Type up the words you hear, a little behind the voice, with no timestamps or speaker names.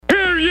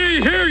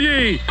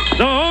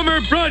The Homer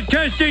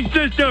Broadcasting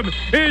System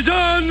is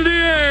on the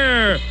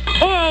air.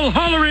 All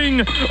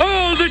hollering,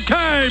 all the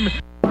time.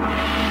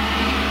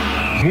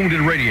 Wounded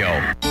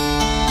Radio.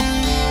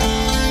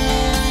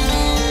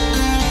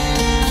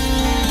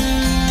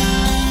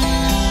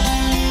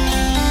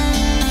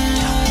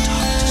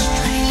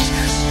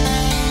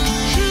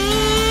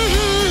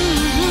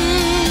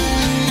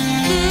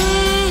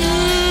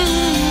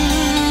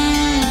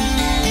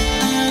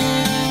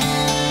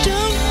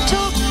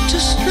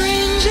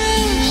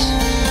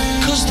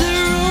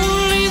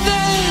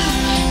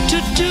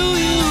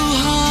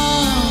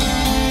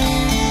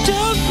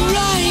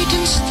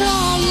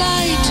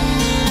 Starlight,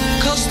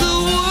 'cause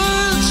the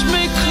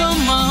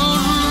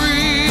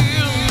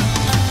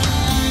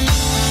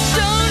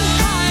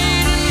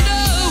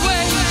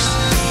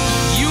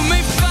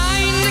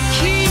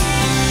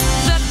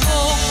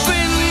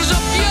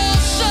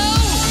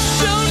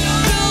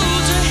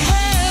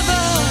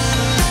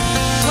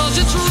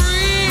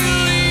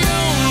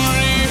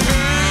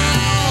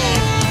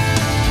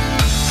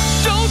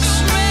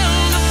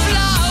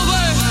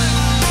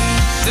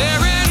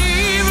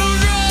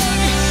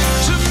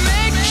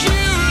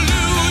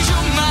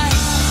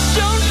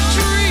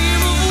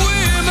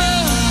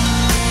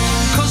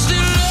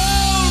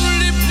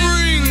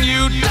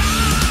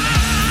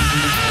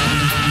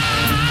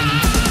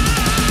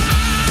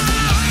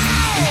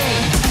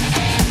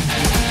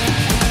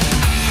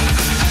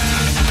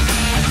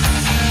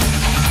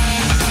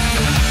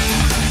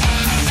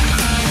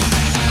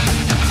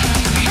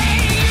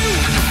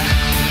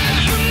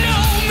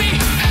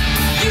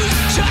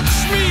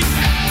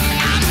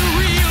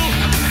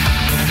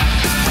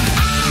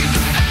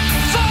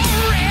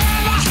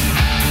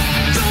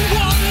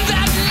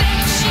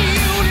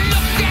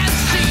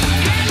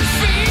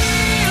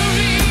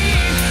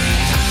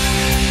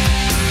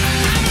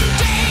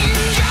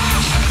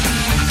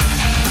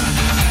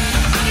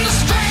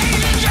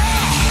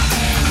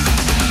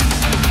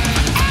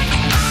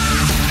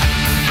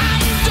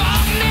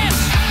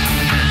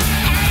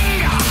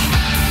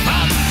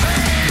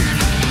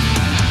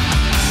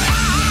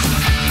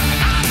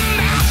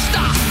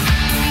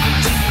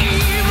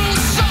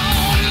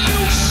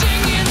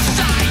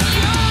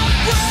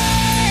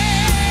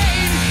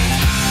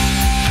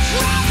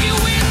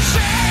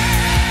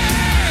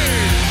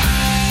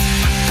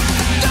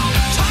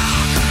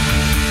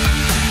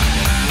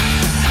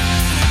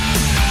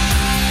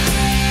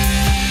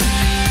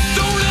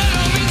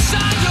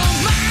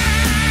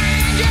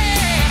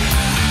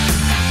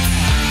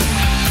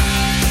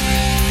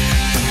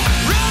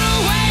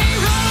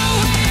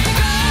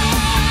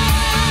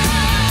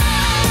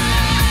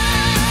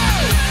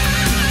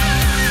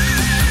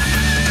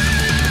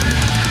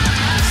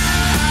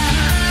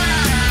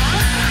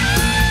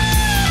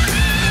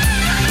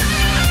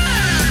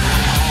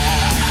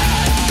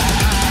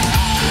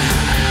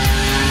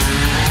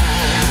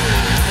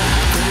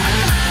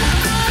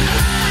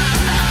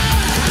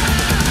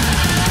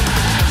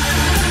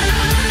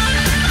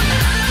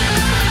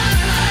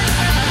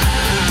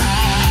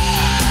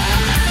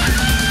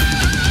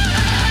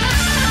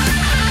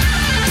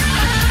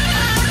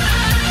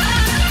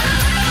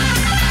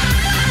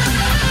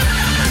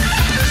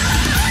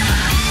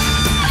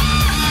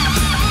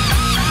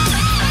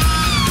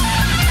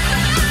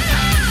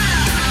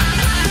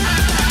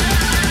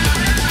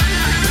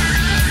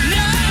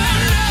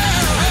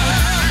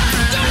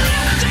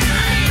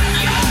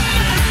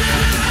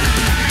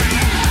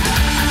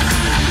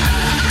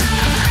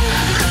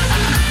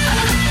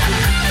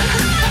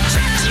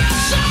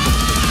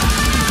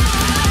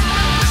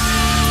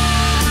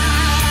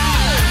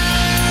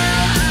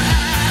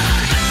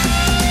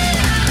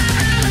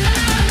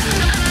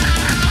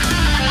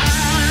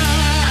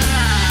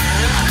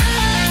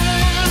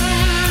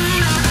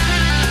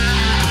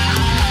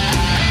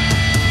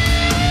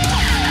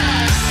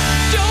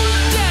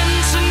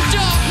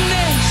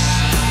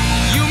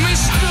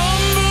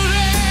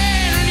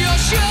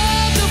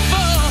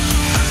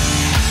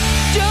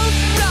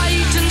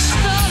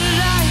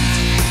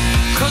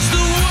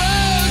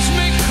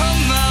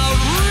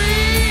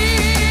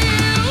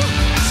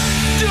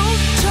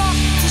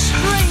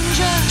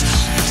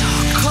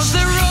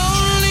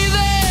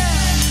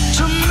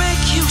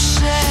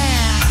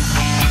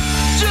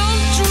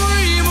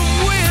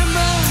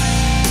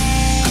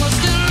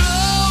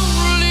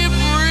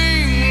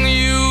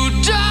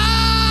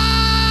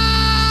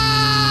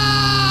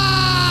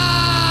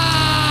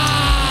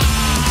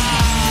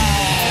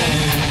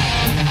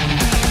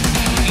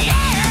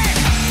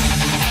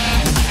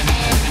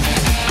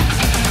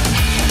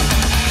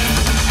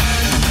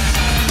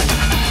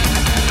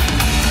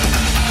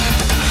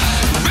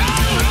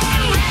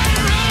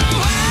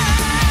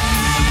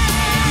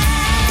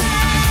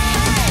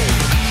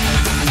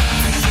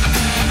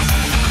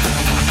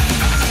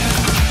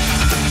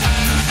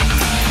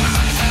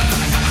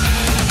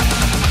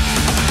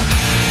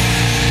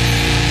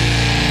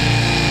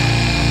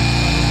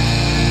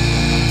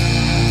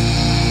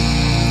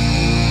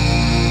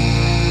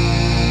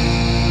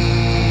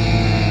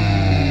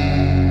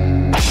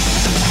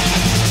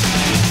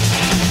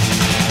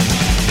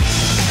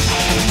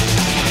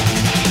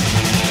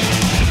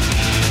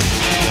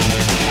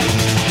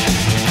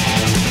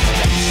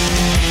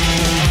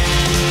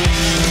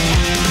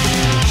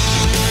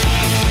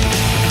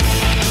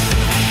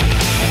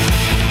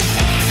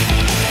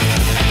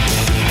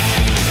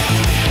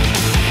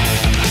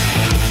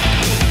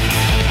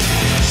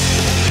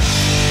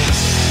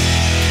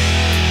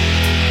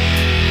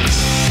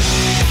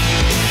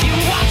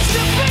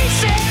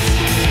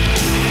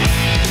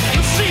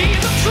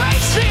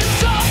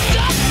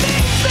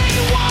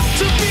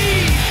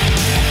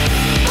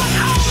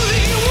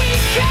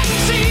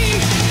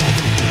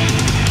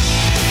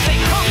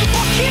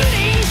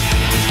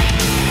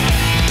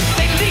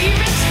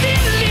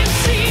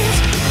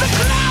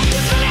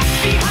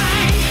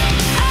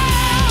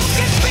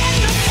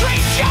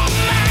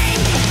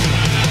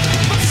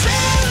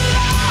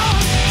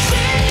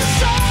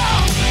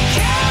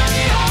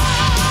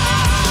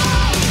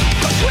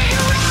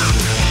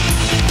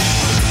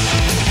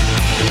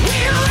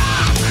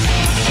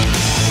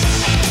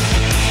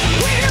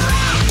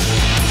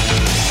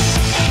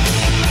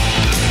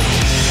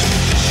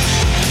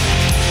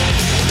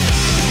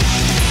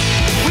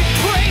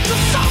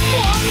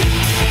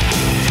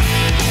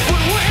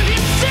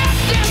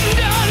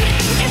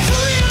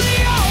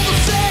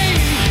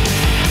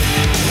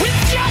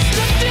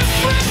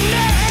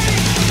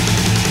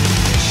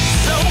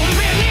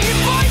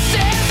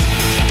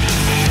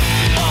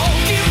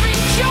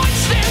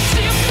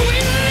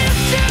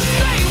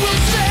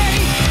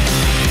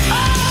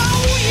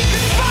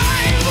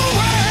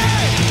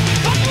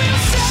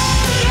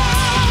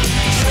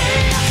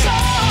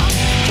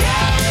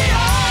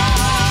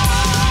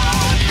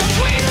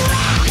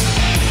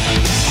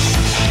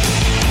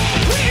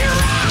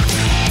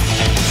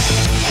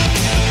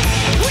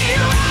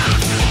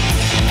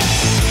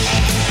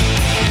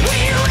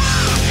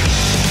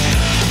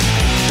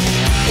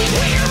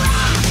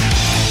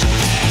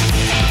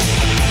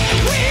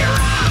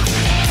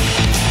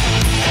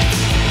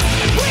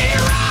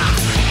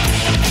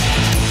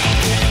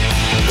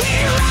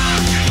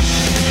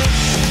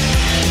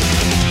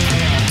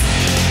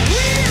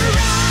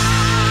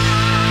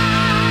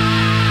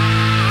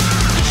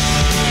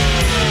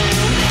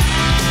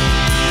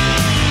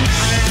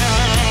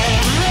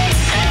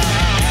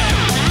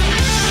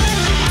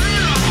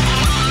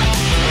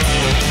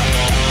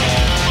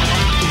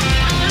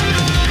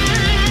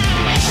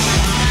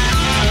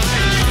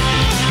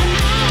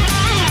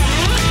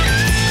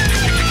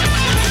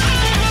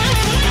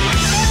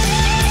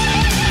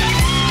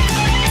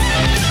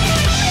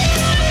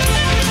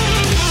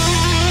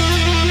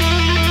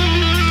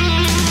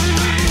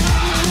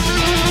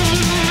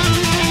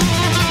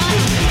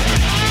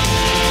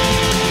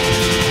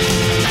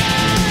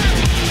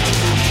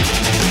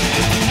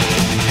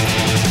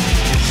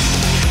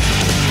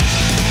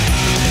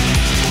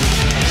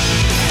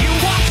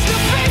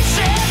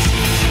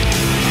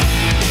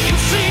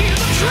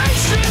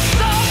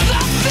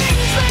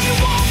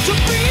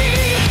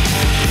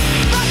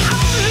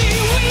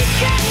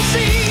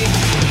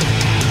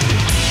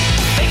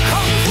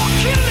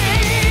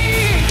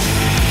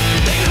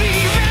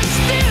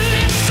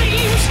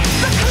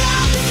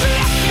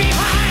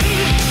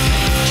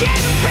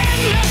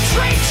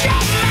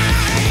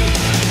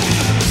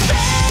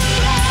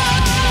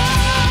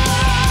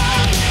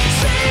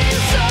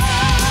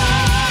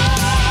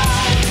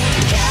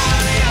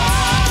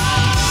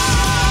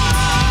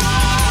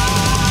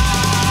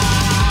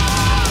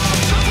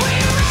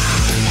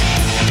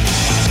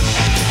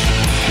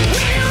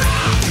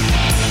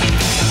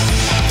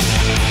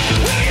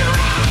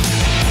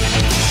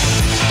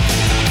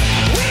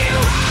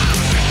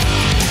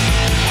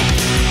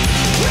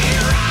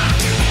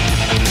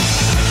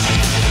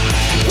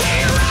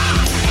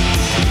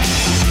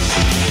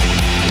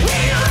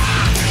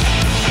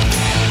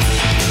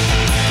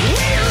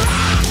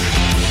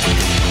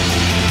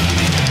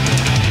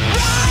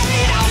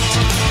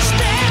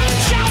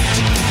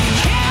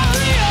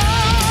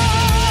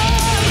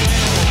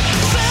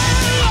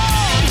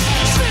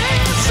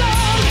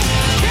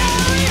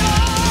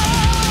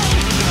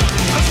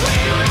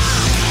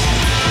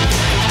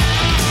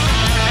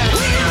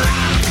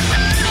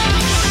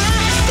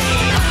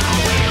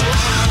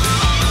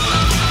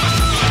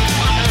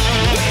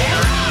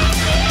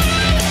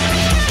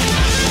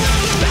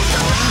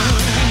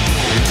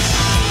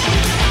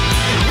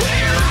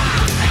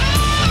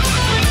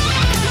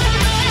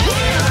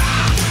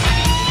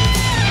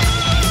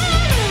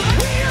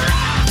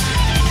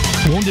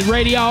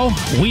Radio.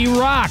 We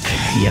rock.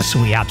 Yes,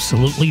 we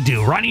absolutely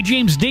do. Ronnie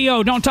James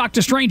Dio, Don't Talk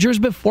to Strangers.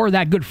 Before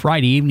that, good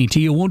Friday evening to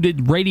you.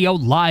 Wounded Radio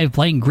live,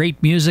 playing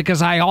great music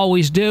as I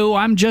always do.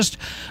 I'm just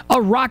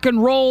a rock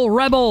and roll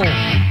rebel.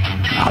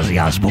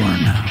 Ozzy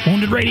Osbourne,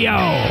 Wounded Radio.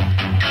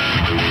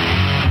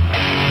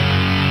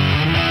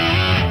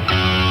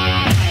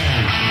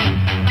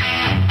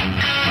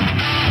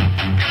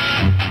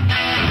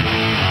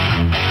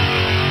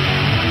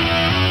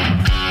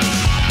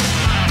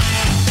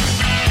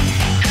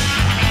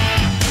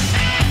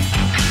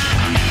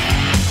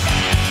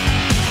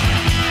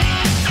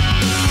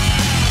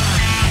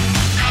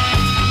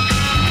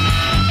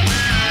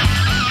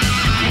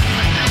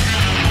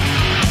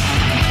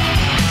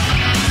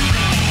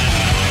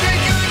 They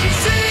got you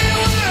say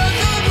what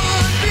I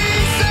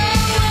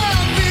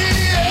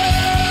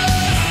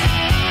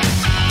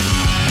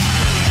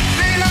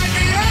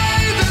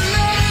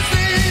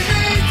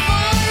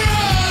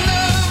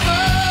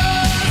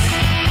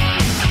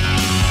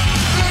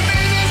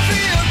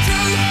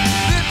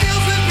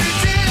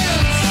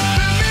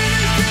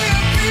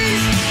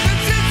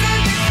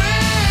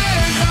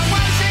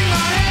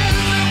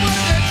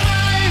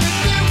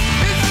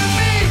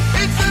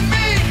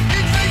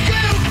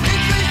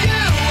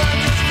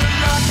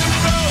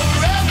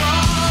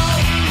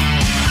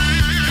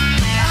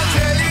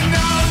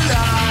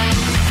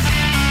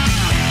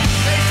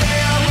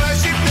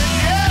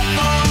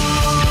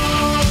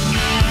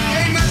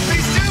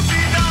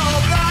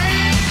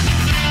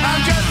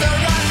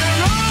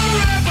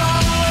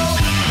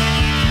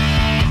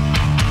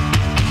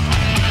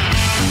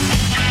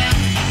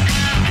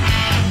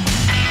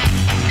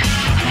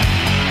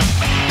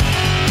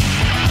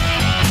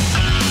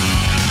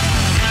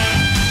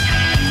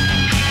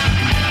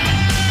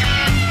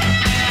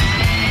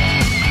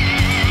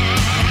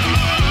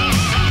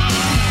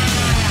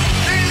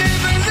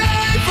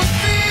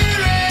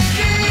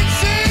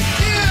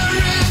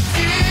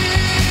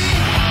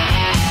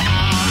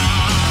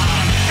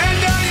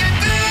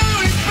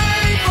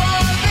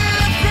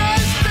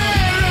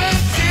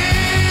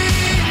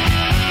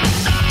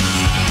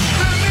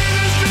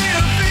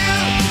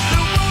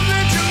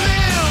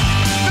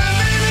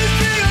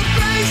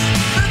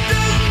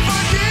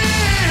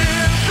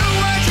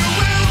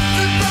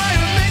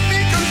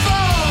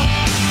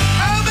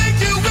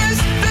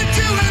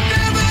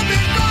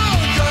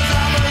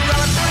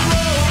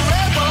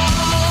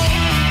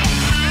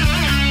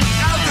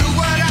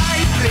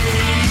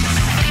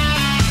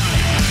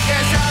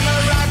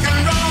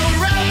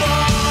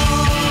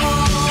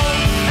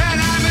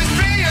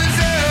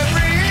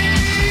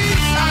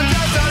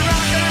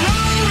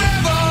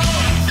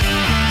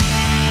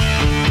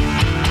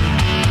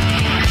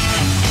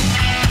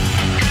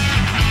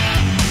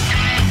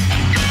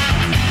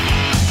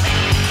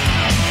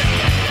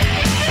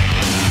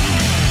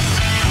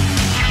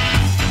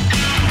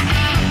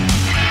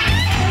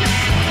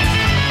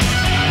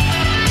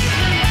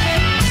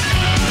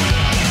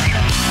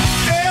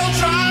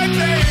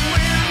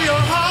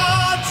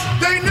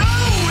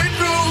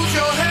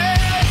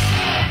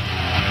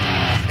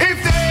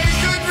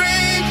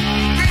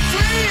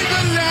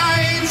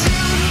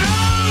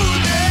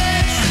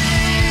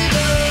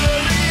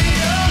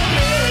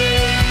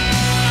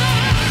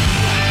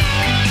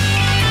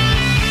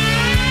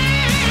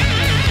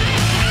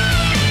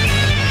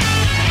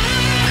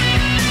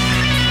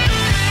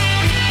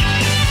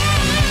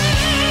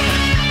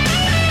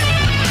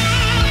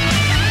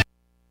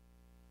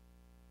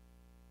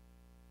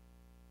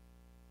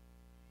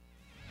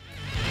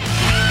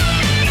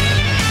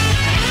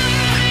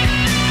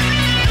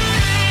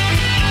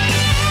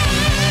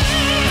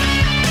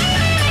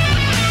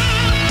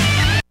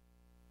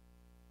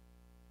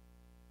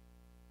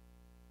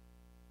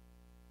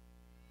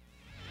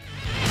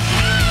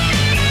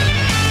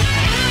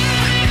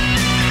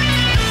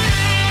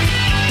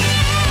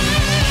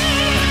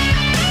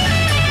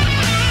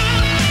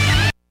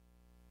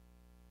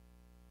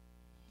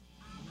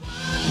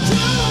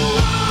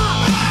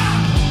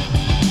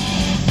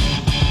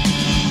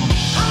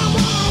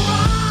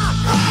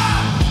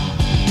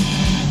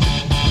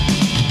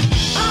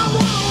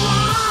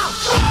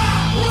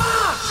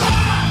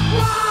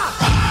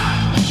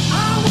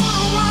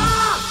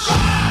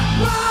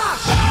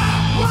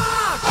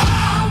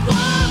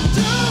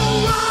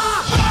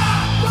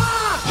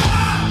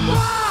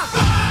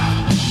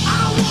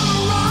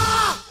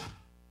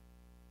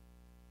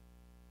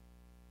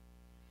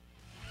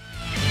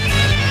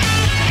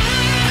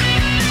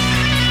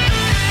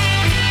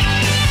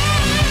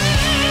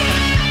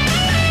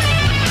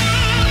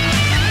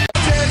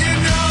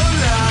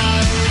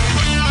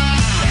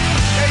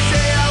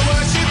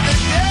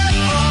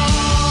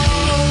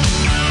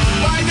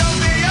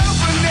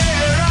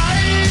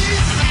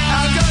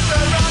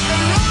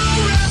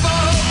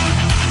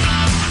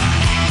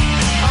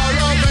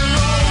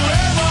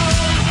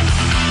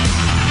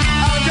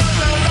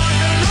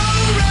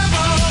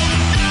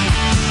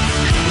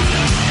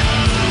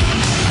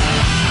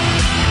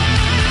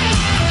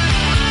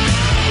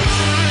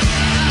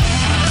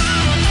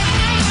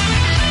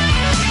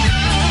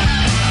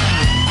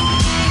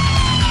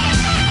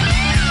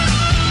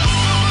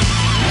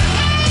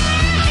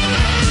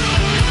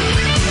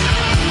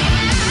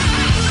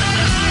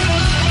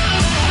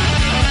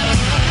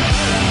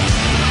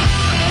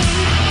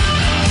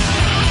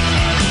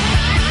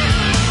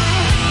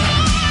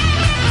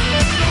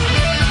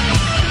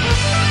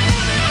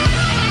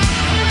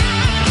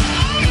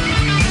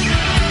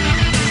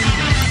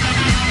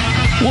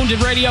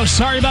Wounded Radio,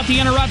 sorry about the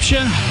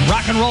interruption.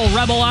 Rock and roll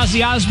rebel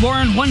Ozzy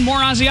Osbourne. One more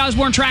Ozzy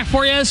Osbourne track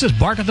for you. This is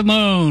Bark at the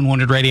Moon,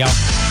 Wounded Radio.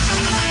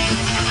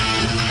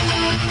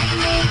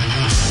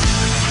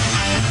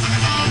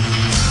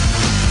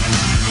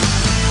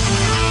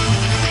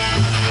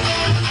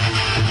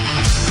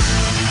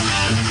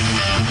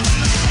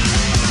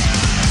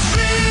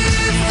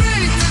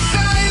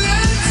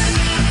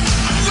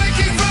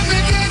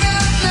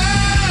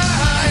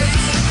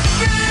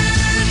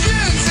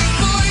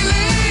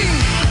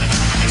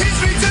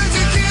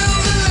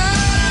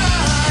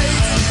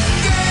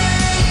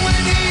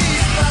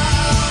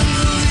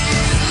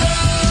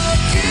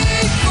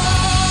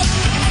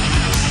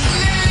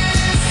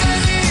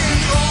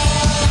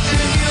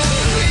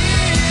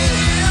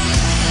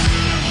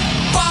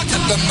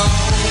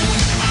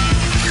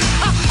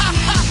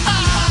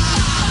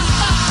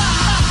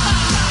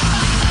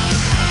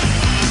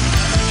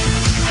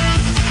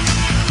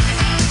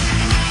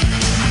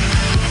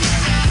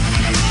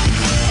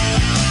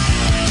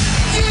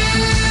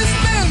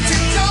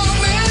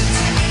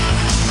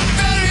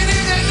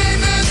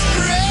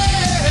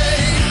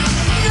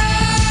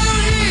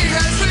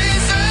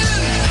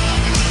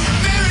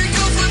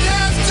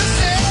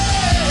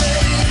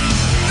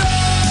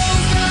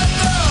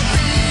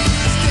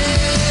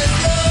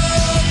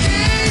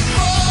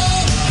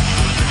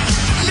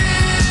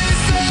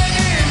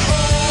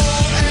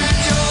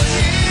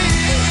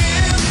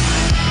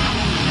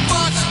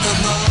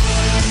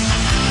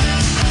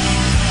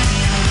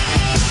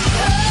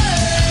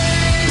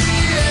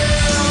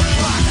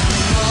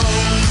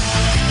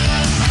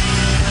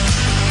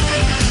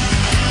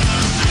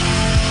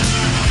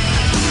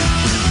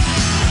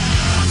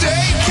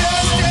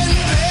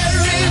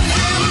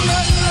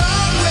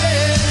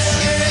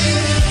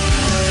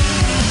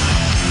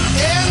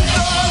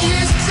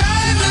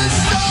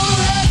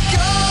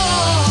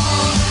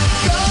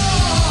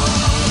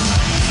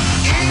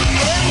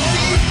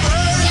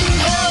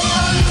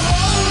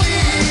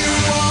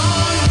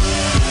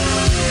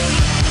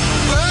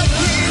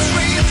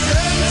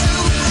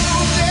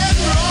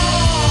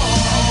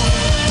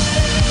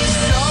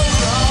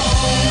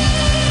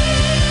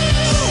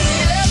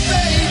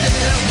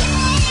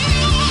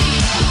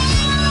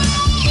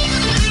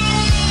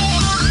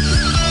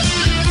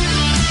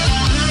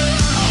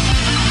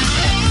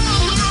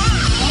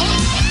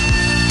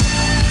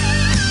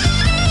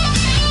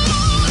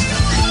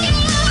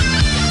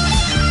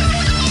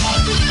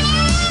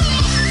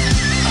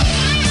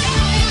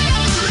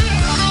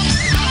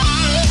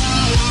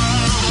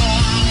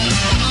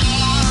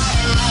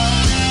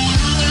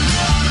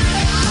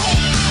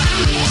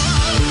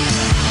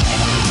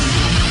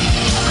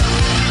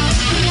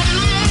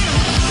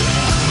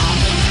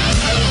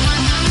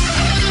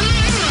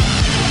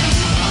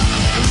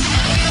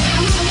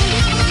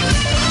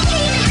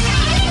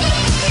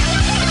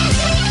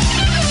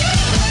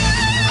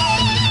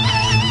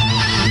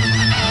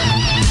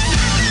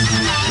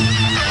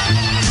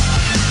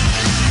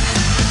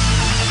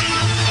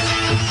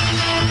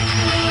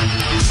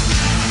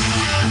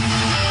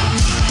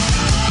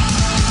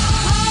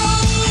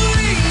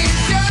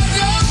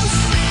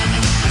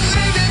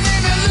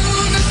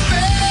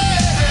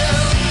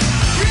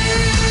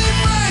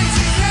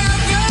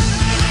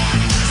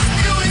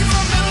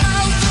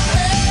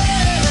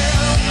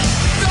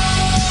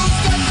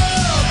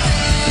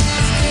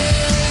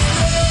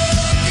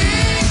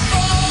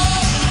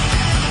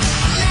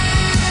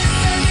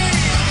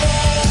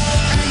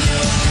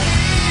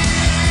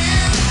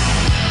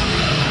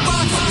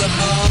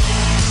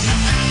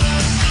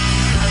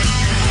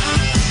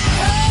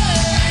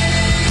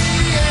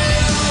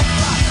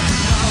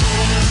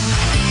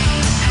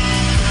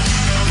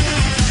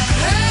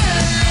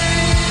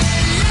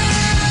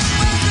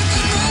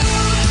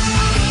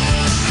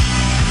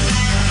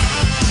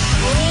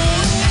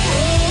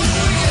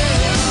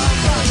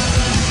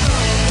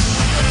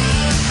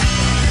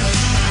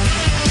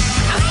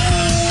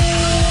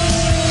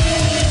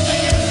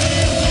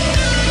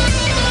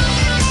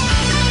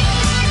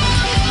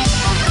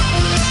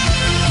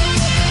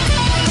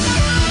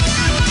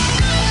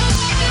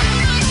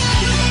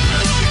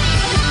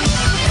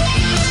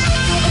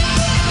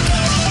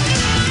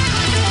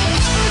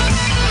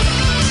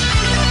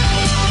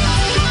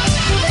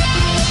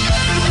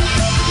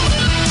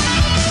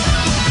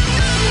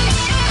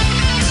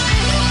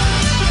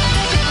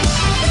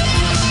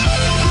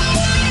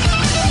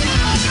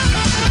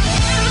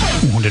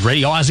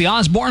 Radio, Ozzy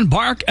Osbourne,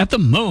 Bark at the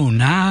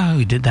Moon.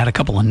 We did that a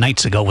couple of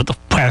nights ago with the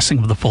passing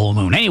of the full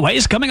moon.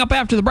 Anyways, coming up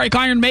after the break,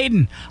 Iron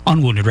Maiden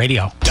on Wounded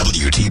Radio.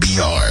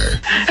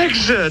 WTBR.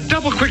 Exit,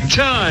 double quick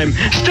time,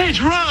 stage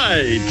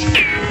right.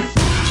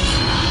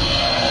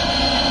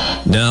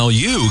 Now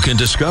you can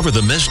discover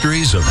the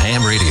mysteries of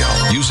ham radio.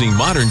 Using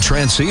modern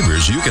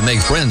transceivers, you can make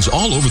friends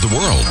all over the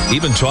world.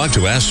 Even talk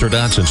to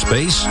astronauts in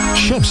space,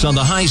 ships on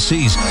the high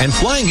seas, and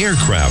flying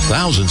aircraft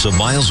thousands of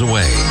miles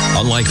away.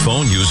 Unlike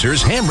phone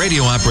users, ham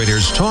radio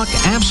operators talk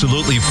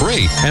absolutely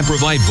free and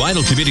provide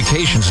vital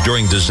communications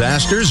during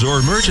disasters or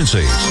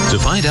emergencies. To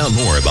find out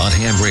more about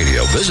ham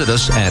radio, visit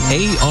us at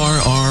arrl.org.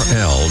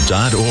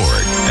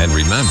 And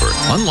remember,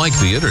 unlike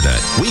the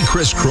internet, we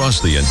crisscross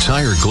the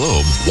entire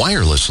globe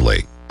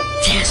wirelessly.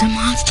 There's a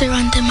monster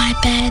under my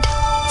bed.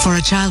 For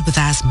a child with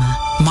asthma,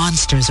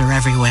 monsters are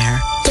everywhere.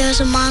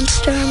 There's a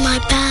monster in my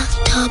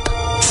bathtub.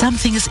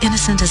 Something as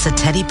innocent as a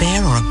teddy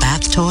bear or a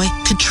bath toy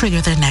could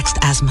trigger their next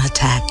asthma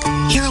attack.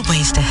 Here are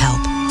ways to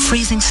help.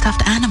 Freezing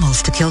stuffed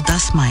animals to kill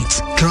dust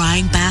mites.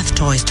 Drying bath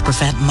toys to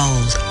prevent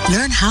mold.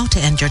 Learn how to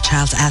end your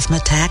child's asthma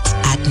attacks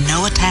at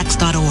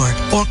noattacks.org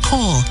or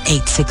call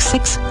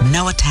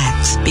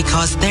 866-NO-ATTACKS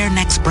because their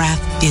next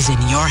breath is in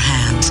your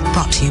hands.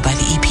 Brought to you by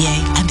the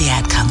EPA and the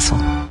Ad Council.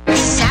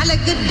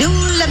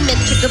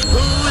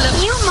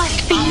 You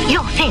must be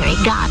your fairy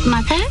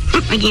godmother.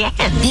 Yes.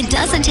 It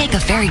doesn't take a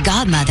fairy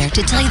godmother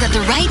to tell you that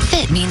the right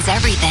fit means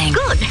everything.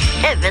 Good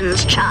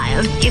heavens,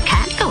 child. You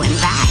can't go in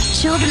that.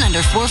 Children under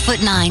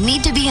 4'9"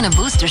 need to be in a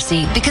booster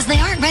seat because they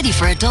aren't ready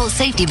for adult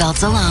safety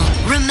belts alone.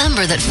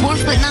 Remember that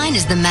 4'9"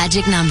 is the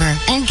magic number,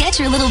 and get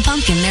your little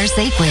pumpkin there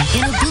safely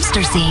in a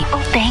booster seat.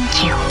 Oh,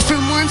 thank you. For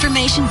more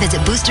information,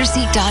 visit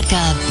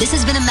boosterseat.gov. This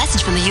has been a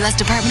message from the U.S.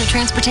 Department of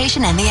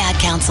Transportation and the Ad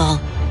Council.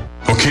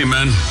 Okay,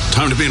 men,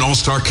 time to be an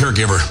all-star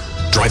caregiver.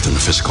 Drive them to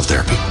physical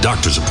therapy,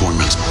 doctor's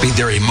appointments. Be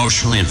there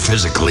emotionally and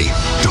physically.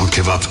 Don't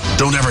give up.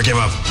 Don't ever give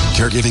up.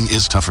 Caregiving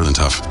is tougher than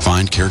tough.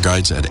 Find care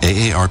guides at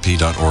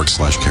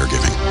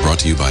aarp.org/caregiving. Brought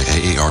to you by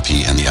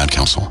AARP and the Ad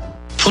Council.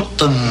 Put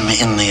them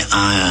in the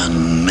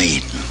Iron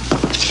Maiden.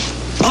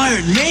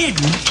 Iron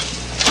Maiden?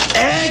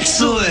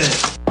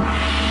 Excellent!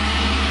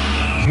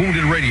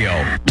 Wounded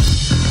Radio.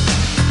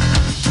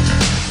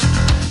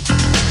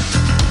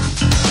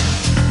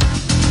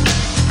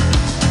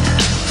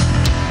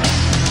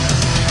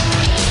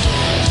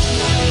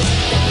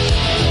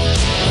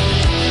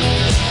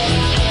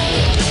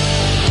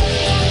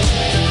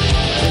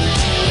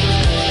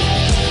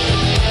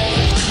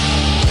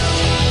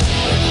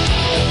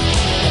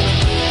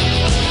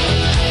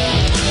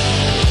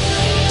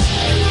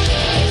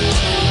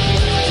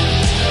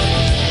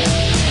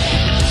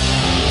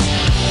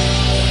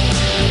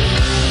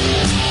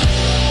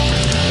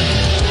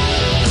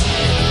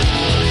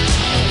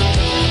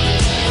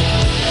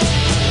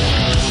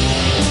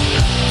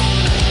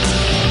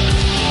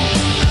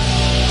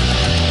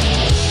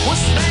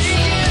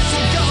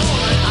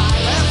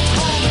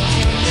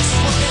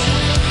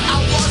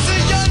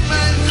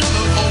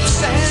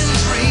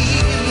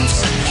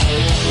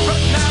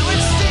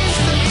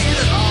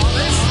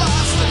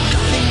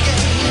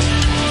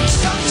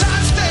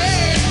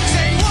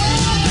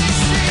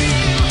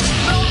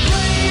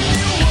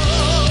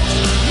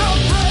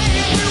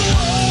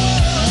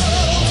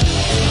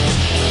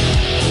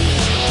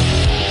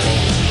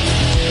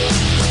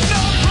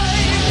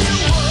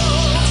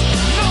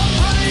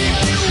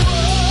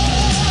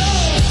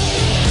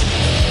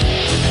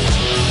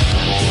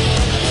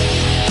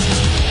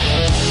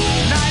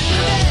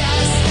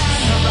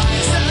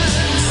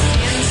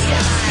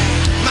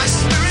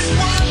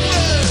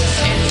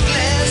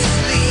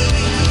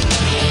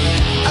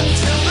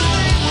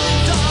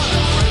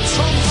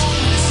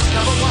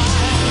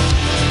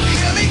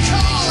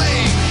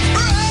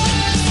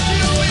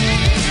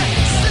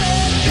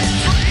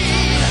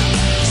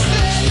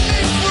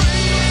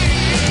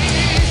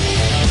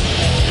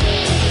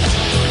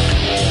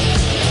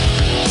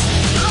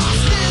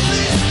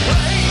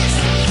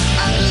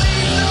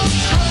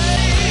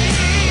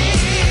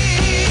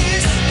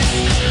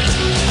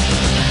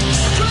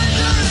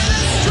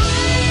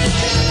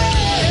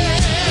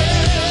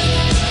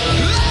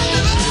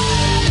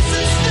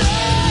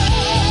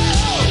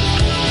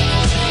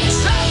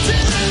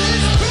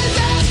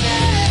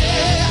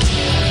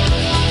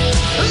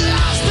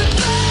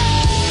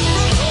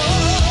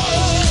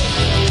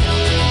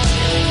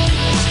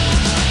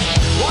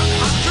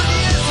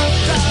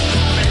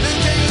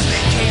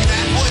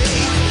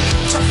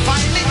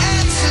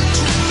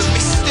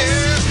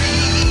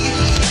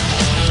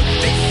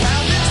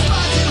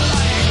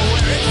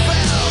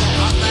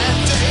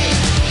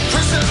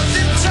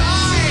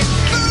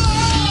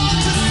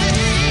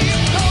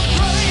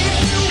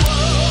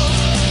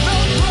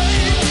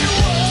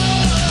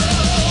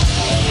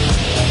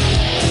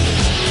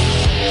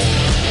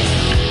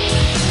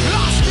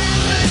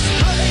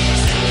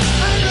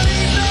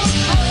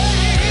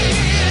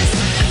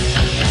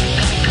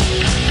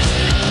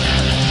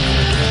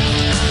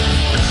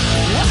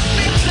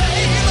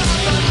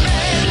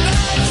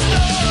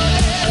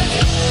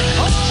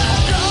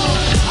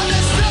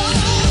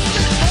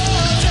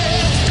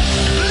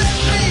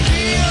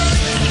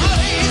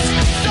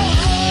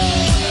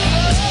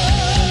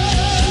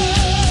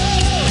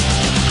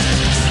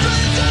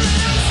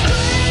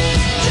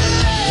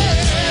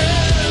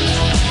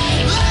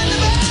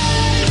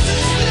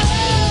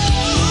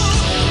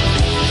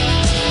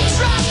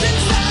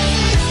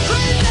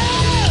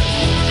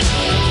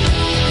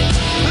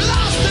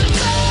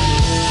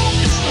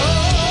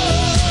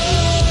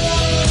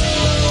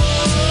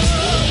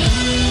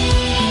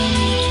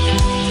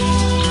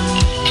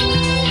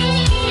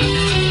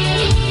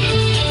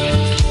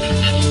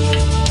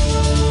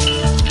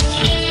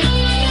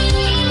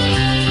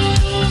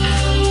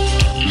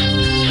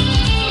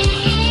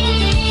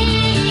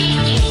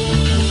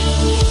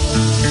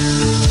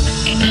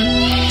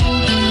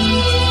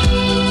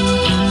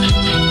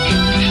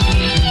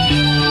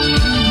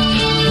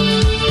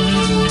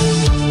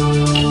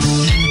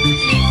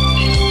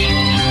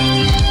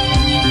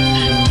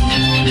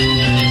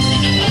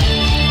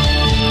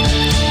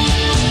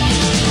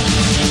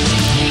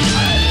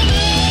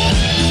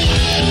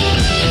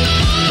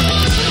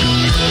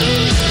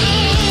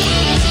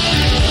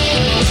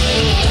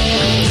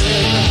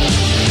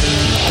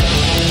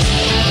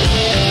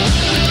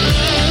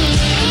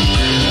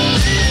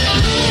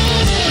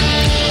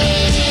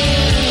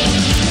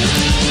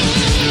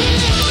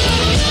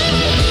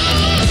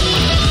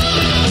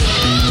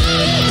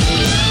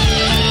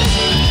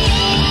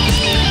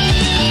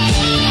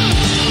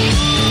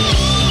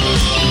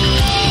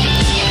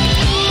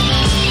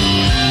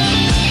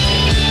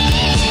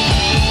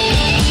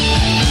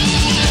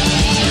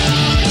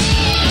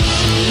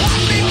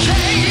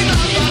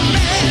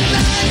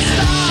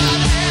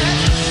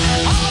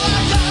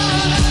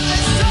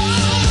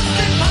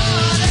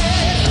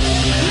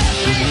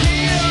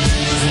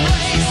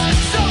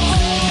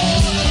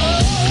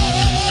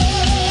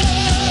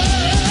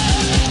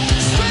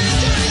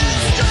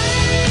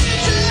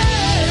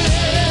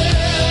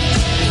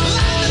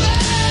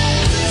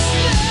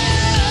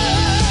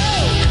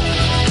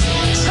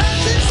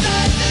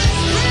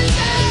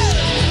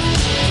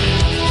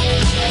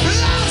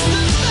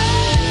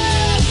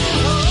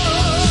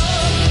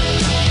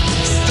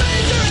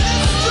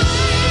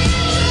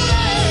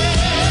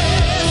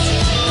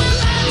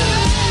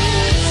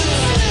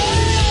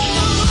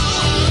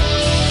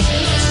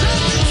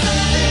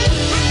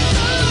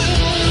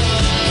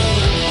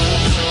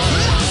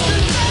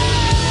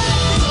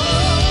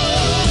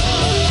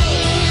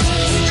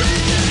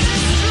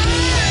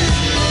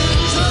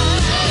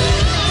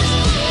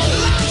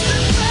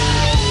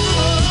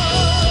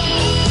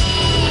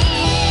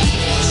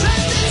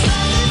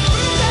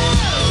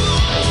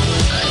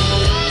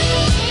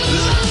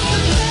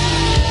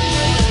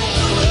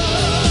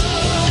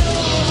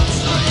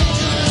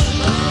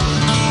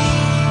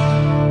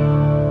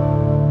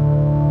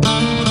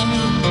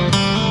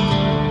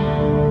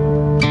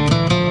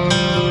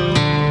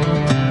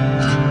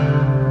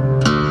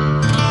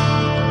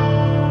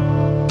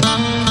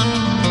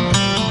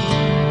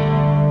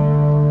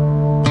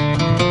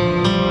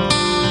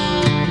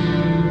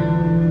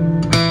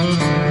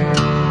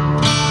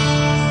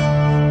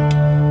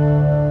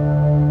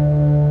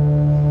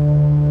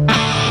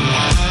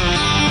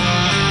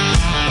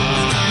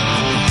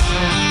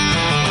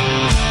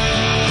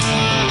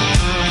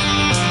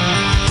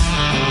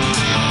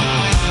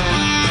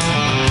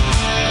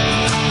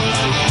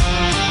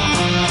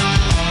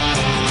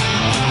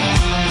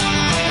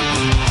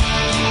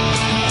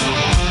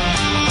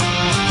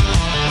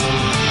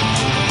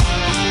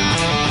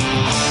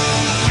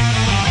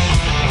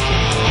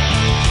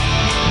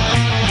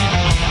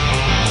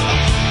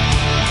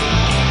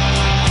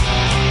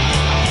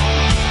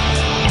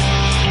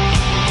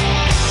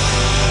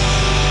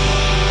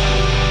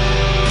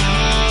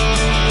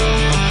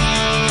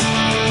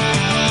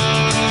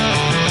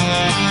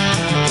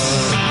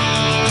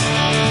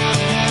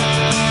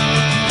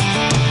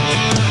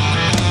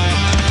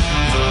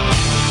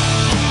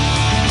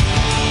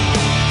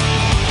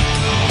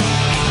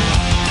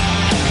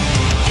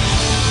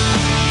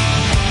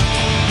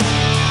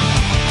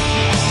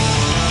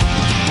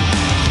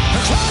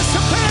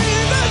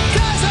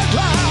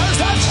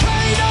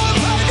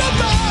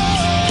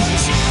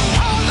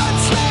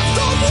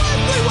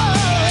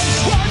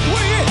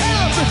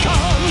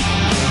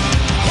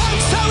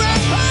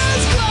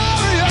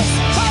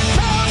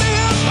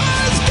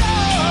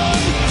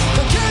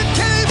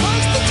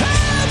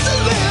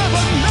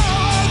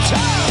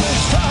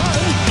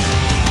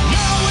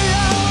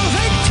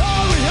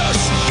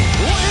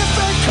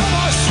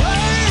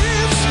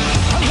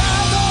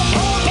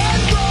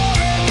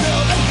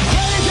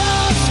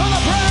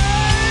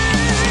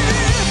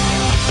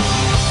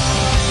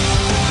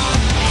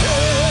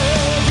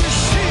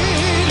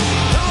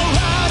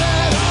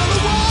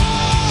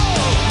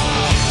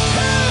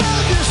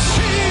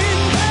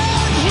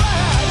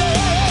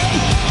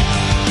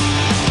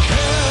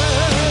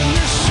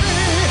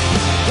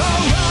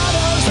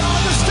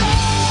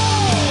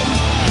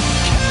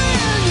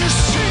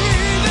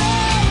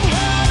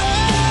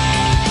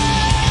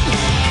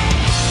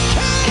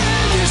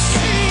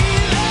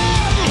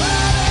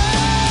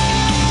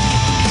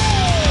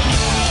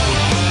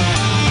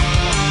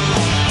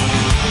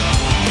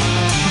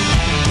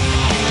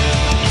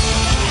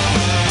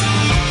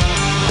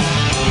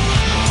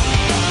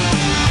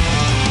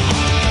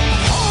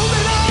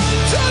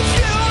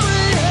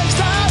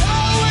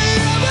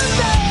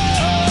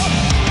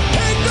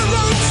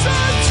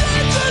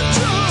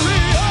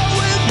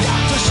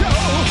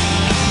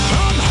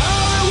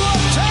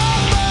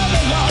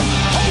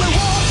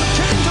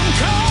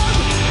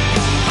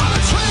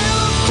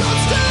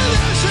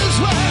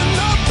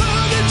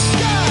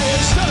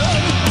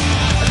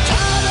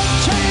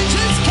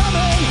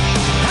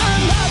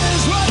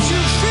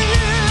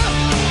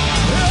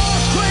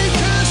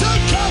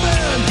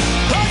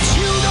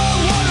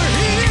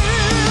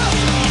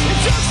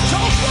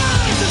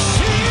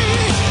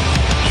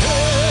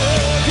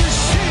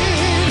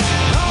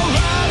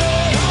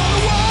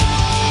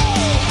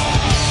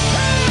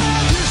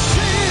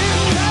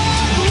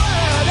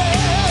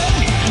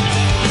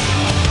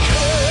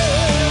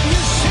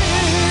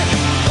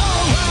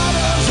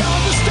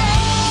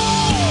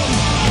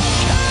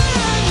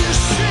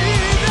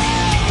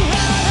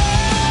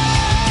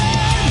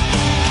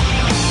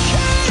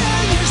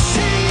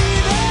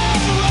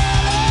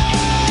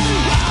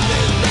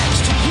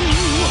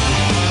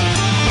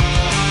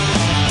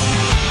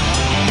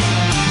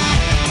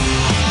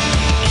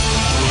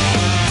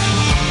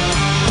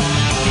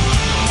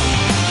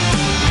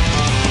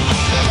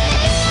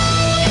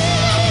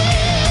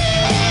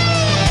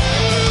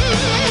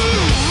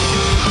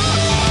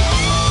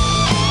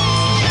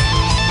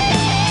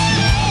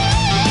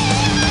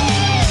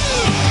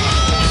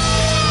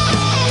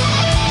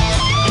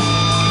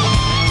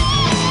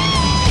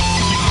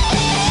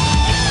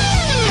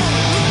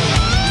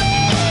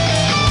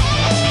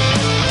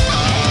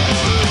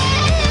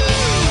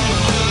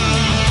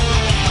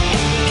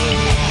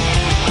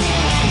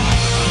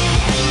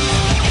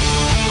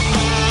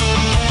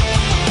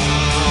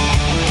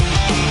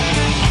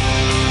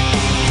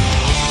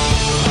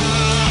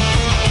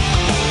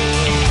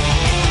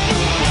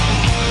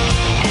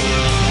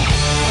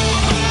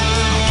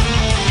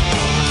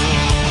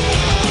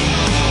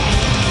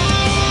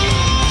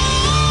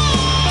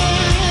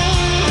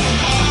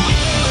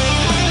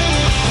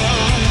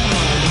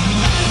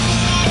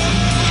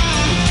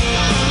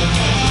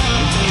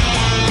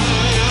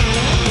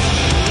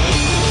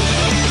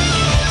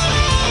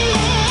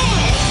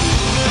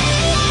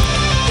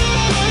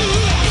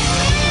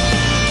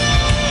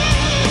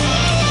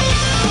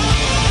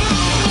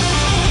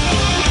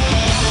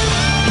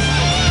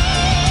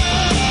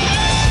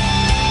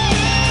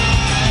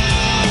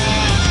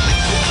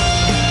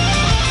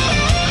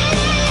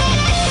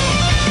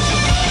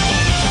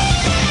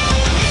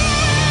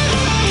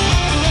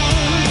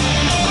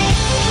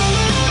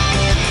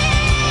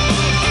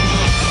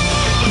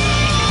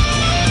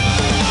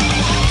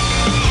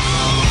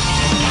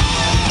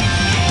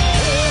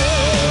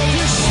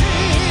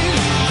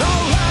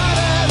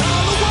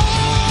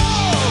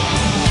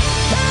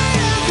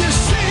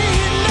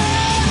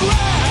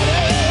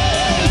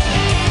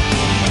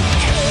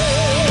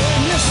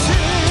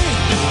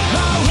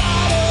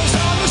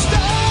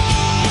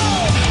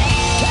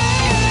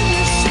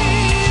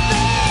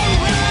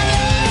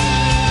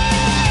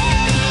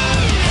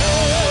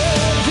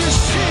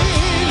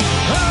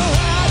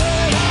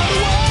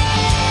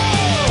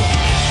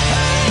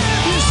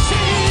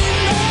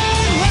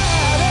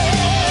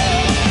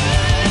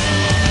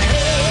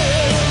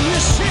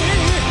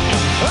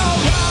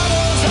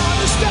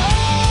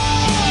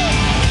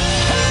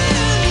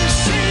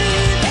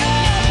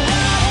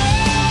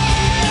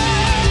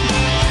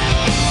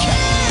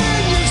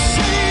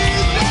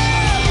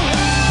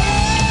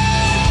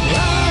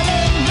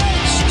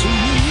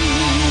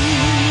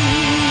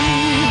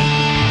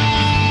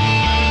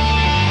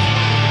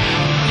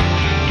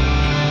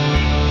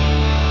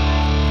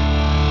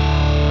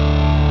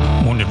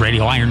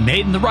 Iron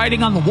Maiden, The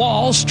Writing on the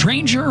Wall,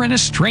 Stranger in a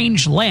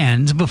Strange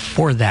Land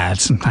before that.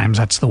 Sometimes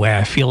that's the way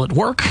I feel at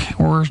work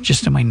or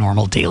just in my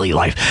normal daily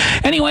life.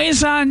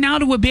 Anyways, now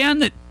to a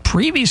band that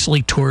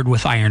previously toured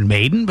with Iron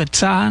Maiden,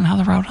 but now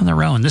they're out on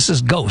their own. This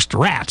is Ghost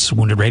Rats,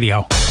 Wounded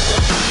Radio.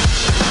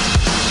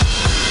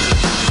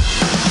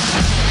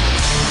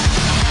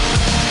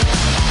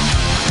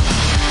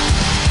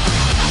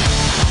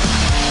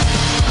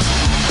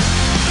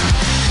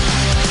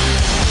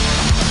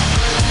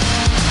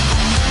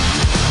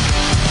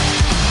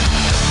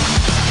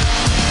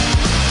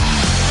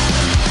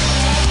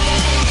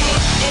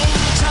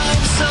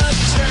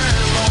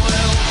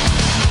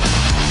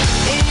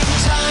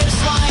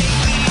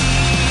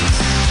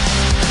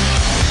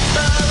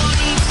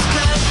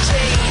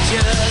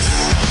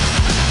 Contagious.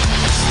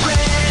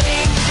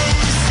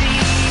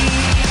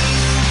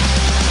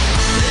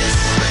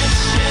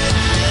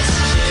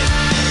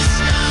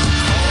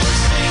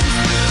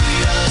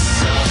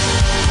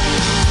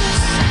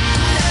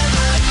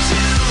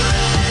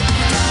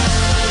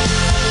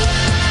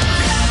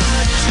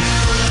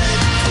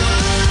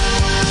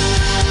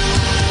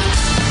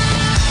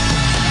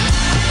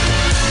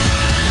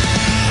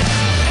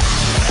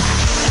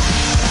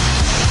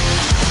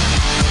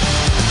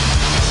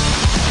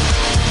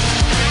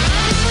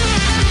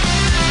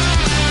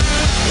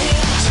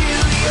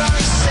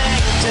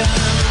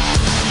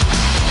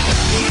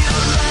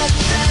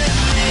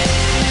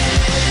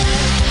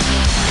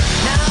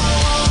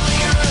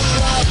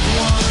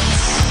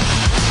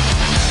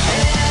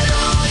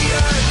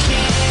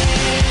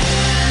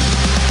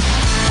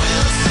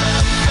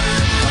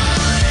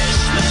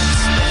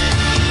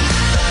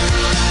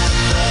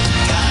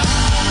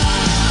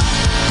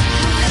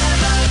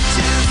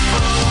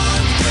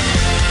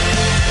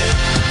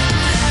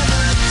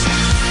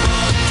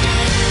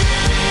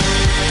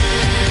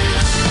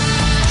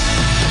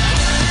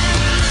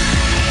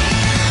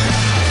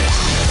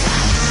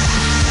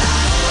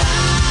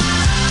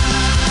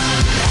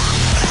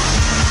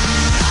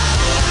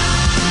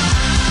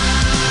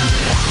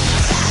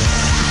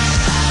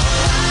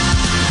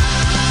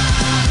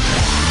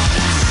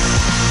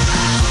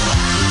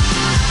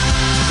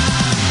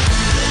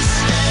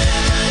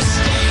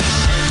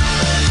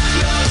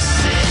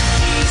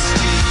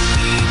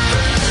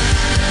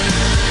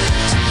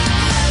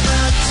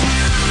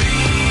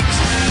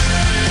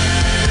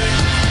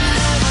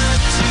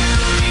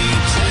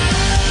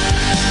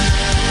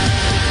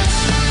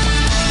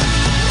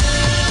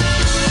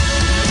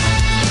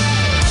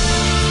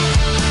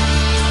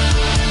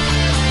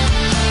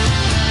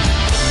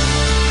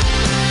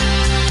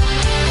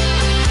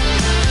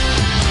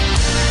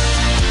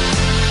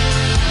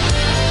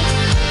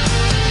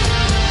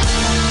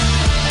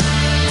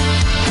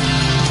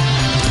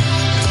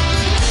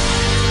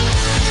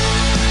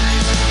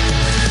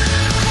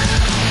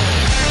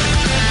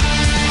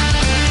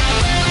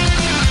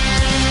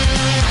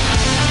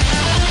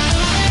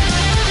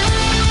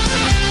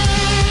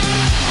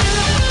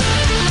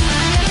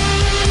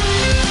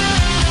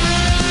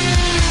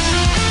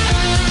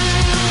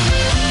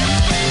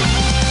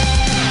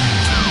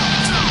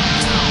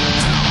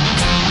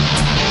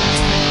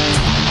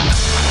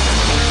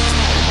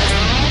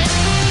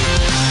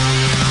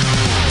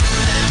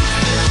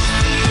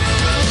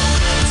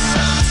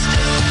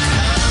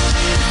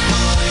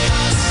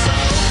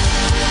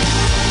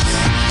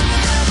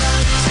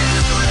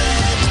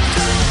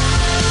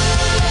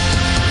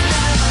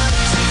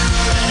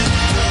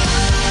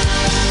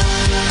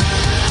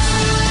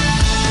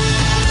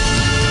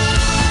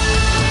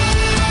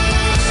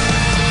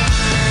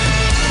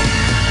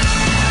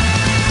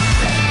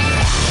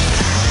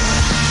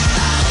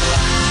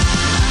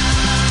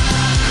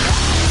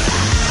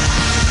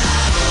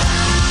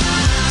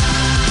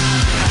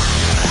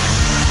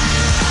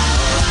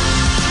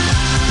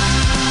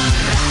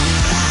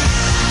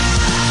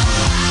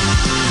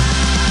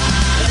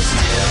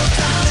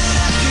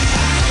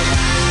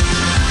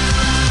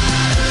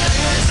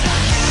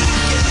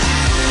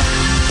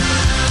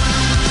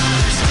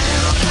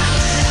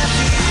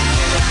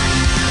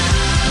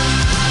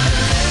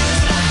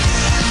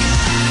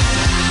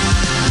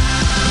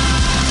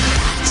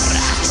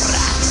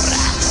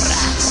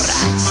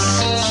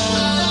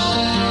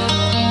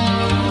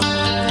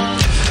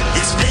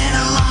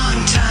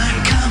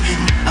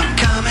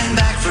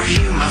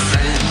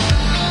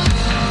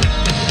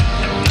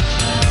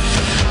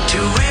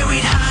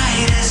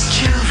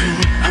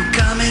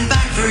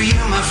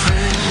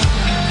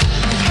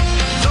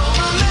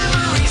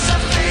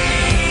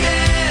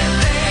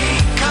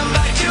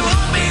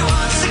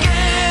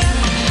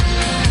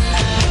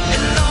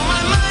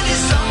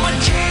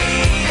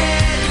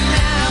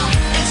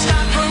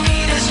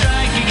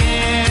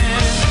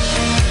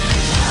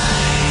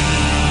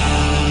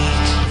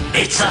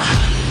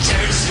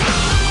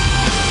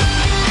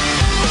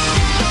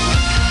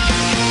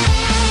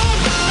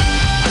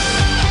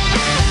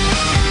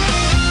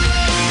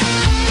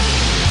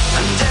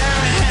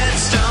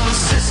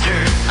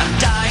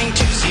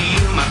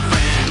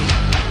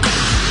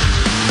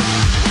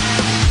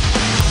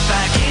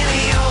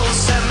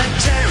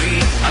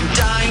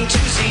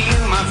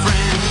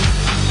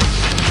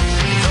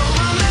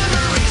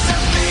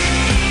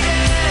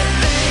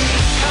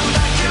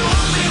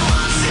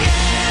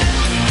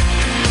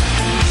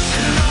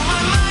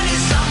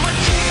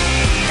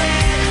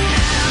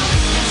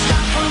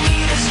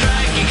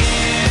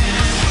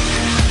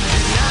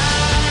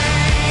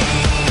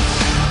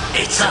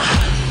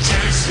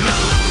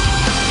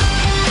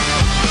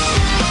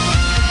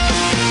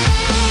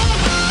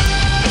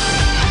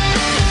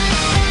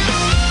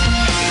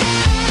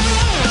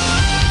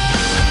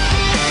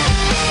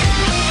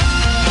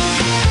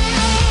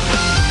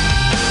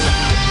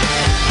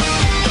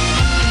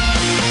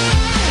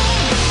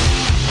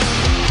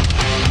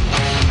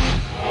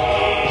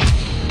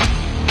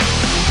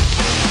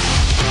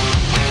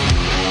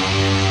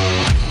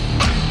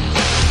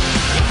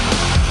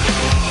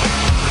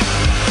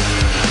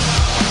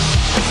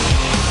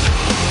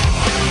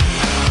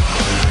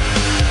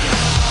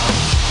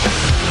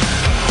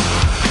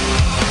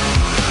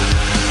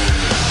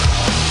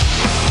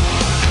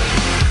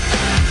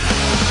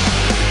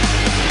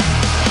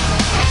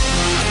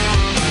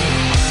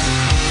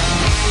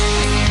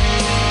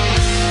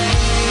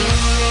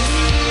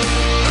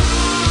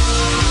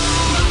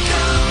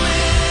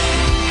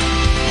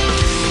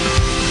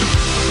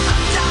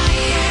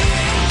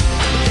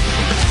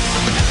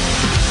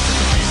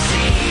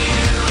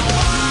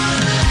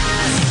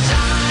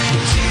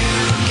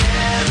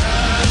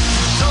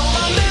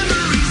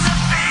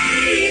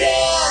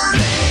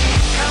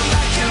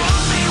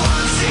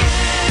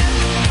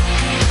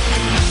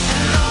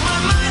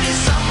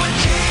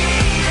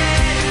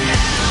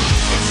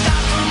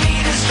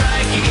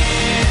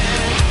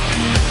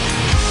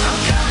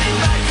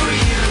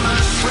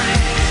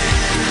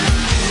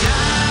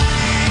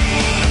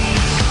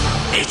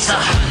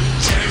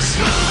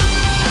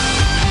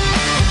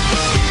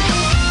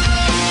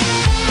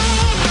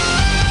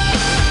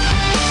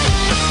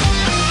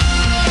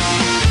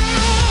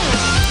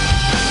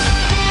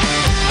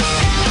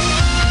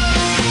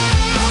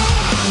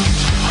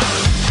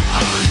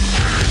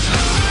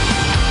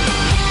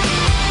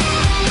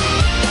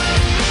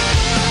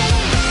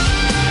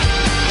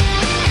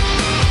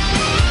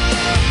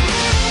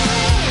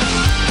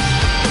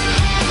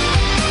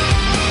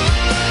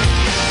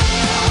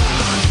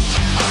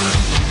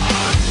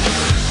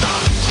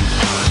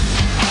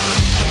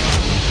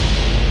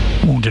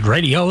 Wounded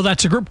Radio.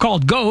 That's a group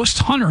called Ghost,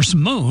 Hunter's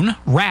Moon,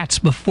 Rats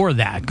before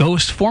that.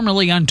 Ghost,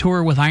 formerly on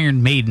tour with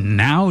Iron Maiden,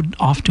 now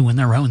off doing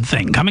their own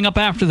thing. Coming up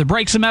after the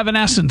break, some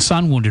Evanescence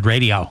on Wounded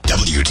Radio.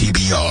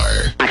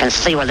 WTBR. I can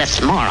see where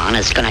this moron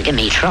is going to give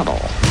me trouble.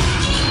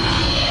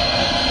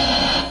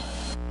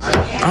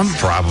 I'm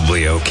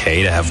probably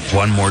okay to have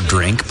one more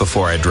drink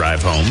before I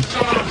drive home.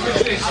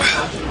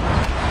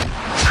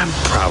 I'm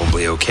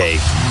probably okay.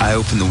 I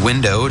open the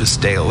window to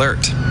stay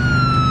alert.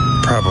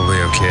 Probably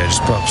okay. I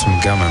just popped some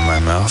gum in my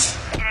mouth.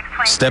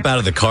 Step out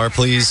of the car,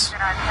 please.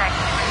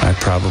 I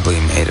probably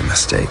made a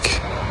mistake.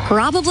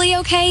 Probably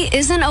okay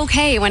isn't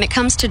okay when it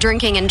comes to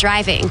drinking and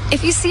driving.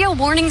 If you see a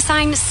warning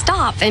sign,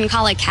 stop and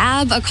call a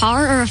cab, a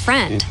car, or a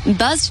friend.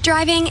 Buzzed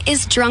driving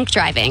is drunk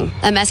driving.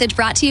 A message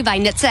brought to you by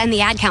NHTSA and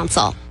the Ad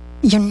Council.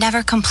 You're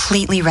never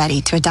completely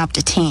ready to adopt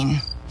a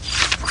teen.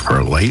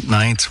 For late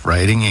nights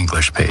writing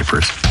English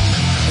papers.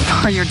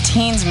 For your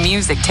teen's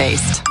music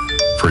taste.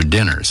 For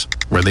dinners,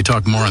 where they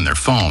talk more on their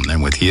phone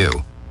than with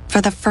you. For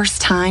the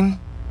first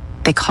time,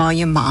 they call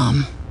you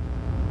mom.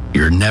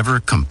 You're never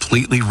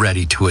completely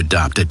ready to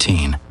adopt a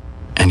teen,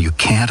 and you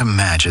can't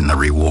imagine the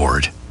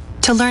reward.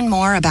 To learn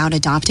more about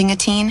adopting a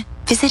teen,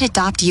 visit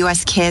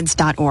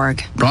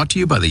adoptuskids.org. Brought to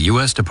you by the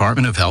U.S.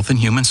 Department of Health and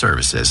Human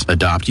Services,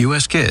 Adopt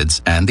U.S.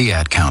 Kids, and the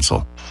Ad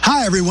Council.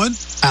 Hi, everyone.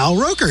 Al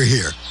Roker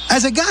here.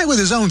 As a guy with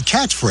his own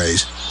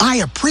catchphrase, I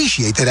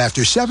appreciate that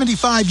after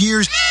 75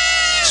 years,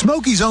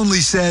 Smokey's only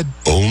said,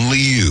 "Only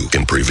you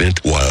can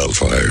prevent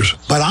wildfires."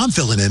 But I'm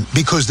filling in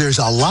because there's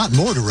a lot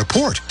more to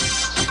report.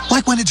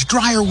 Like when it's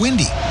dry or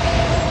windy.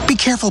 Be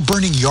careful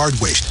burning yard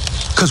waste,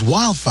 because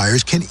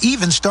wildfires can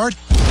even start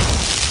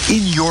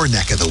in your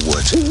neck of the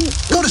woods.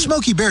 Go to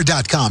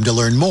SmokeyBear.com to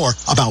learn more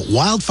about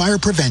wildfire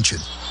prevention.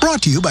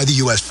 Brought to you by the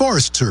U.S.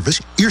 Forest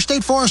Service, your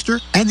state forester,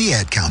 and the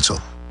Ad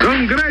Council.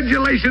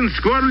 Congratulations,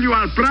 Squirrel. You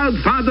are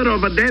proud father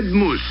of a dead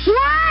moose.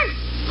 What?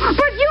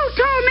 But you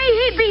told me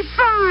he'd be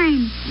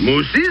fine.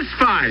 Moose is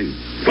fine.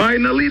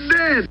 Finally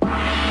dead.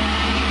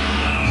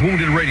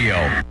 Wounded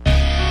Radio.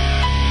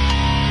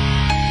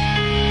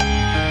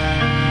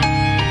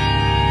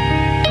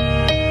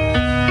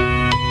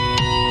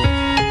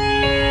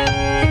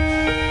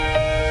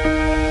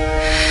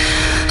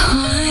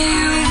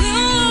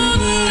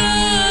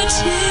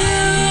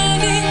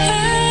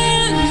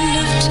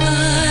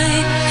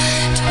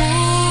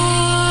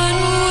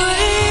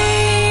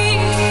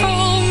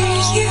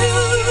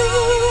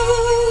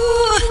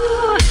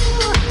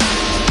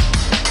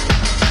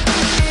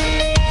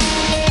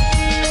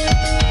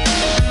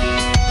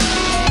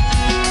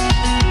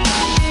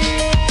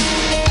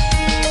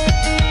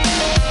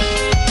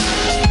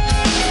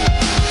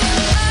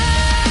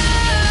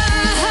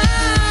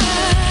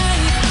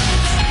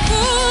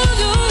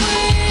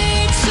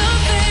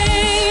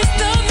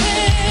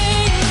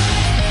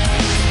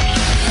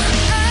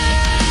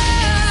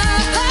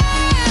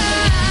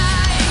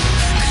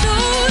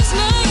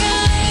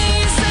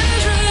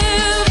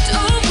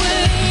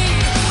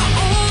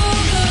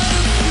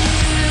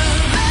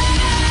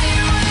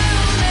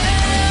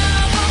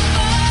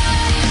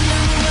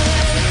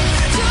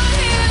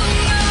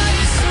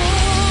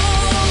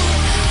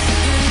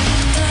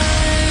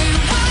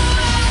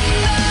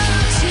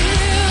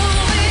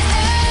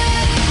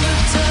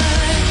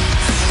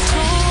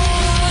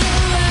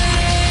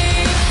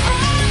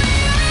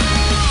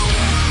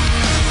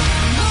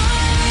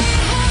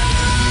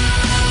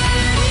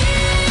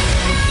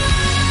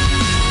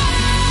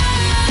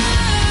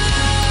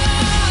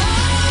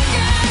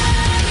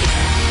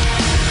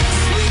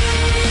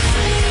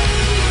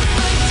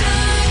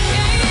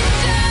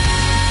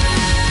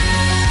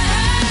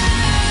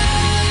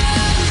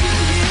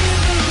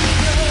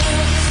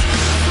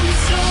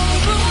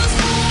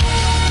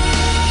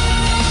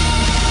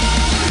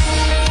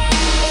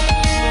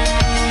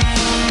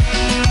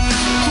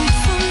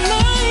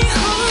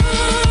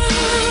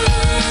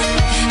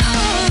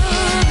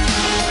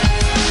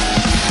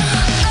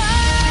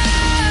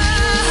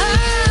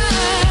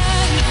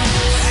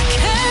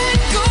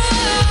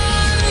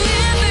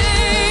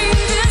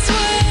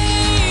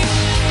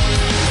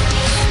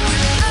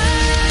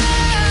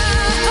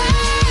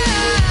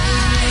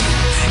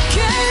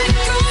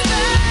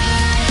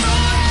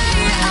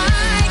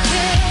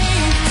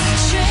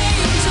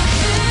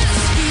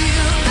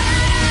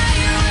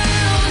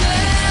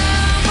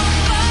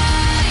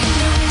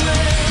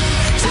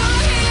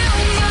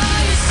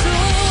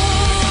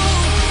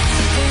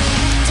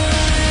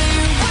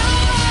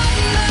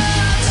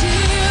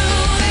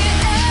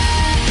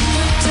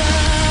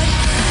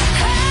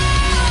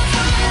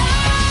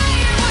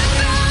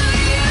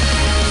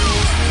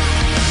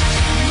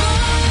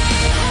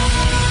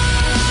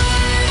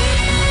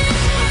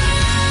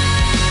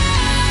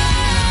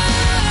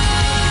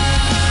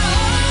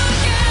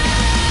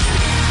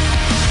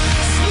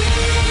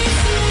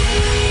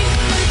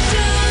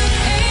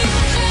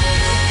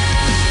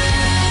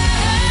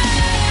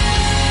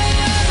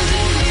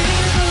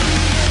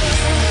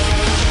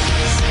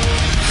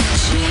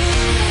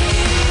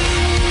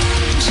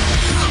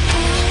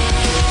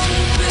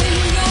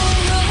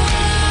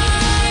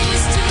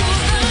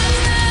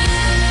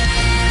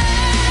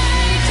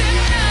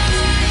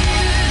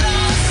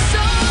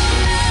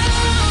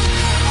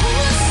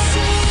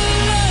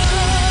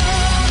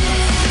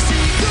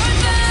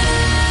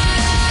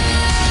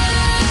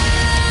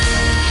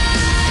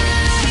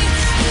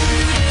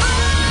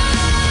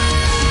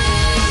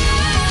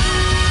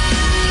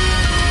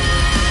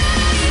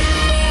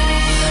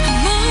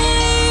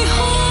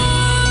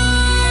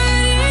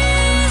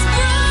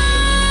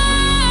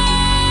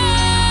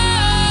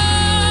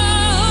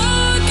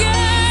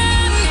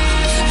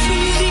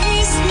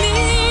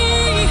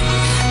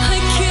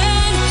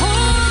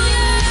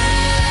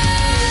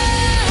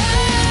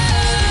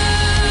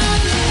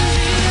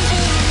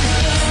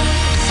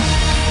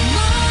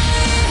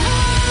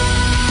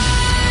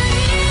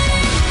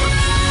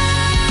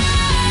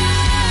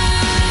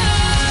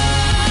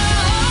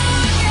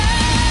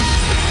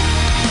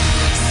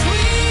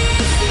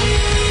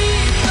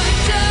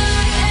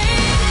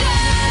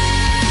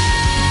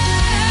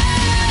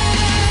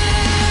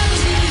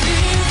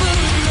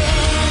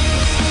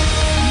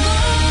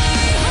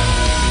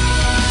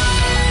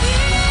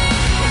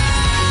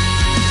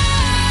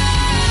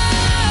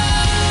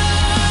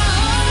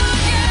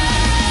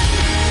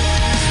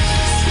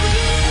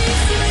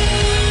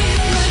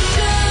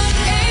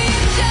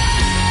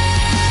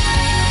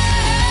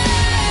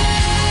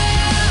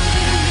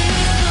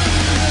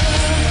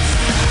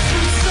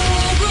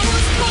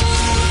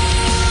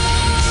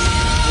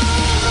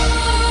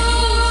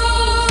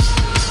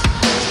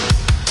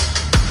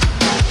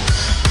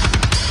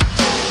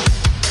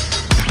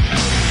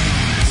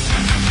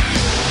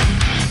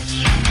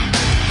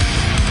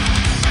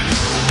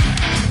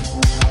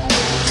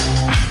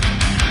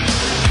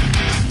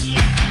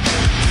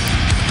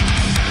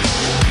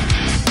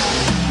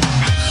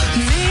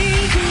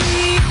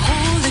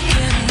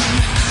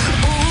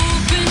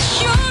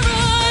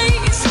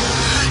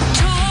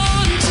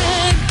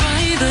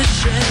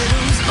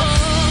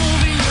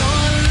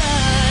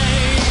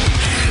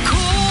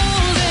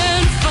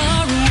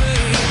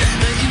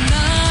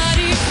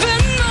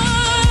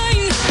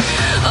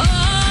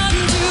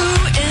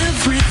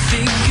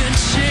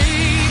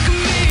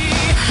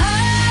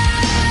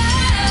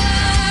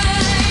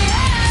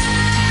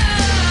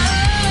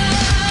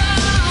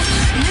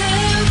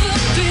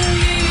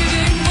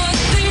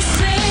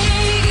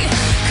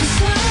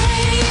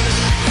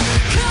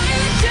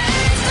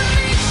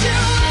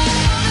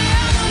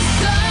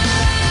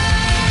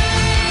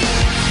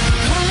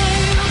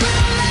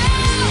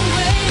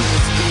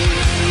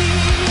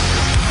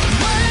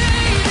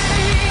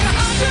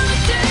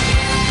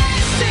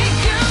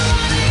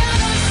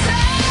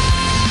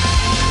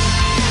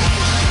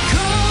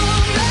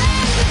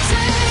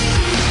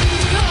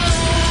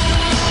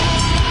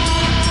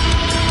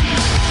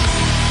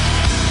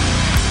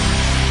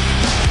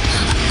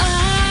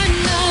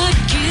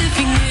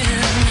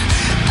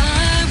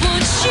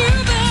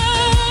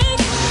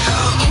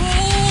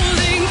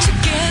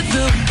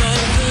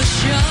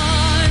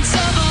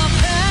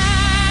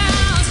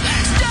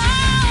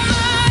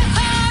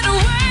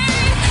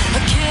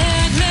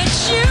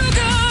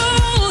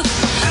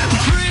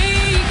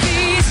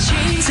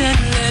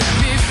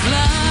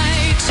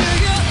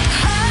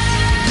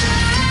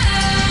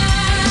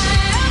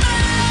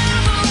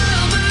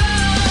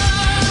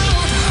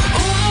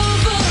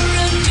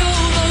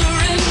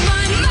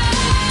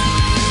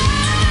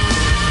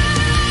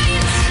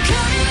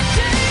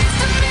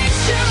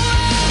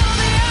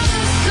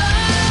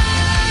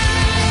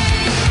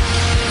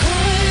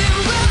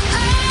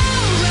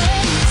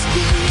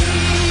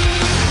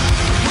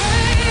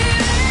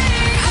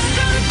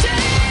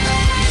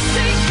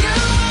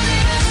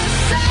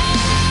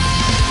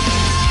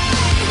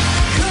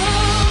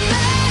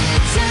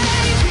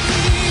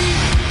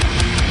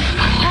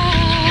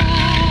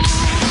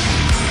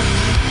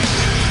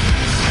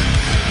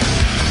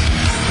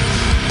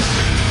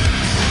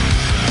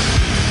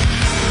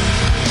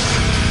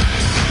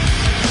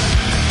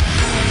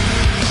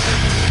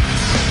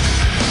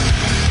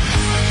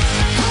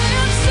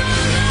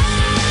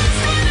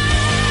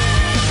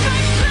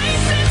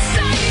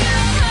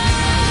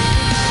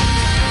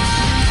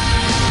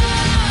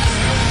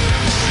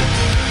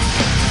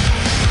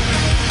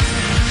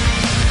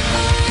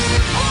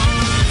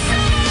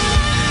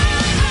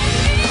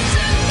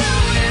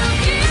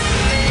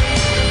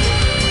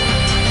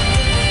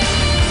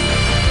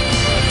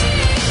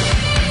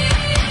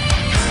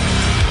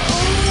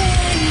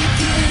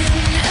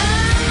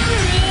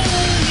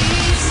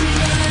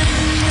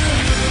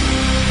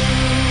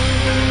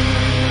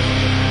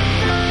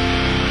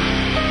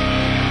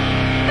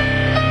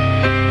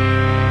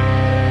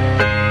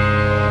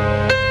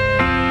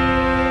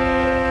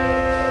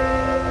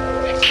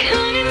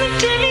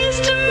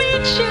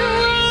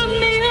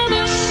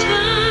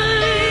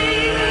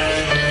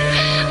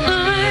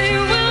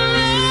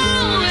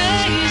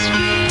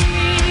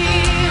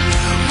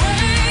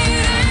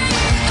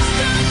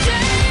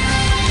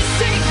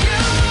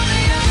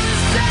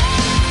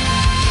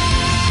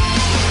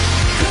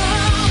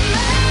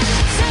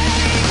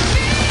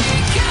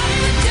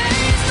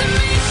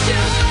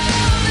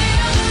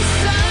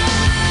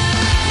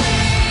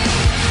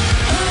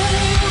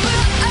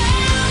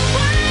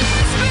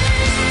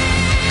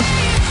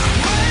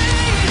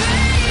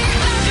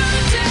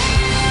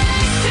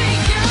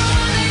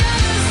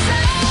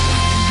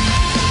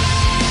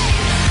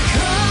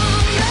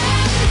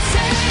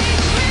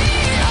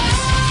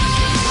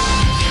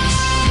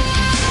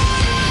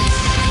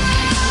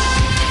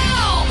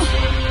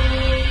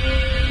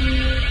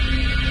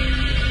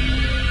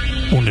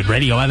 Wounded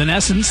Radio,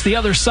 Evanescence, The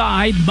Other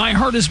Side, My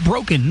Heart Is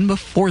Broken.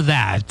 Before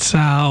that,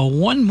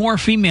 one more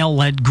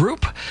female-led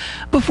group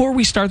before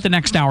we start the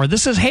next hour.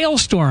 This is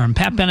Hailstorm,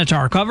 Pat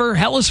Benatar cover,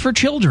 Hell is for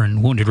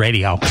Children, Wounded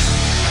Radio.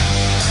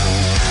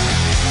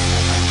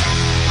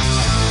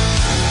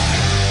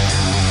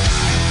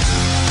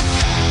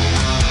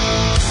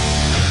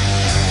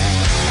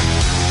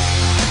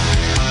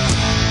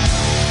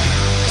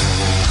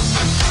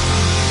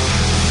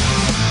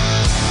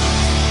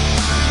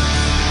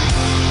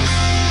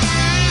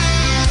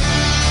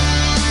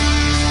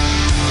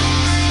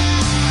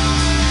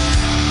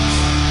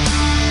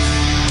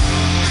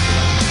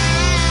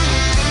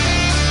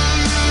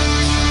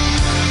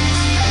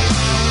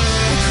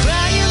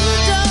 Cry in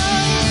the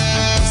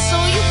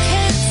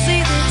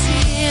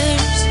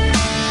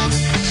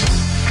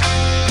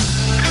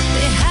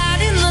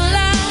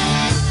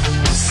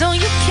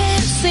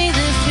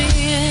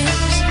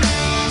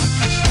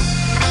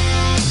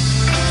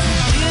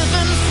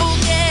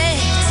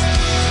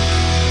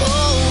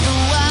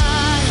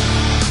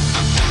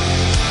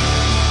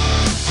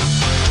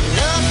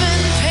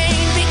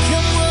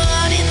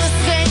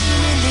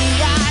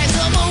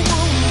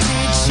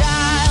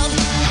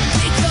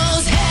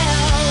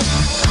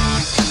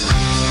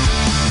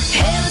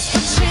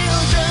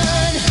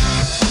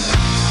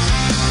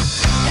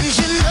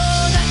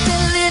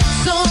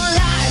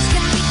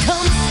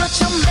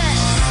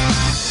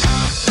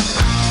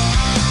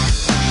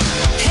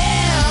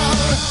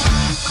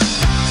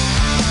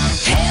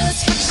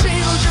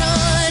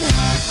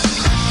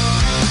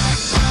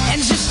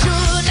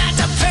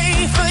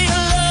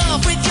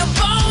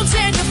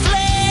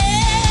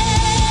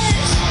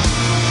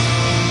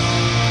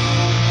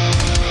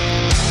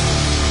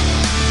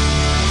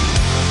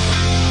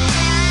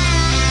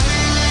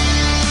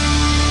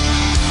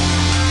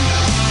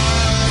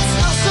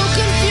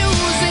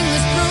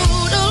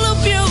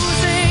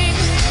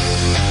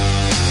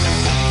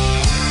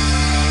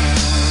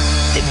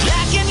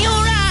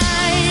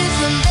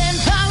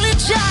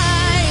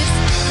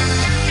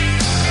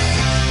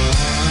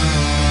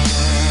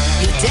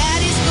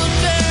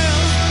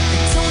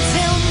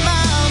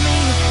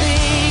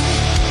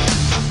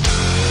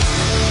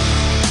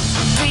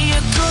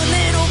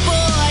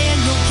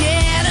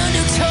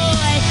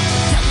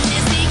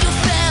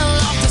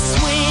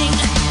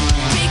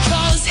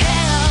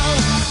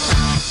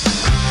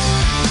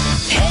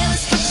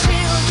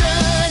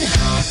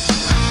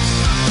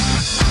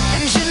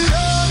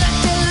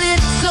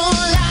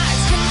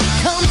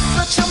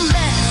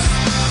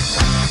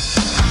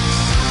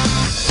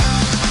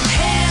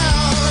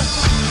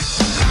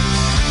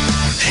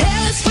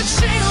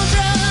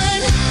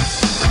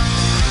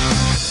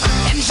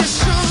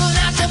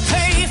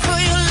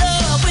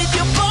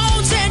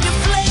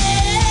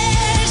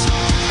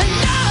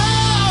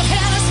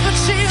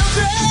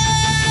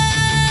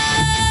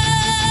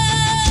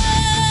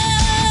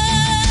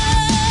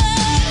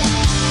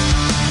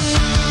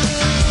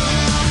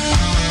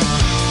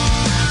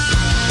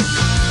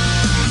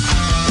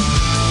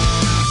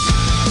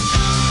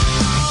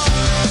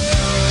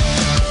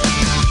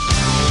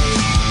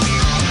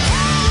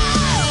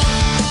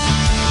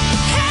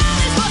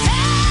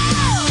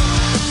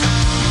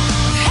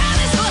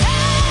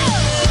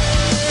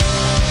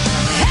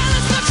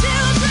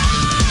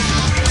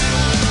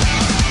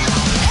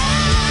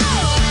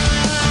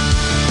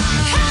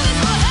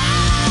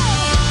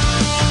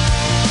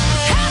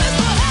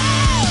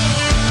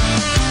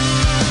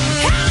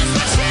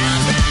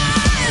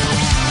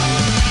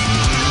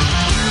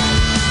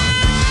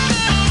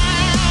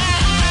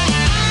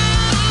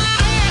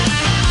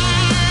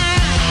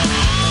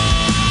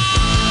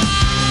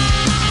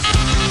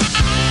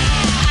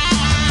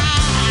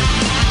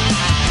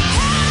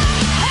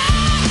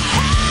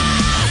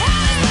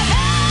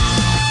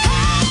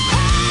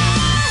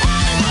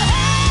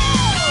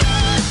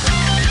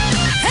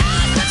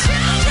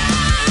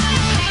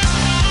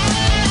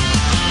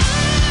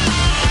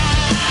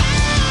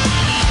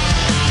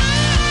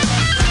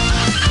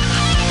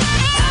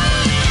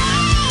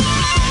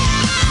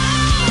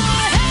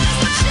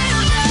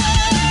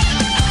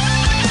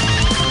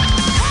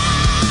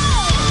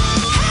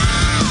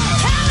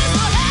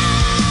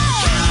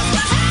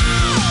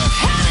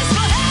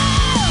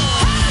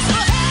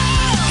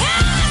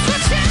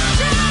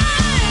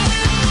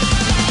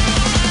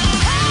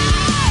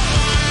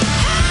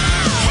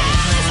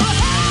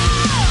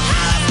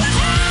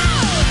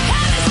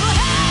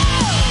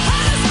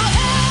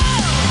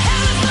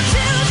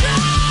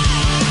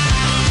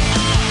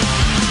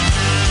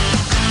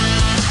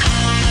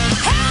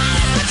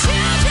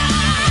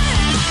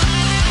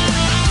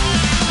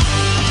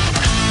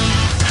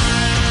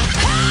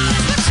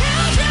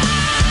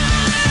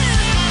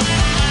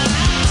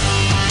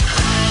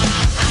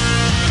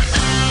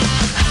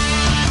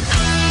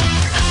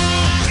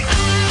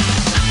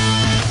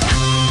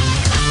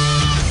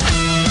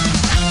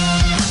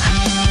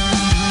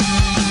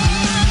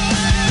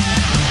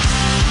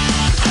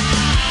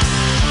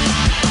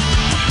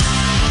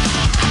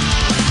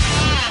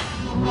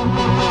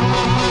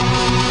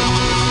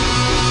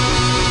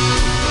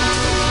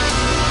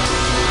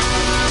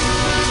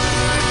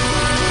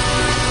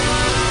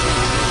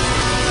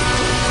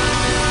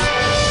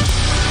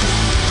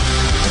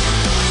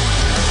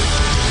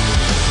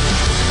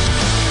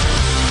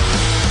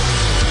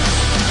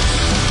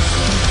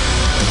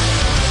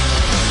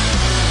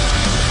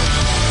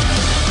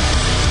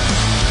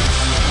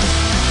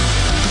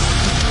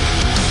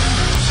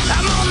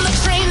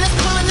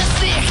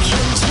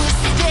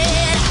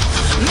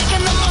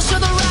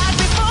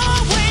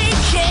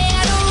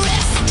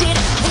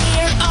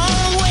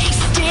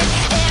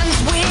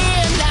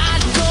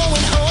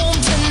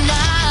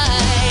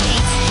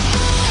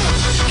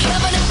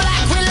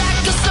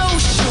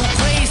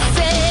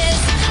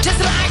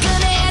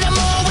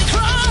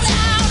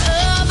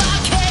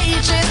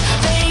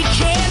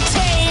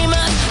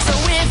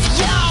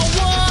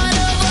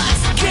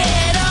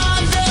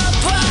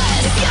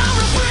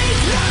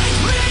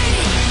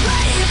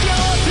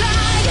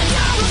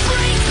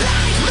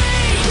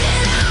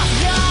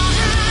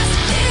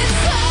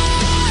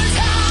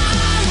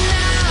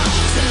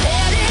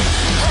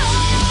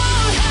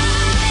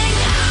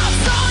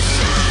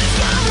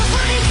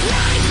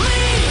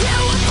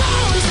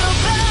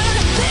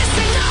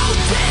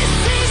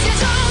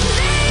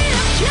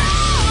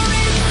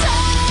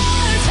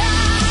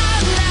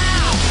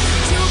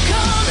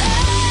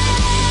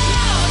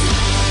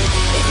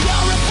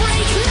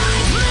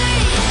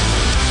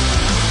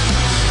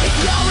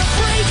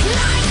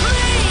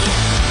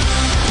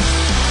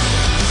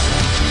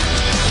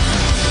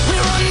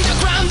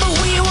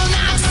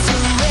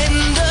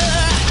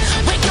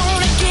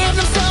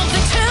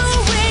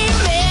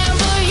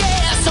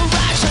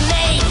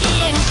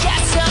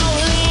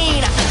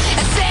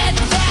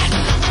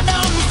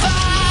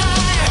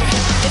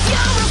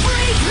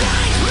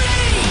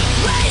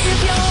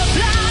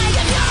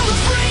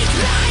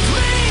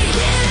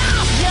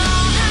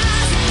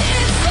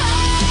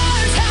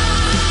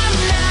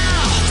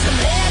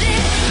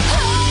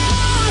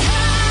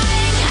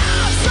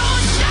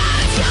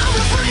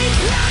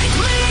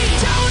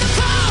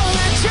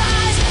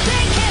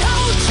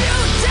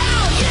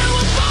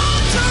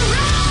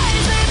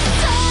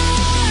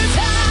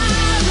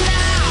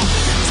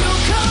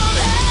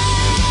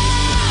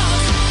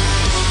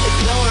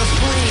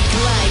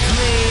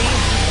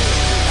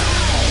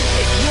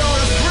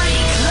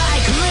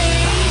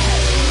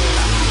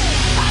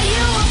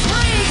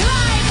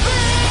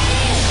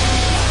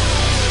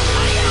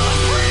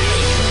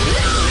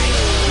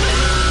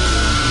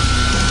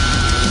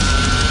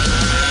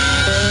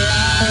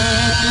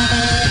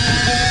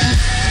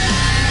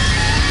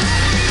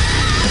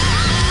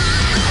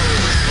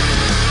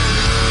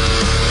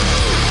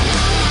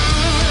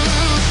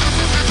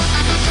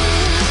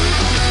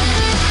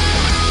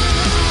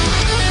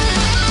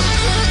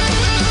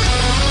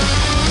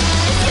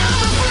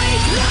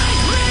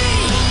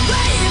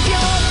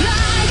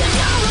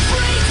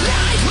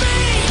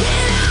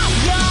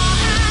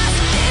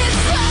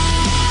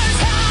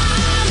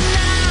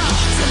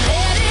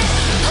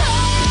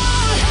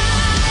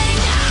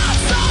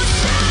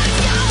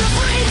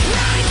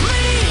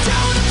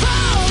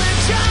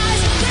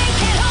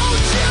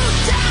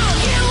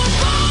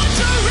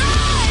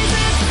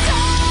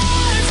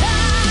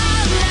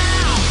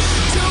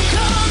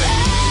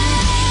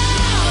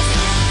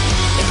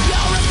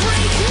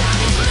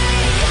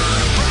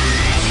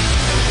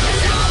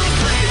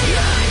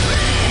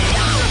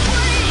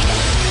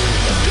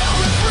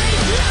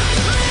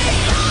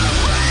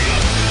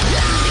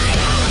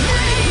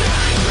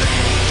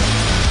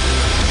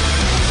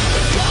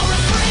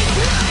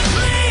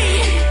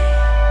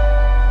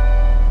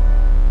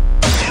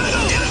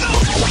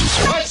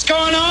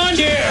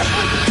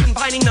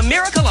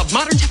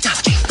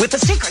with the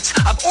secrets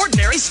of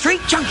ordinary street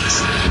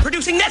junkies.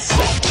 Producing this.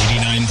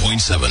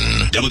 89.7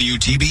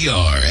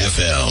 WTBR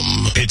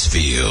FM,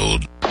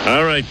 Pittsfield.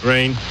 All right,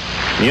 Brain.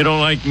 You don't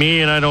like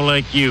me and I don't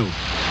like you.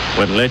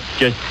 But let's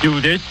just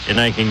do this and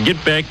I can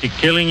get back to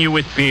killing you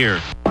with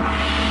beer.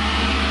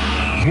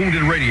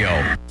 Wounded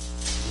Radio.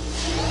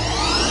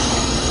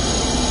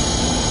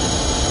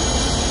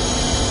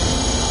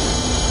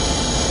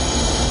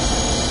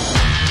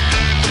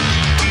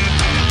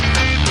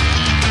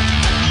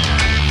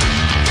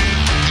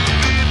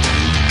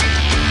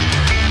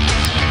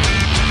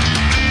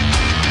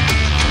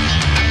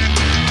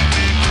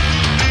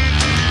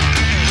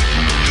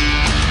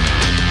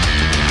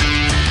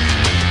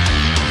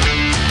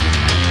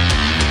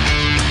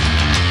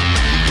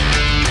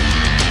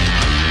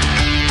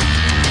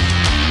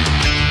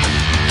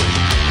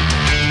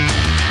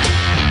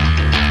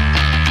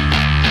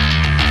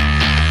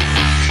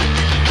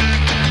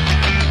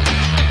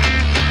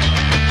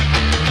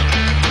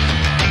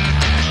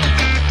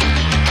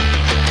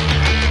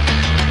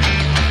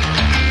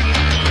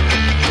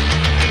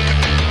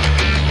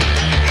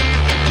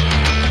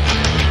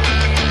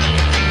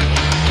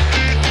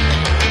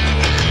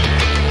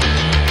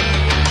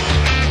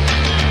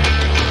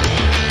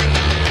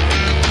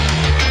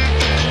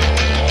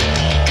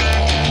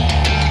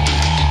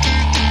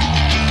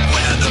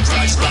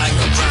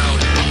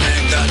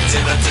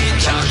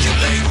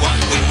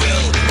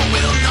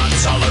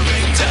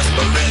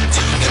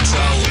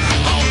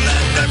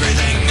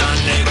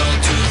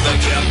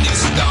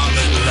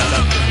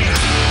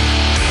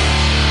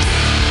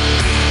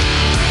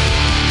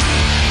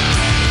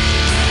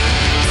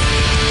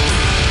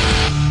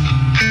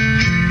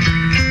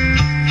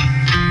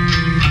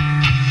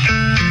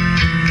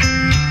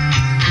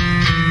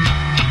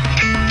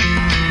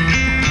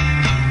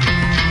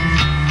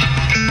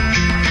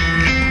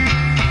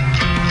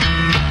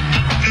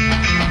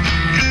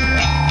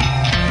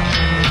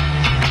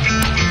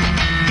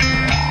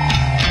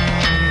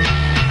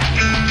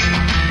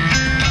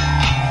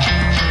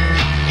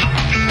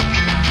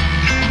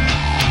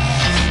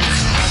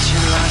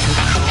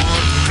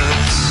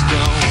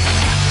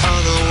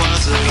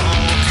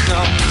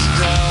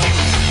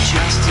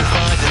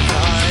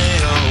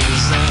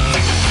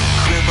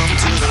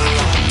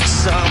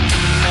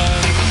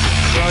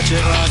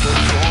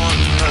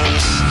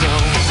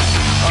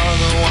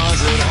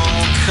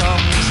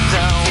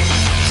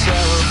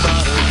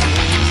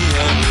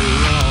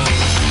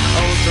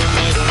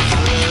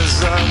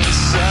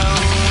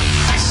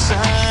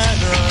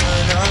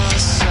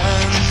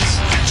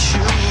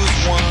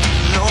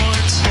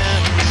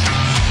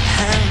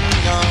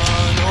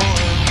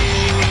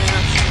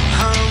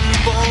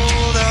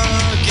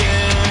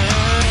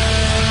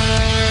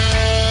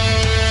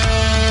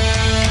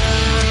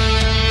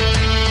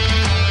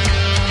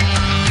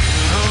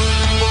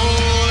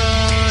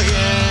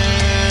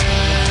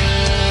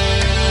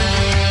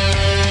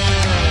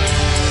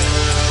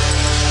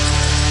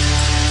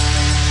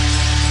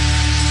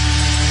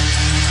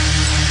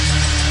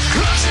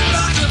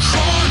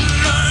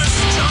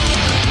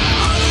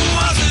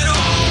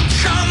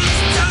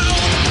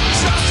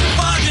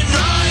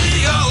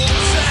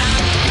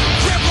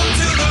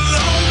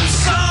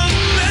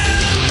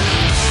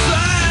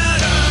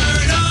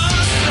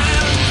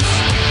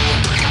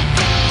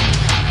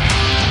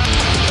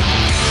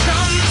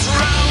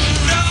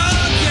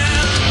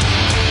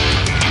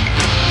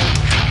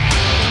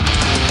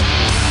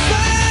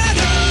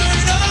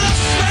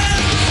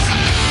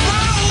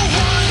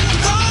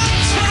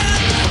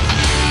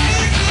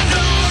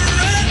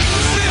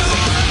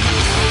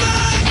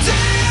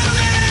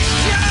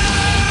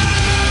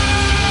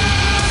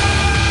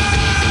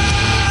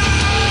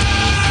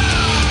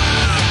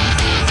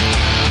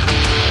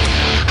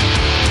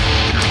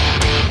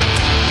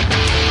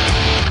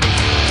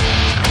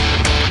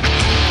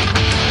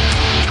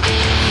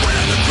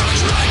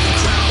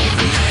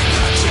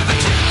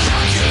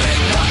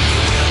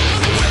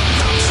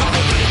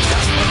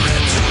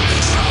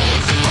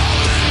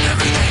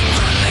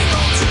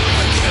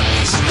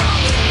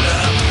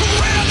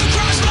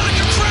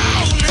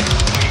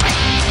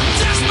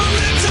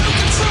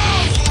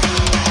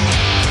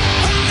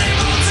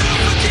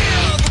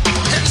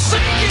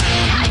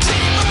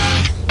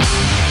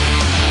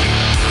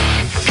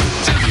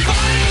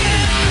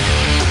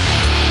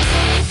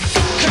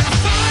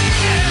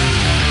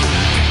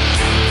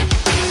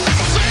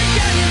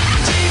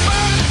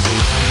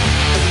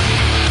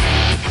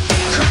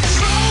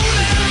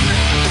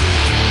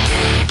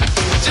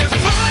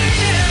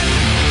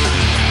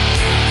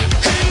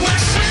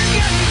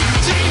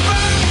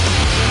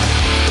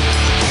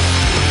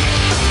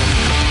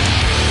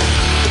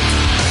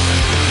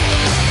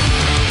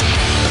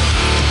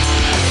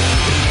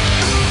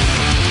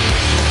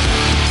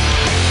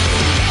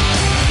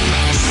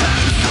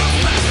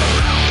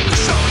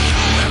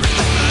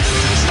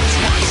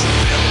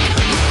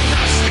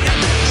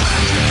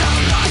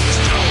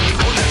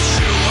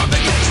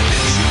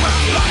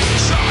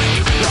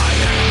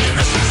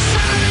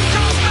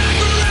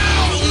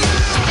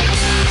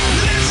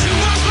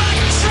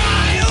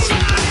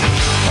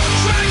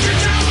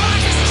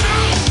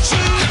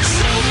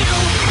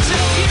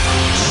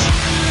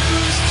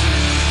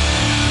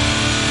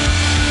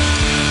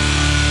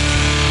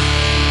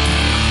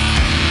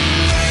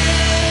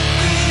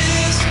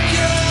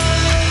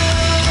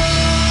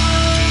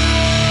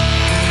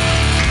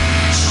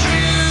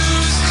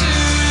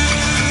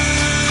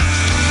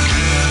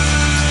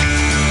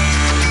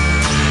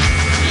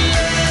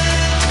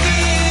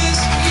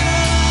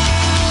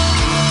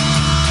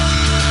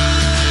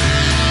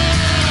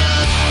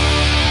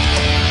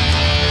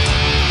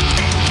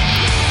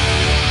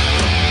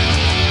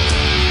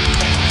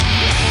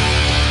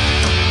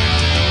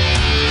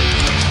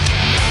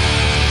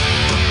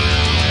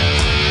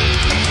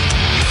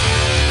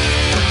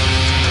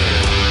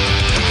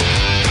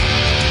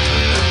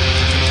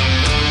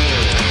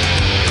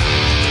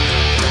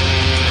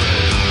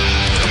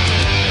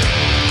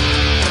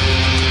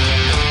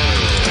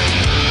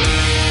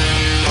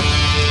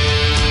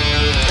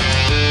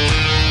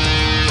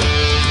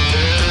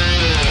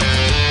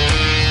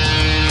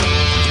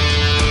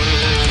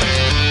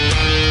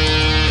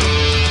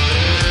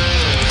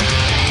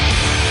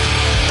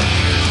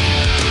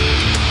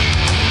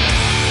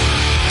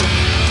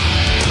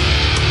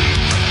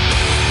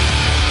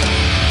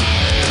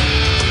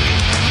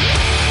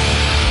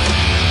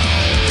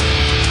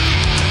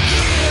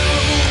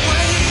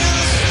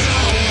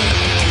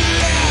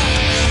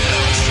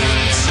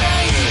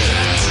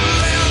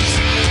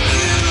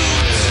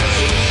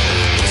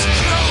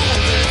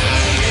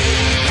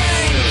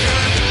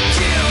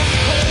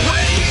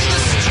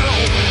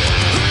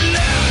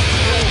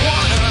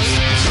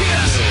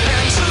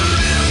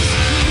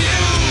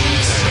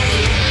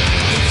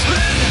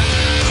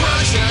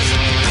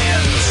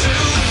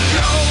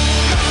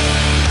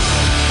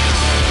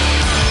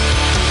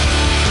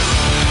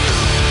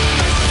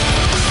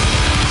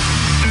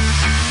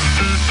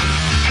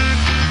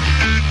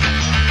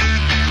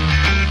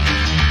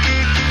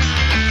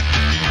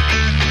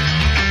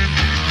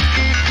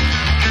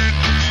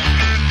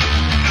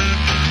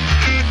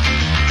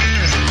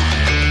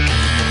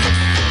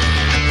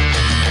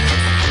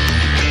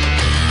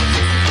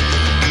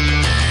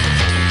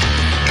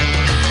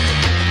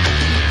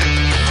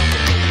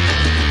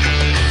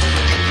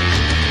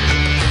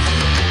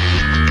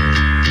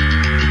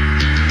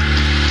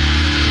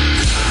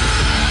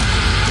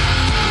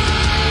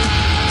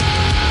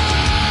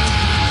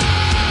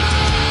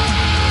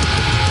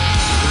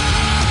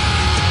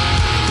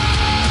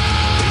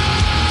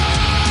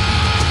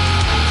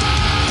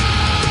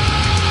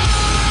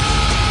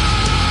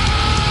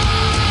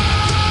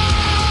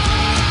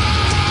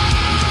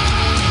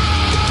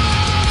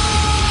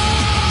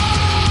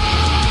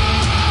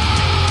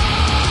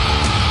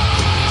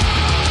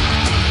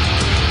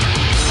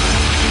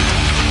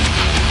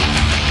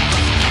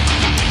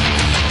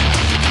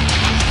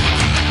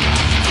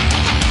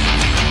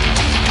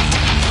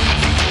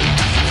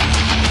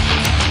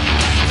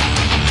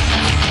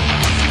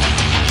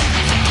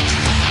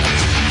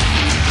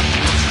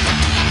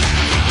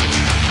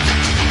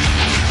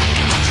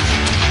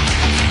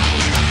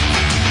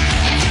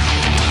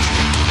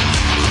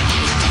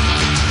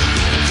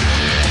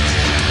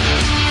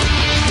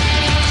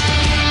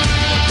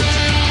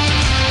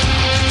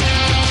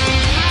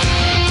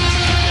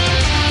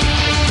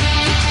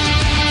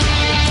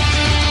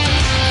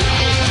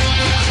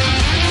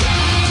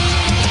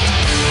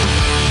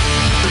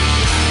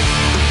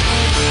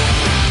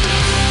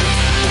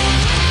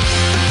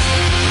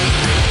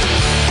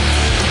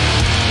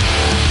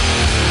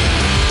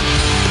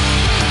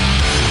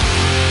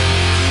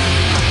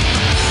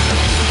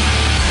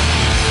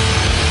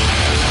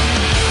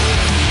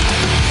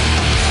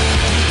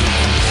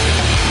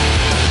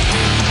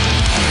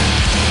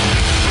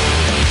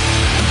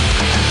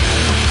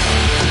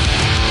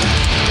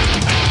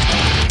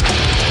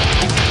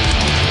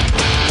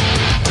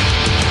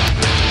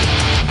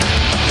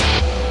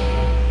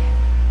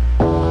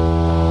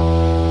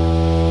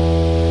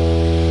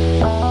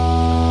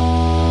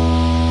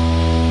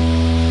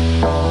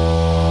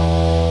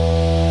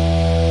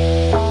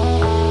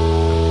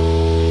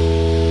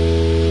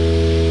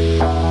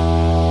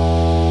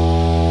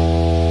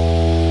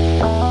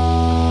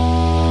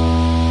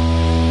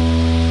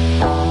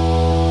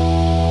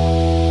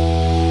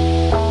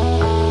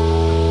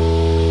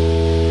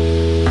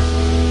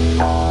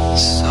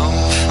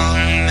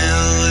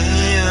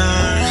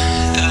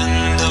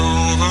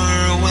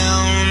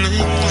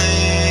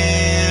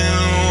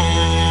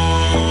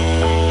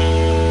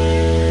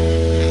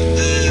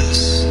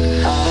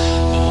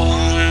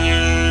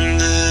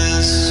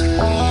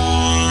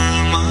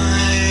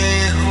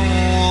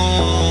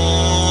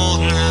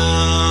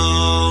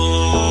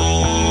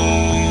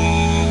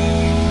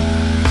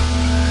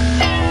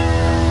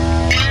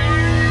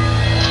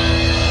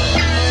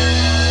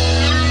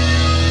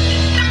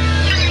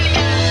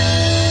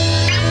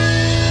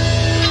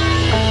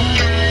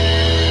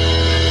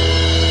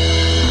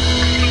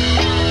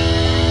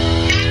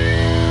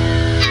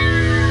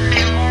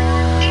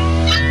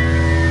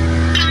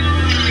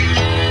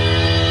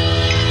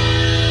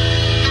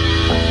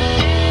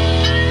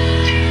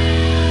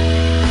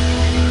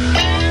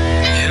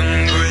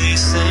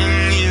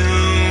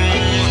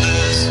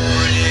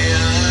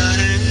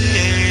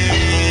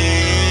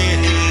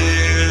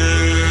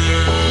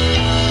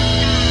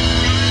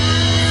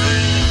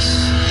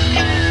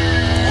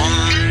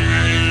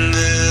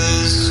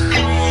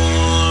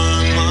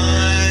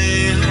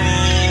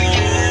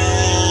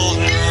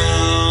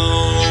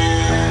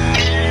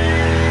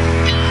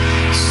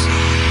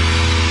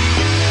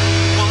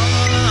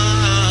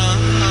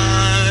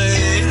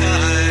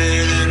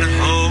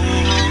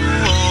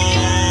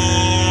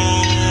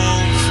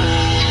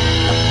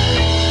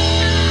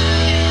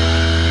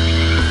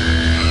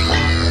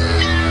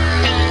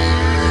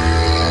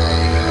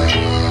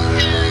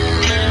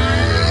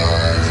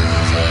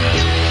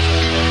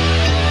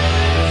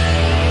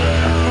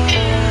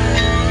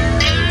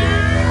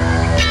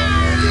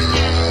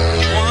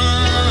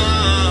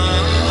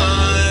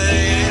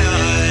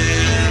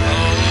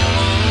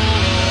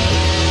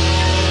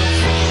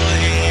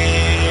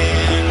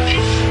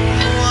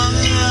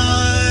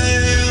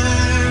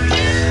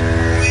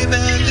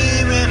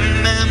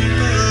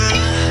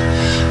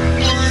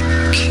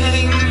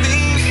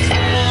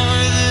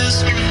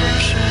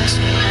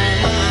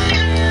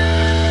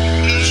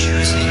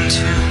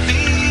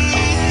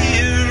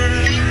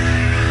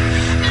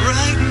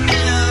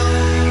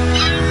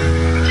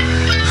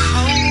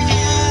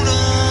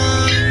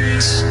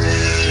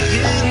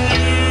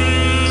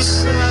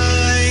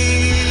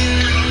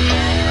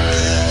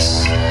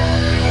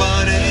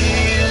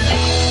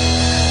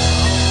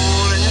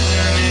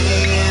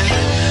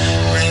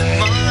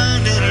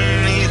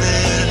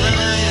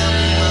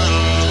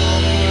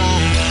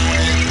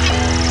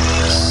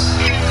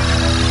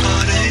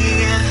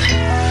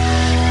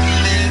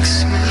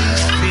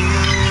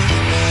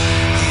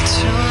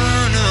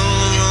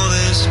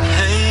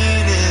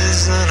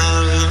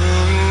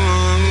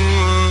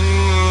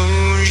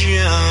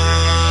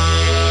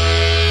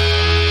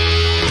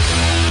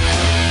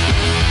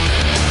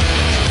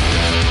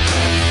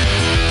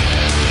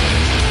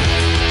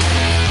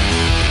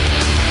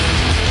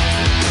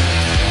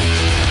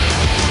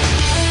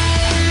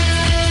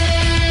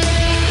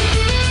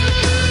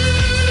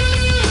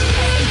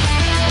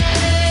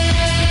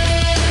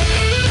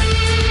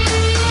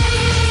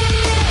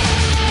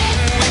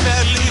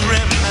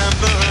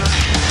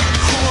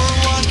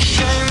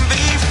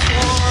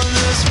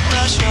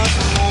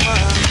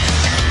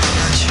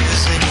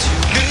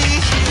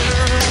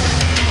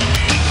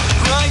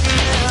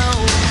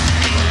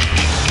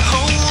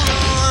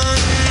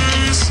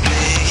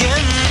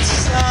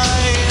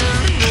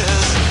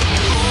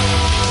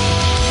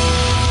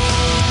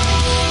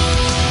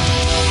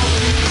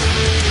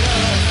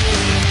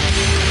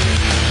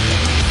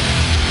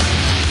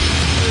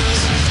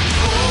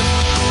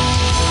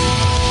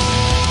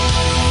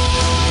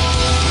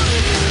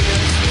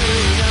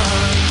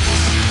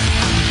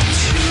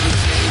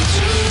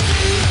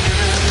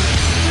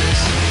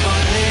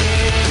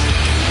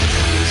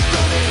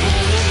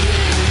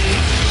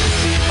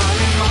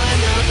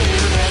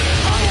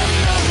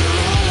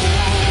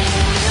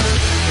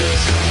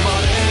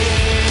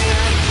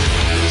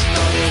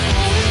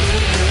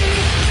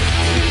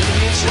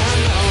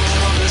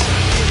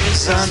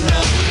 an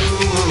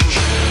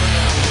illusion.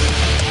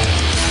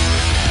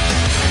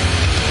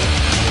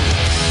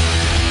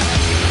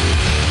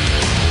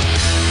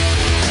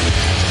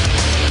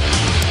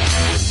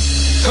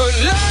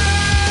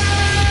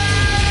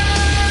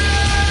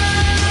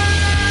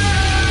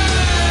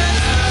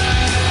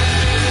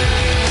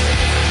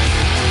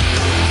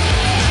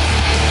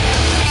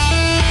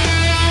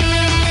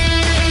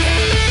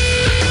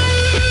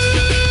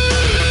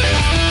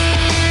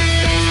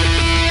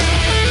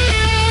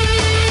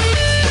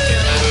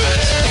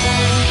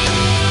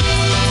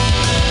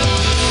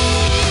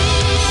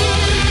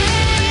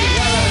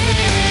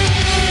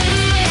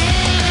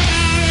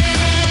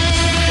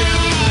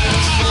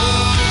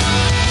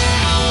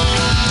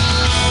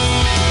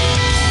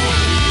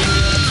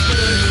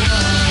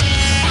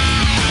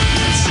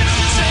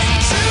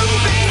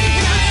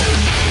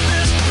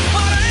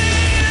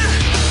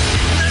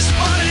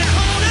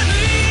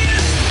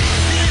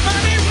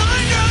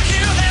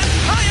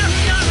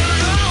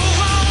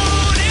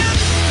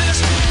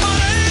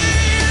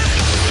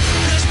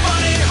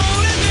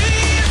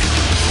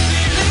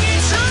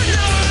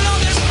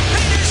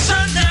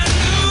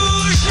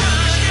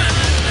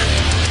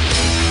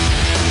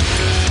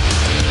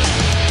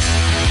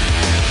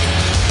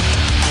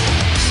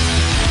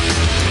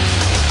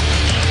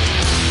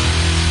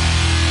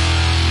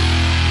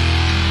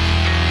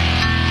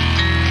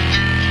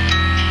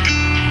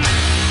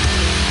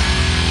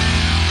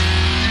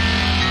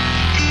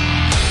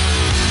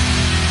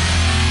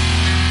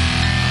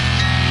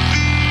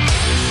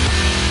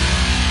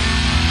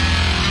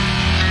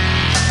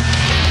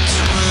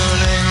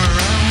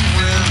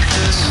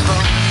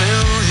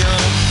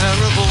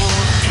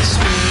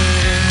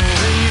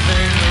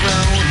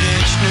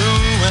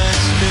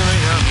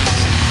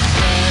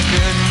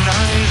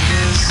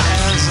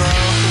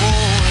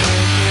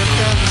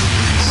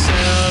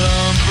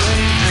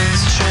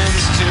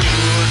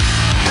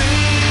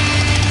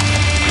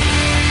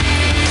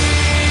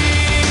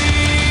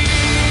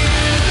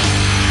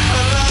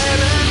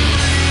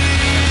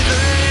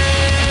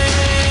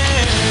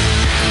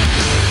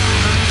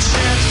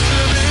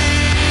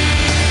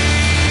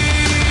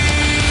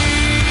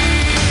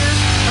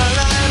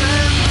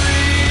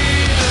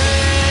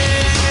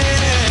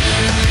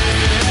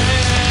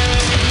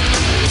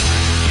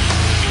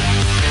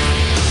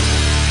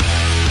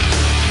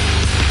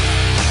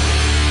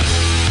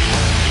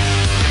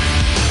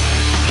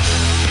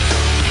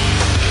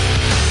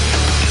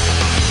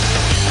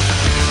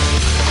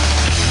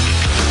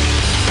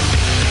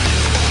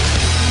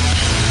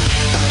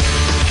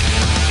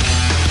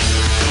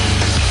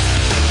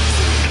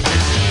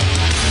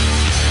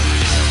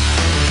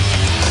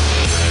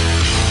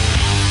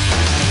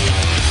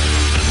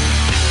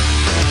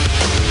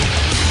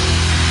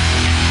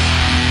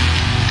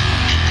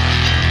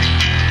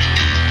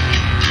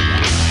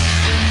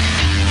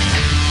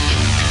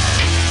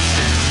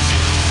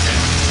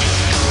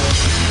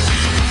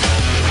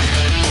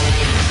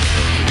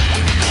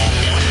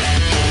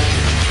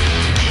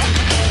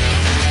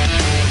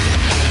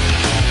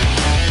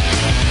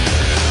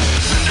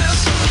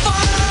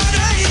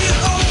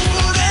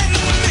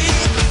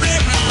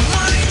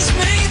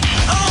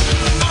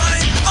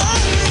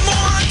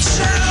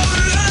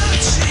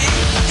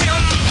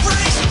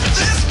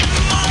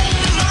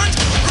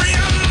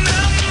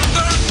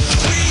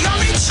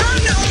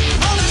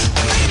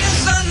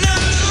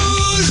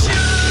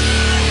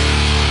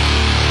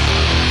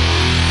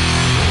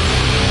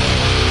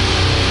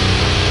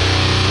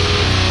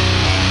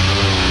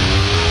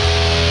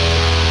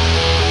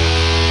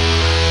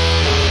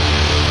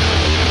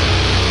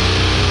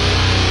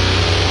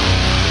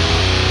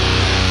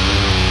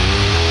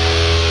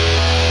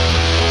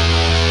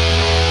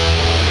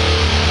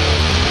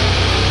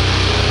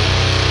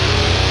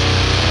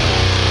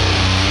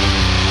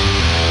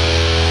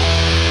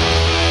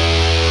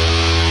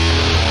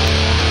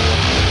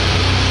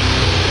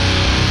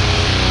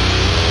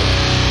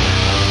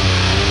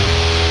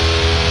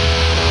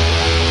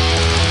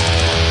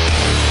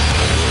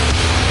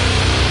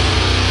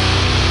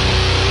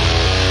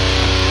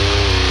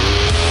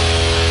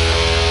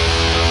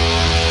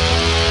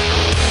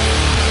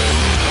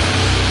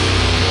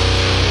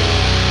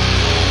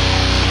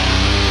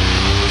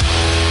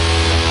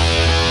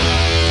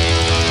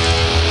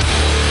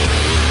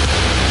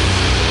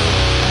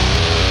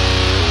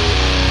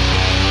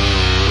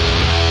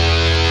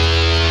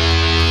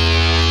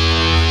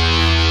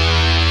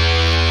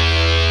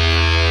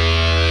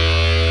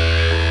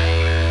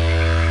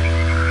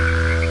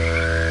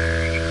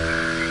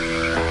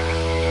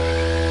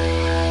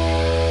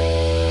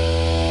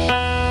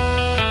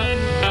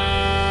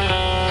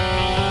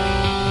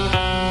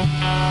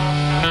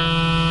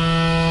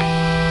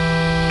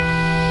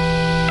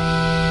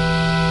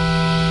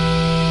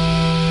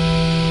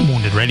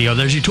 Radio.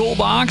 There's your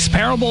Toolbox,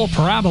 Parable,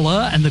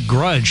 Parabola, and The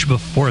Grudge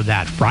before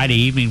that. Friday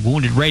evening,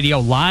 Wounded Radio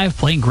live,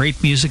 playing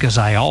great music as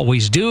I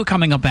always do.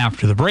 Coming up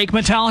after the break,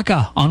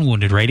 Metallica on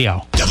Wounded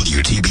Radio.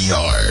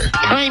 WTBR.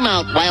 Time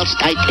out whilst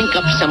I think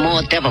up some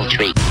more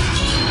deviltry.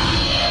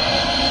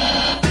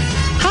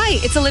 Hi,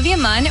 it's Olivia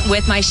Munn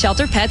with my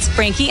shelter pets,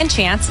 Frankie and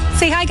Chance.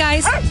 Say hi,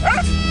 guys.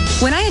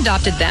 When I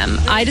adopted them,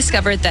 I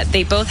discovered that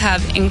they both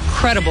have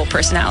incredible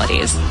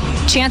personalities.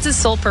 Chance's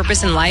sole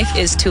purpose in life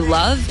is to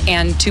love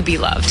and to be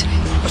loved.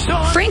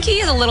 Frankie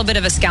is a little bit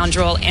of a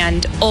scoundrel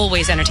and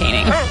always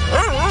entertaining.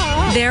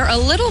 They're a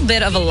little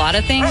bit of a lot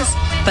of things,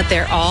 but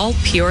they're all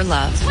pure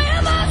love.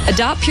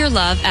 Adopt pure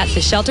love at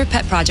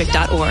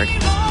theshelterpetproject.org.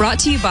 Brought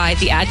to you by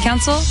the Ad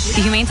Council,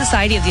 the Humane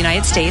Society of the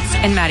United States,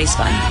 and Maddie's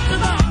Fund.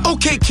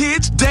 Okay,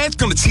 kids, Dad's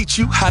gonna teach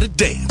you how to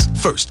dance.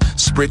 First,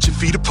 spread your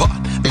feet apart.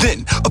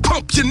 Then,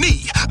 pump your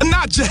knee,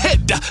 nod your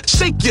head,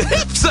 shake your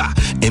hips,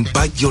 and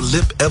bite your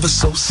lip ever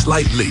so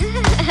slightly.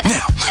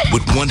 Now,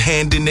 with one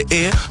hand in the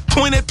air,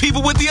 point at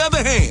people with the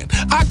other hand.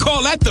 I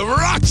call that the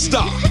rock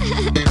star.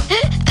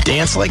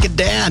 Dance like a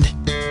dad.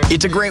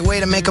 It's a great way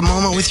to make a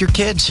moment with your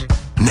kids.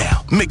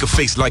 Now, make a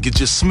face like it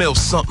just smells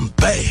something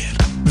bad.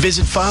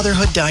 Visit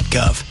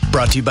fatherhood.gov.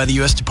 Brought to you by the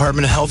U.S.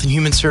 Department of Health and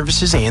Human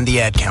Services and the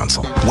Ad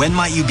Council. When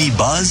might you be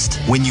buzzed?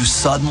 When you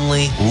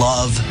suddenly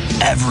love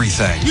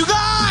everything. You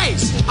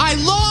guys, I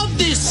love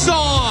this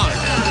song.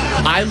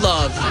 I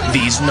love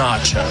these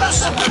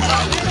nachos.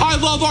 I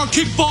love our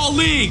kickball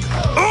league.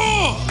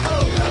 Oh,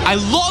 I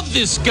love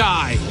this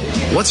guy.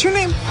 What's your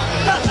name?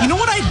 You know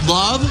what I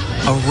love?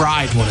 A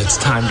ride when it's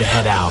time to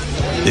head out.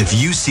 If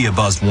you see a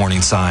buzzed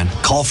warning sign,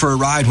 call for a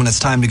ride when it's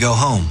time to go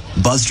home.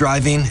 Buzz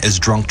driving is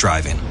drunk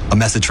driving. A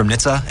message from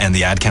NHTSA and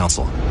the Ad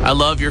Council. I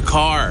love your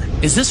car.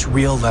 Is this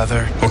real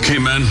leather? Okay,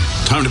 men,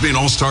 time to be an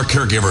all-star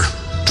caregiver.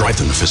 Drive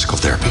them to physical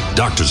therapy,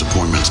 doctor's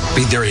appointments.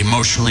 Be there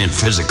emotionally and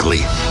physically.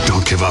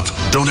 Don't give up.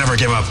 Don't ever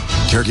give up.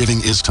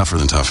 Caregiving is tougher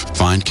than tough.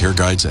 Find care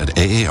guides at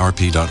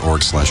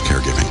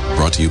aarp.org/caregiving.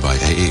 Brought to you by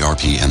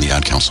AARP and the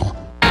Ad Council.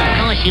 Of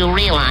course, you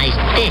realize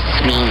this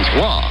means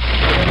war.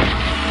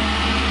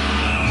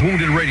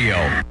 Wounded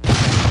Radio.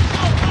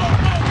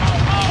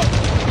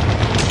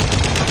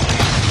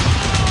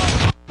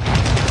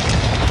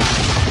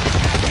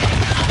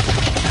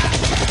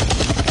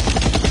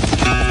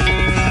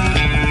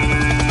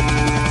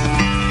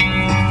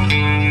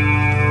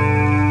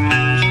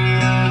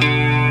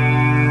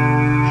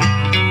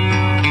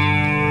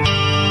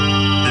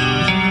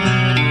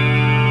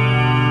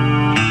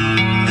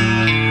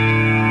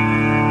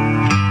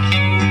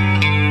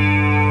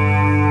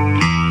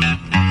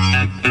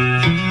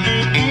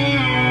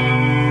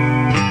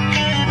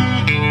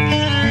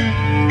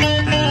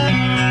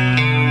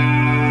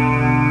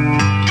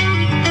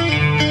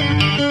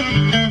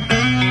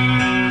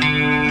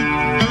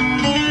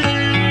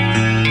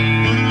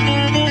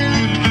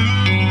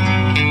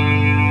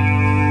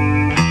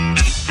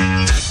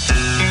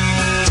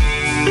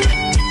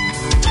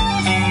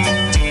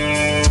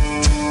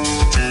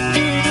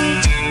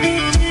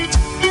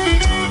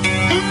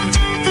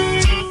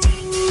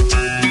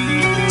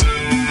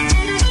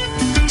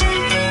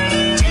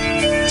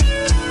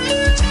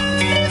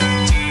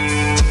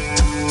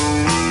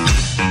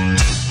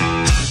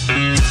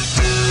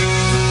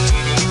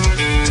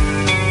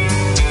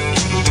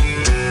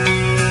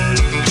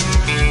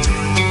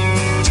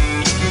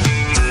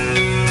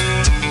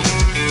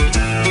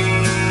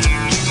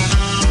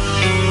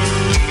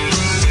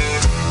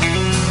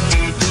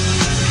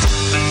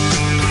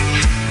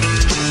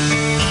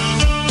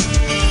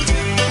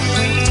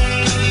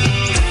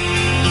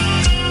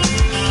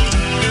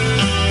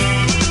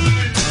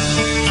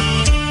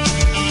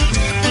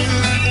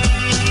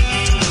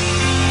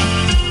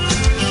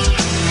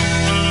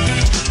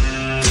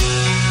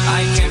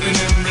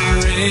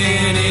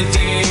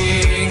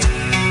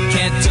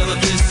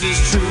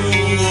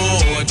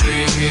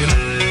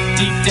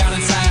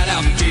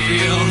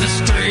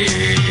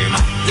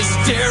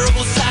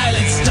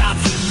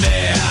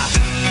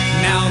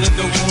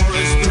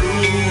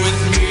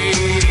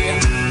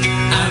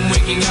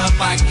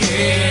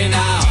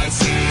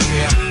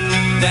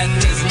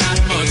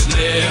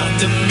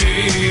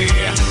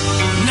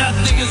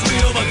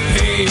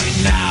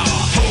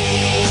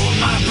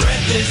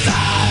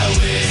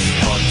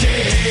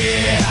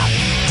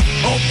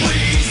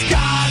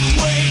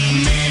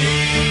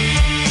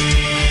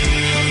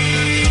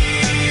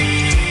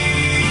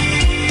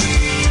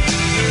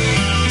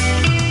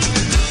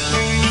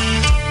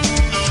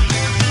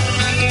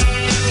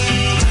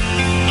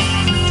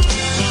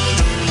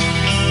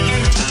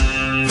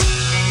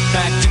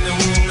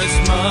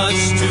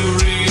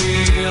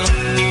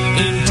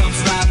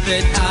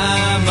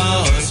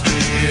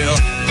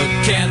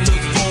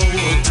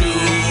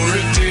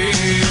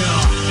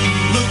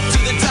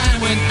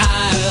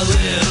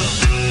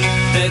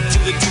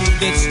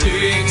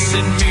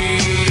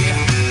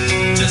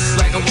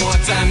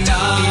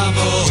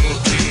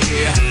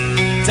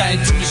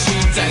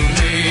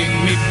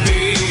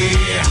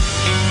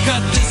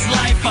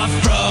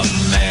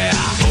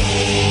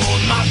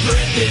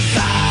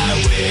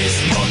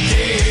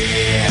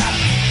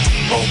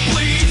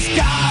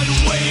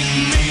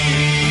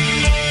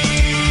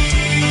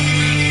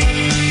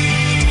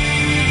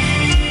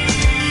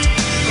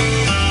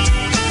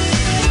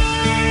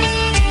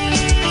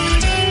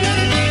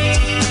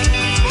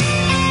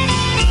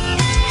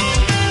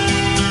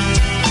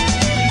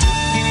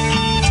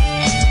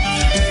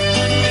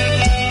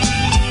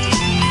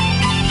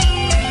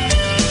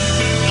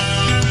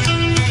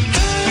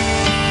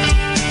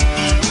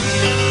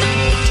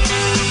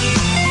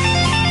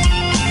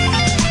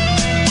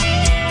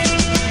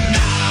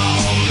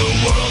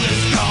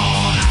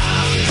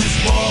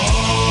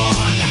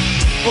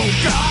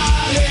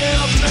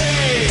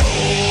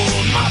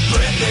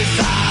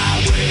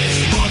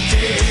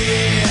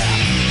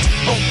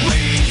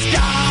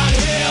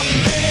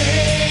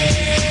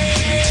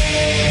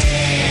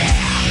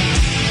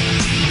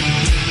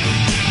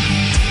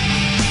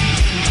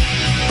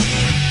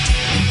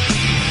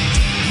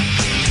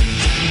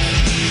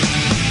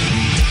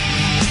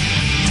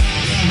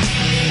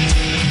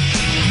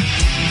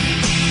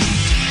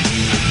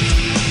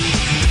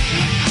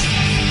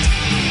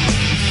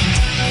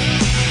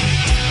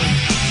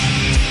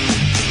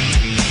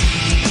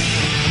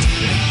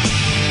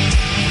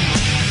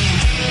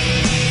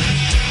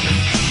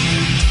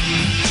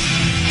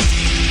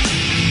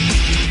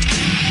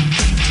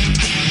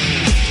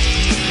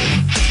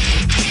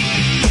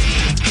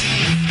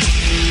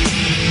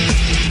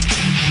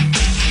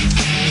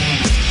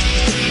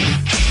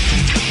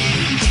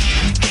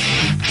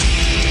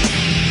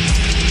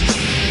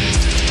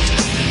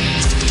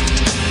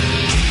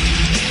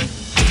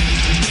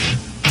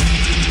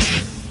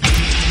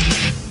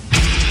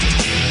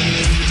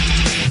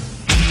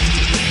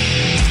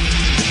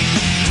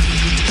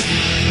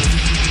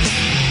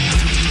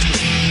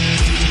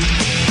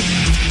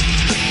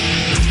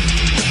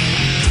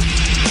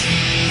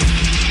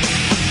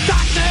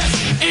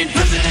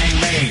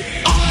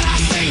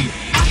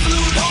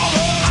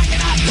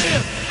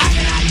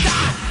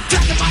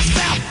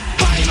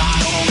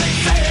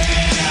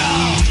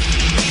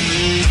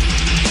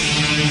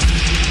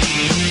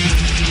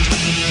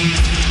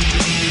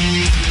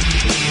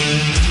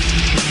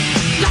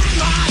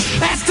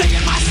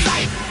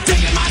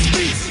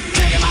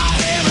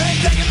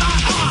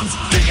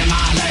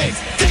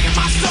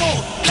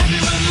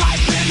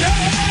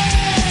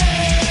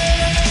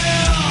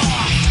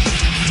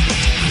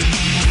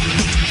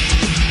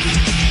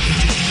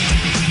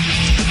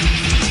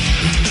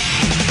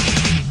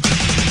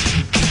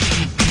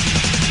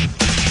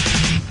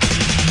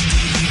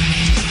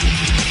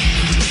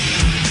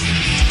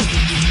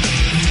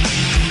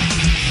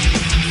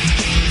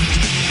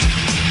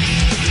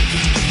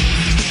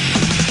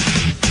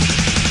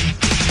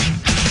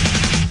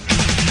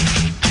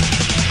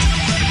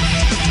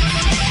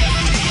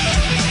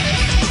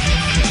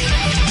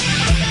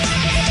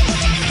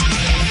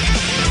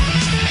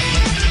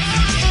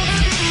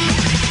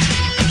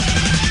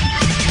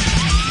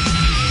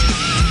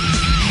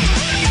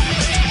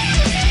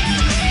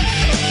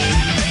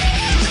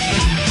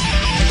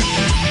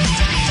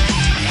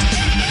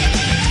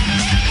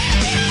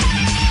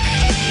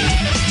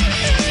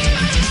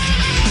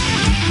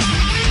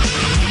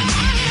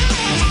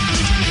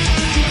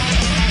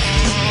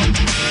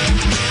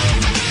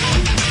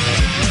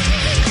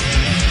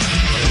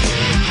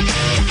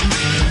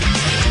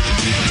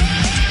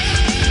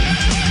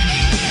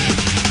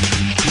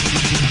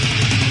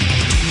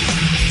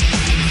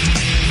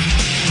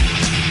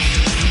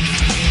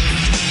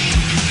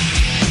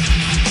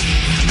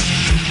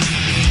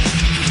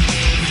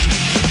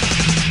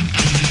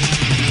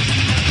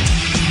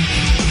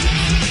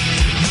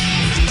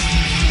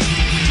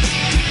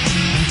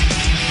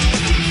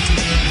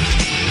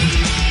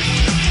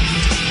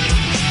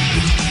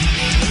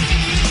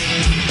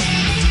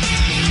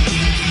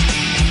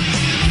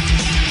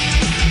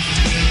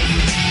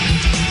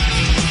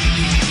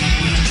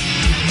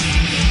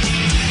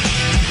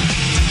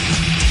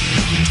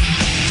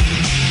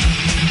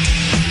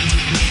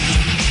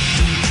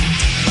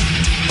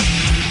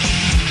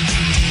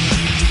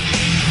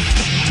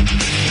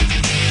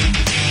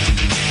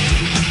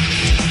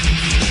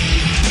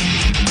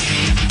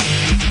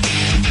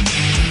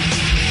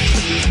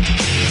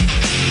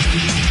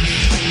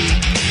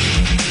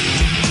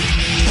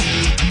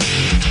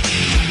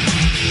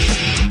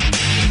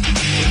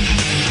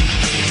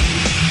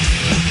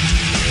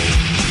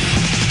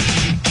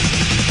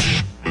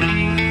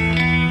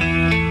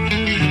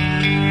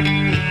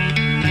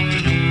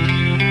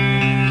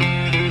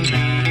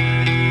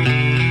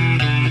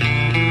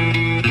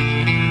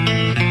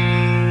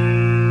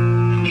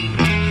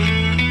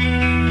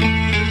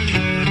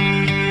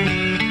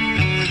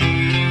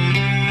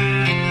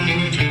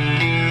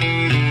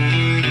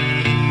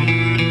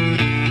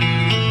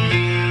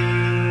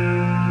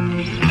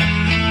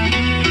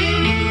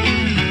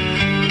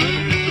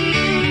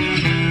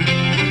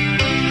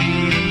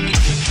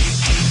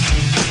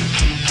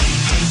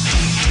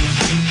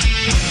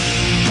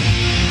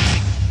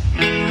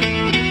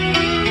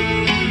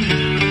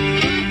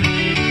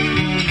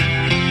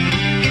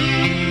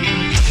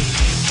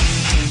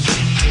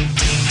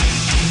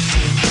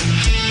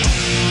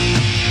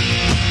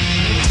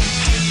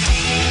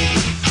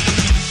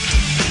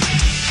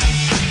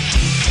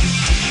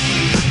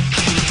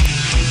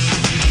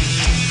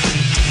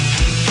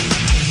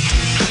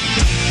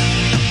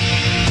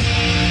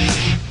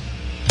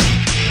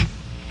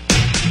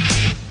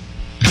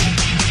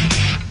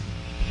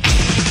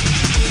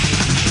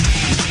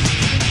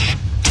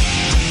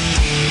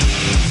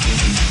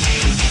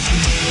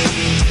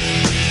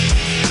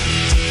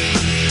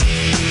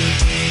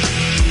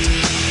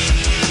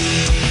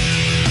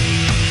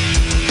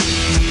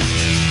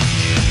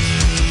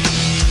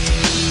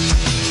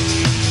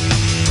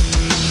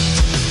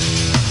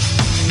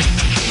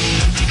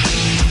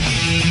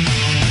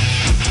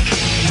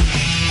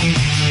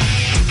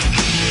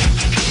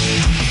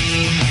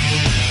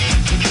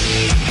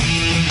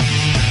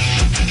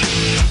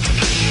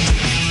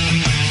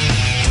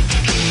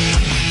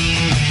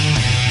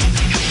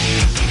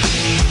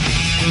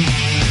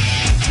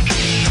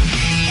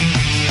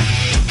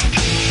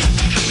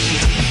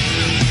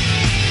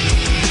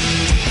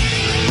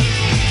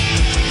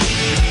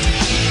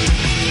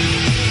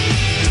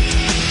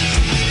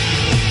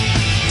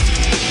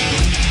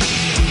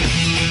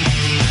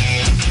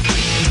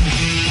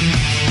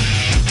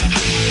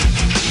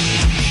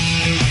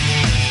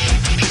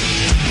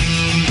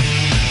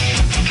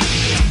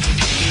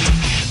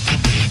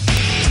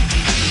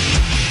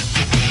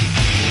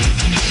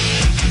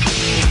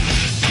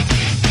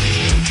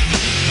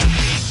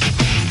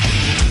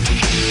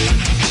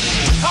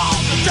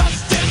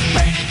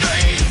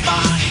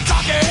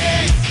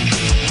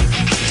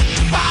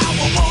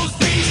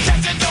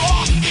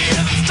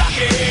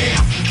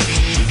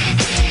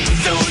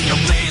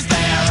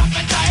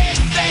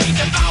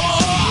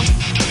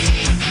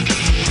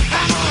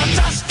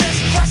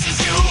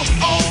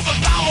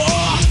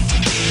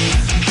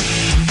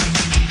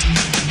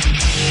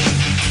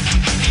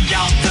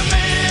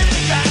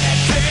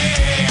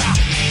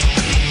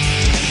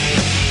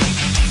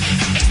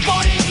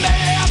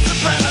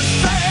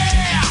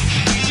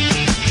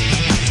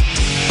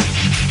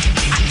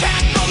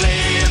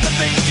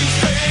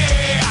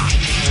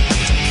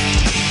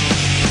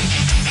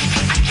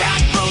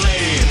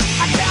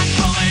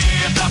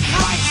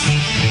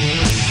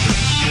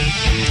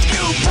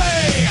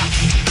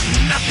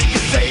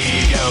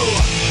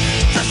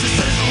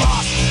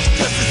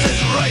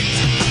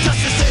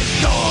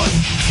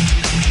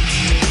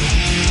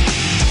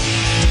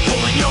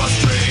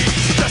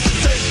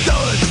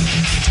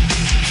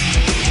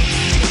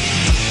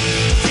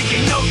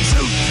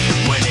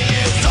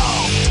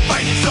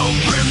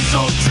 So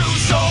true,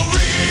 so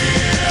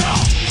real.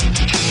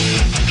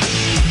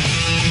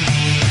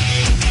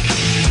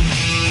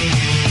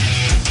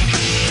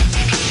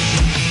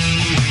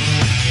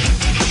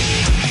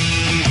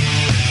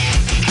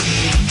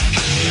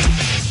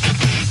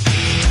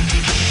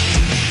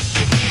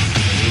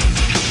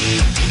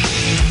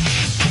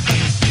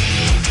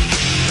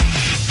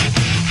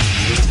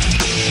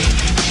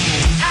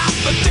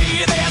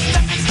 Apathy, they're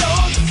stepping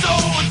stones, so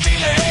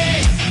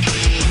unfeeling.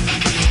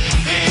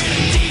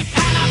 Hidden deep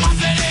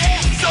animosity,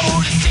 so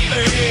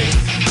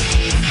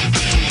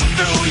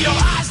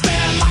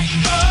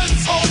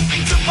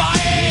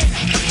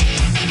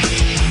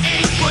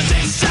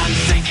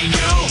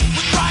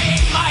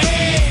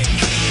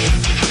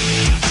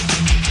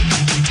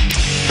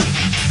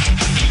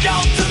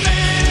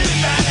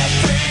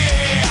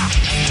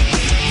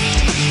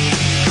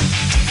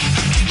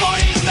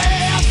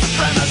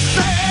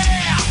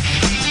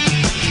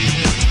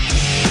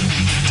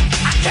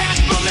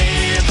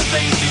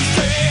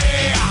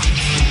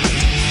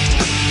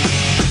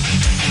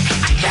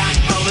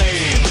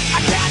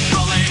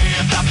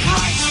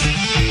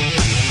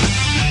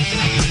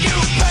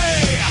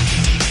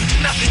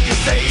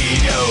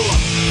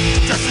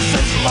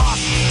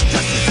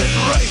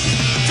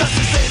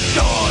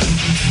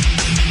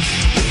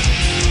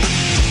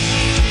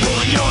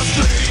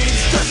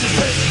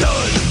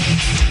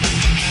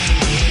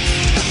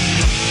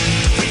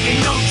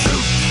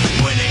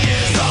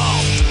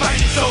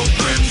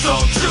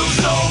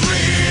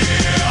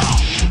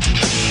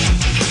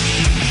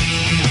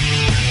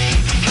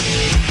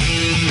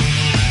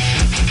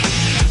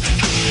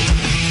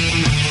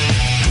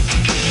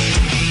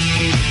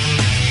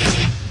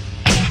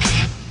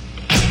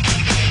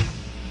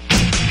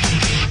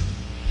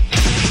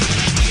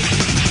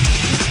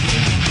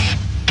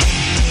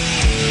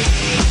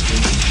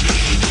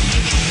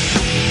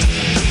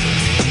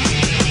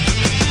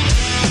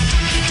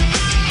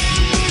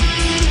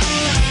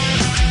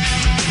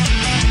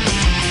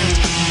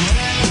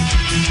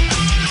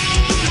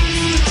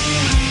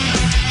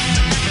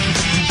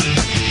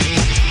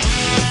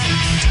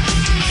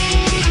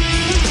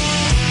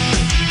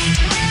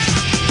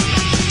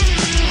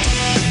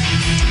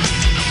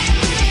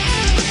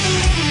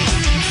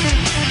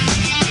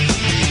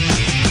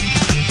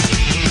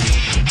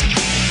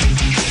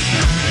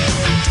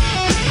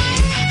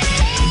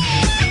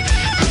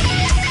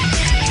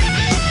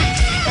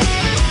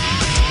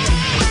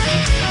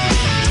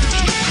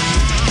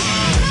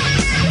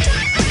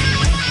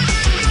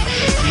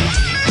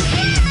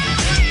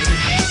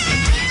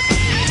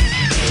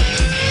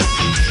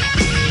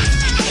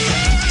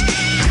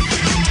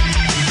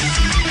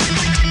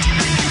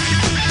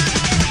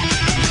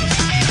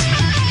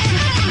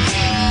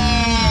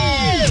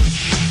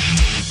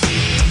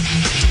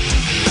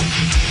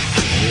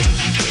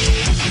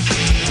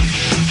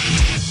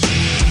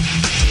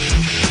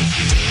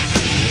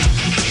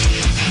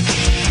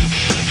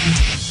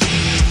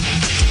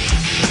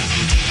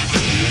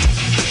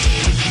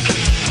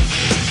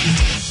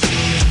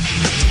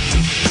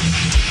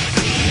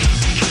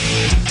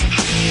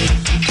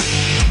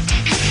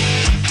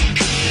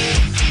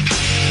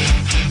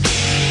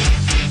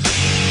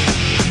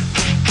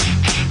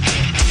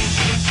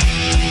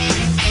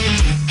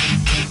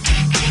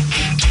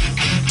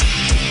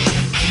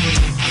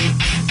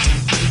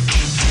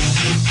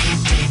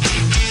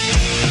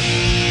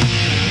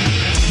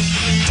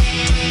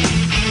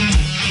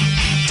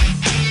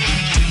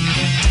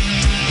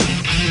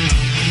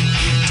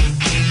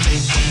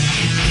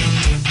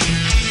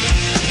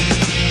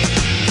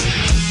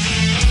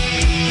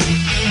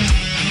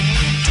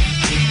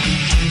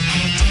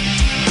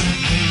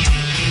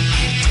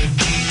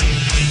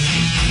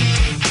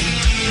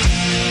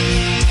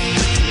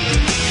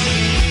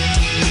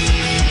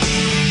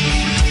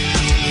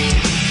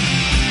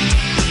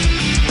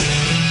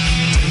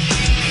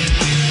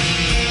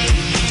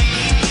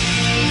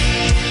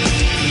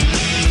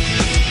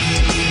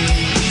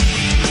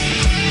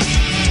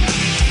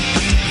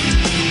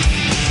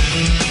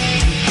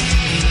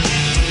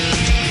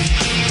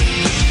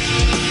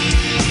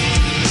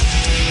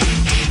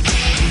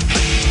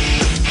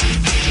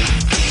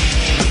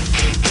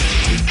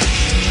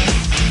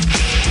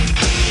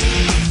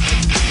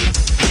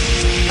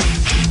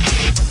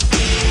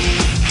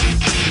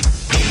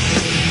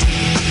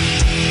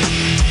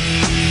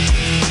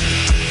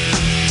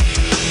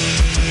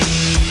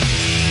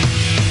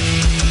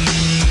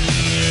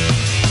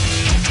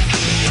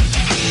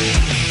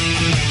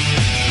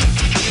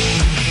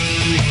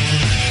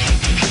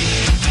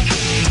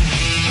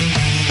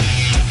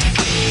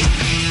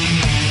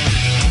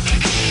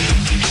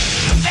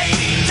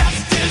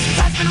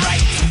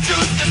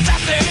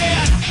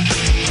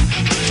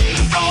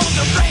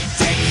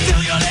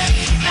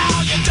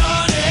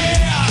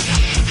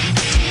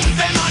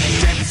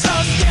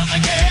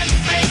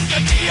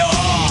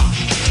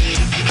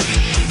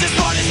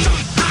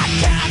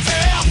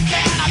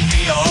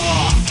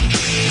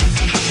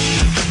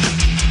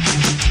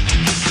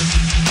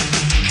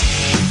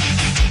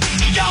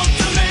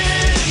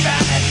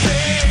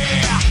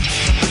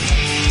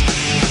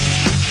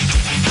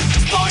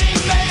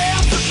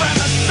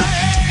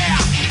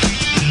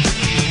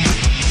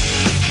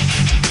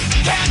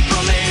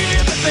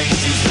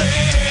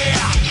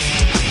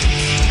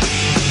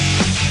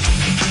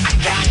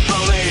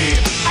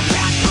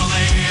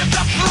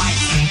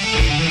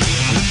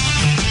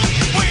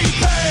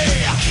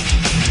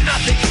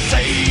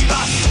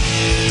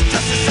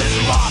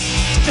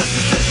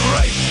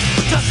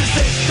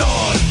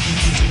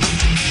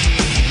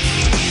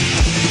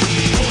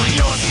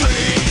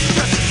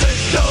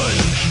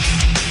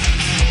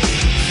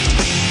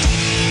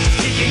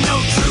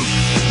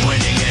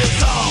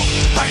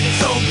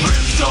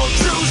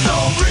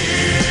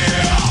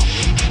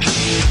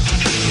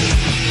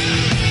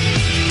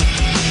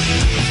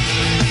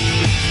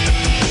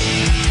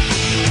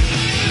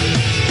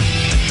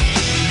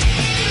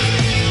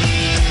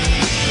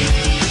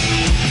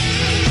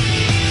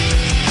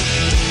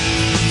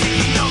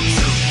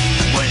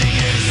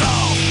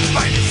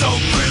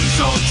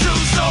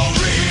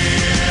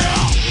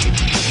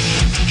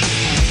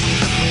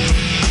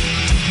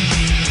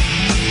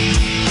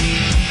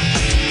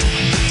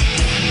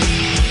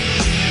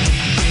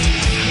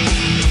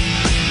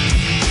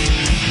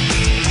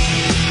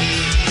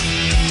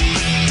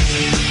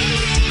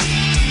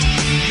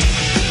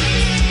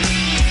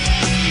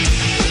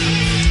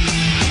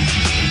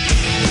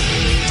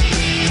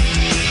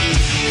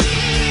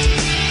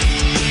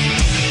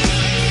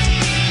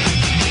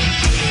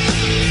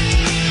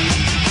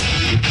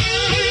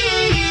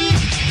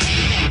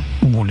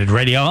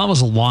Radio. That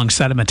was a long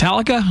set of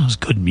Metallica. It was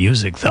good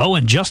music, though.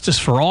 And Justice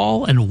for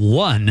All, and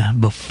One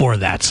before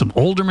that. Some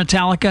older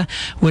Metallica,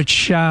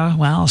 which,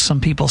 well, some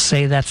people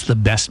say that's the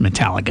best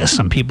Metallica.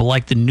 Some people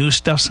like the new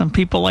stuff. Some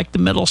people like the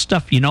middle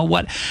stuff. You know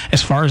what?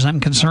 As far as I'm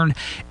concerned,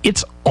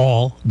 it's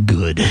all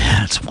good.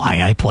 That's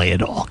why I play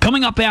it all.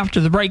 Coming up after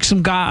the break,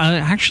 some guy...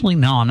 actually,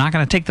 no, I'm not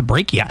going to take the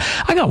break yet.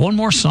 I got one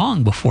more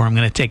song before I'm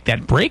going to take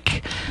that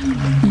break.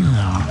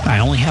 I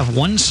only have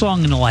one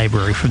song in the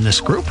library from this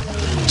group,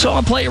 so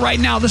I'll play it right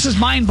now. This is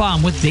Mind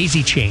Bomb with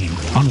Daisy Chain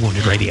on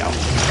Wounded Radio.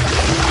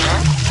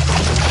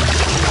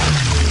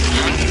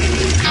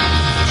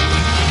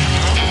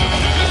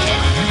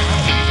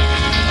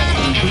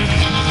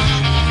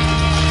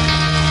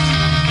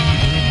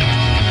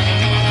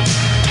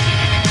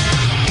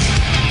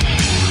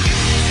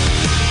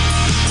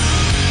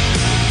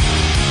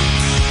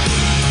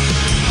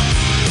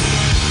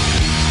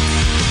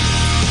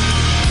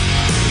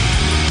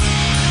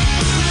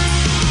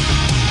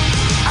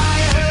 I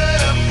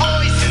heard a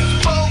voice and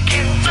spoke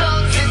in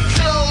tongues and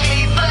told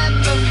me that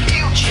the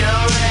future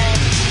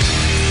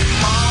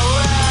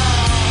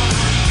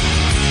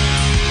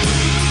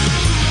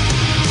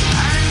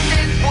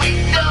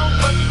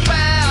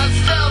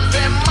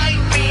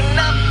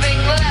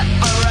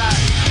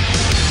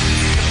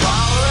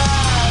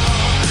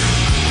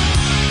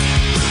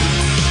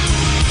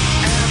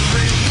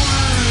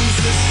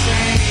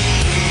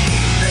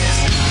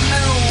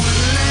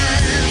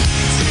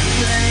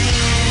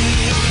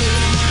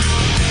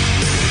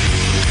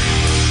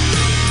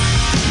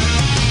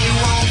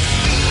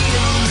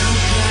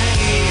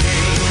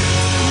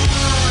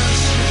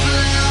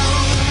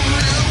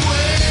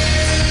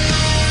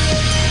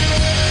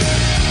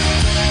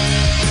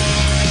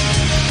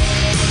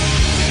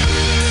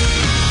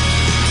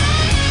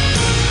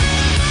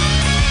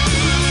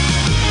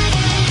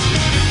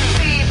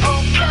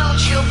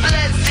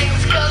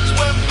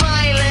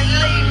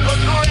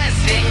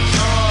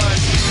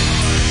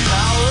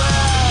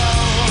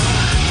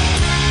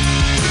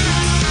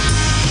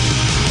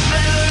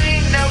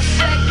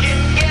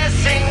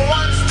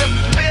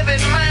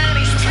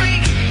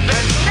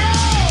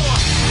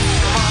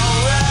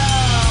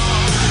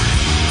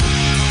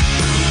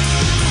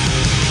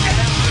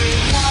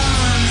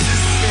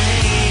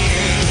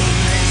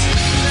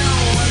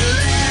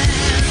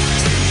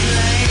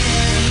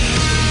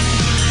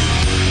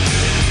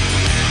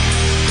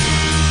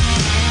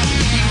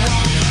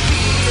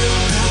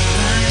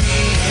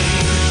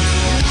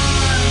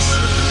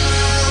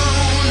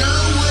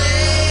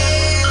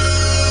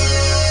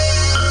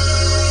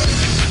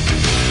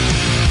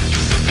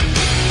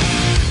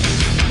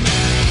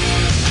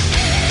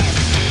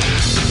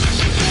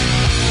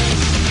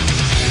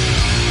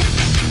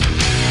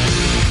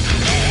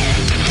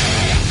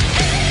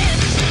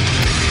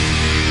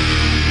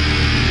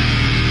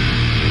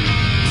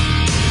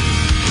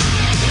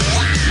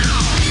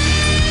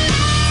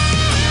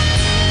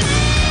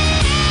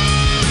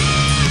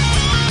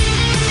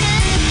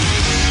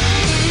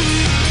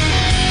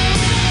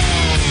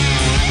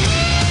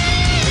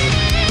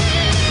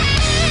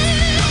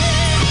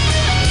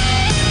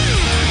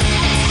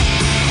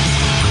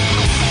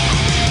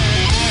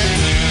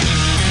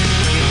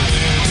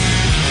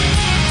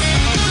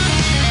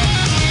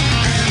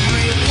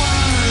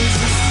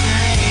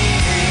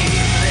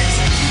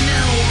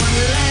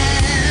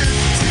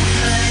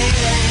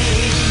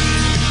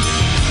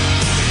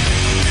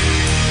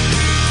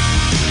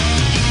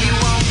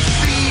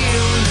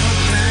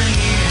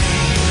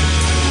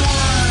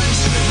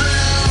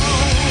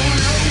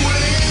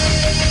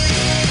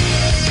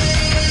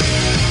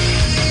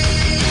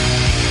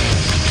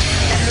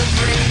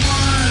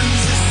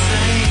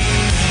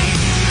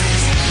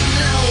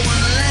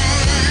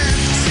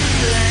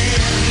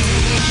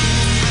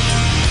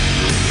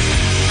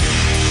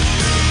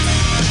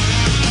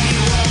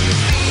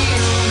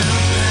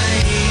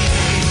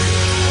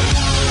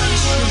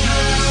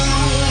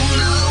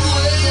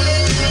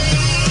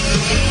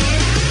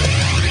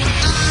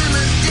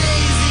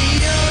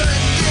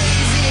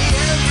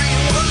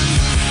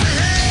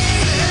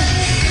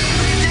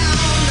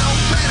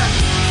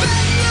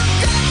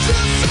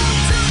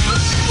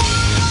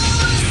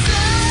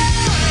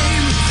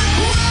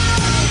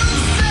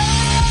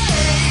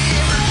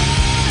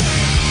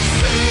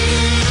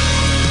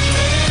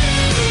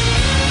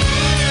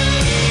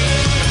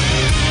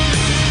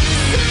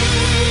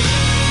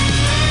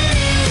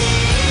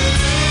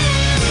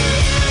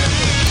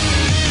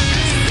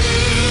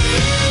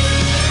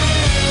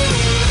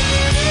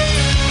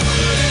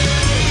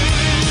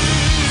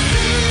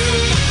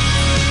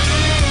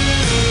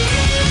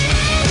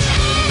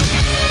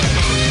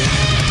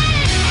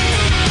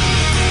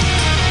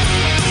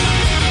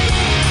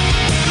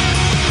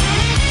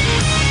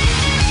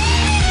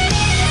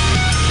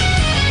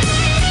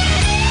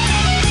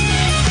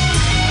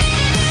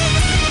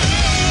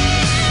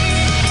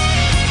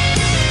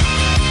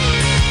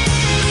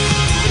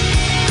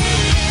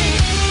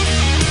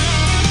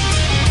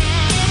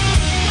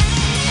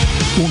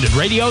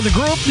Radio. The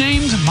group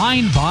named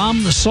Mind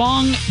Bomb. The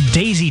song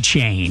Daisy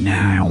Chain.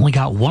 I only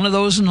got one of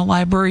those in the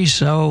library,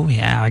 so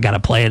yeah, I got to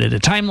play it at a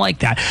time like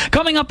that.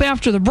 Coming up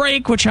after the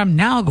break, which I'm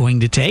now going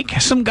to take,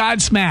 some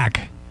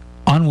Godsmack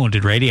on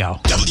Wounded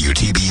Radio.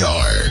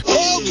 WTBR.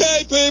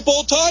 Okay,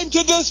 people, time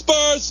to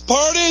disperse.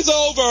 Party's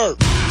over.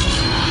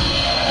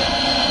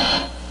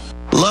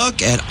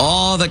 Look at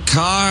all the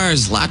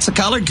cars. Lots of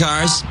colored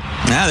cars.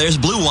 Now, there's a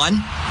blue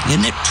one.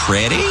 Isn't it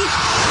pretty?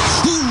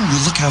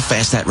 Ooh, look how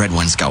fast that red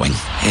one's going.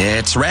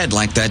 It's red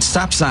like that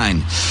stop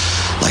sign.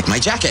 Like my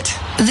jacket.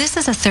 This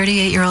is a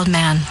 38-year-old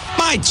man.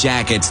 My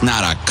jacket's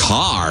not a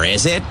car,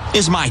 is it?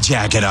 Is my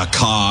jacket a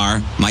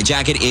car? My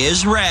jacket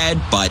is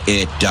red, but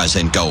it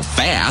doesn't go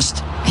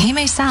fast. He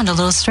may sound a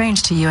little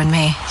strange to you and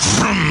me.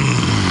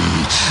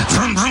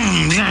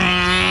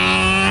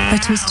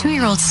 But to his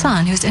 2-year-old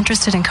son, who's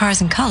interested in cars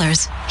and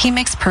colors, he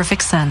makes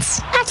perfect sense.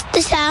 That's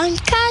the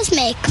sound cars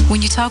make.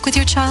 When you talk with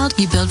your child,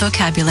 you build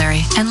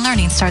vocabulary, and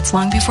learning starts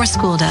long before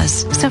school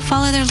does. So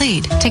follow their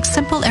lead. Take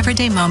simple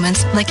everyday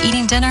moments like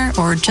eating dinner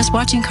or just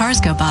watching cars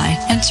go by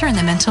and turn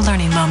them into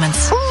learning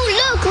moments. Ooh,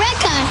 look, red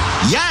car.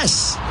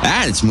 Yes,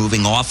 and it's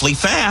moving awfully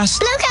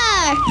fast. Blue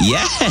car.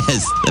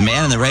 Yes, the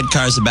man in the red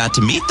car is about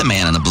to meet the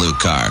man in the blue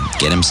car.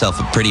 Get himself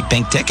a pretty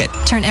pink ticket.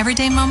 Turn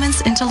everyday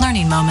moments into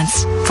learning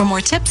moments. For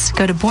more tips,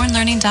 go to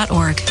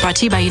bornlearning.org. Brought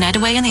to you by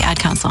United Way and the Ad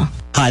Council.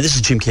 Hi, this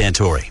is Jim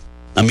Cantori,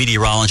 a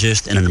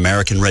meteorologist and an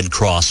American Red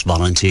Cross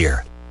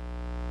volunteer.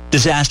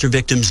 Disaster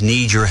victims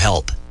need your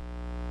help.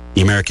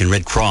 The American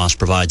Red Cross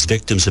provides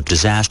victims of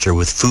disaster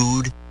with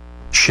food,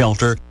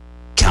 shelter,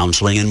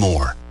 counseling, and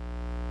more.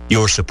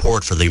 Your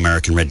support for the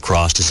American Red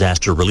Cross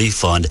Disaster Relief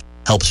Fund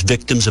helps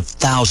victims of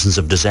thousands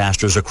of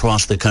disasters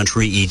across the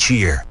country each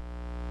year.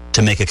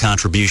 To make a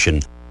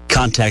contribution,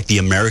 contact the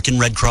American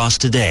Red Cross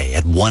today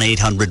at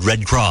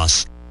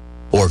 1-800-RED-CROSS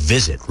or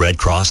visit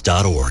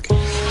redcross.org.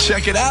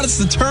 Check it out, it's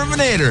the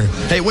Terminator.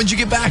 Hey, when'd you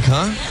get back,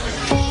 huh?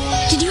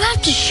 Did you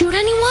have to shoot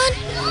anyone?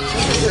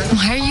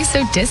 Why are you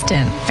so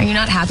distant? Are you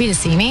not happy to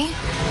see me?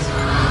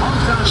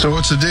 So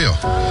what's the deal?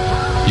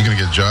 You gonna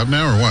get a job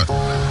now or what?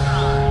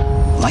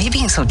 Why are you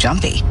being so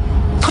jumpy?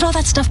 Put all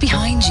that stuff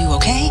behind you,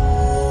 okay?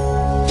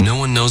 No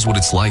one knows what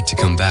it's like to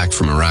come back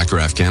from Iraq or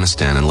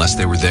Afghanistan unless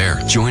they were there.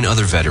 Join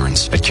other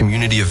veterans at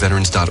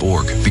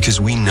communityofveterans.org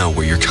because we know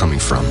where you're coming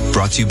from.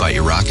 Brought to you by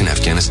Iraq and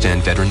Afghanistan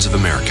Veterans of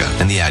America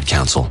and the Ad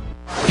Council.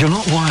 You're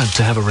not wired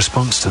to have a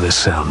response to this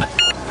sound.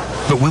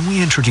 But when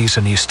we introduce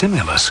a new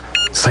stimulus,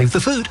 Save the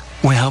Food,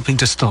 we're helping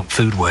to stop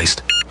food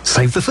waste.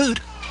 Save the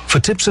Food. For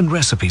tips and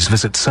recipes,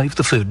 visit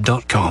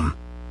savethefood.com.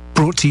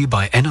 Brought to you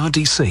by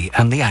NRDC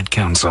and the Ad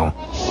Council.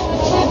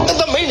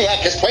 The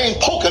maniac is playing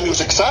polka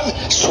music, son.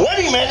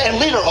 Sweaty men and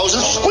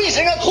lederhoses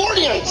squeezing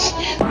accordions.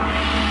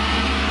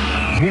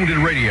 Wounded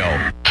Radio.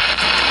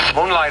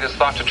 Moonlight is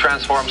thought to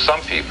transform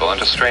some people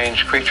into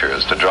strange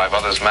creatures to drive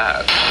others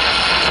mad.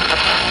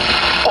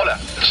 Hola,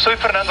 soy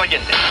Fernando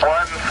Allende.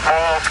 One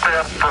small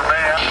step for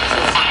man,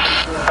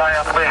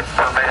 giant leap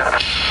for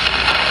man.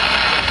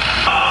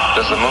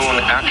 Does the moon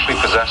actually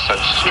possess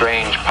such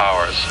strange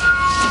powers,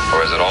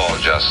 or is it all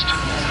just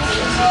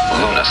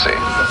lunacy?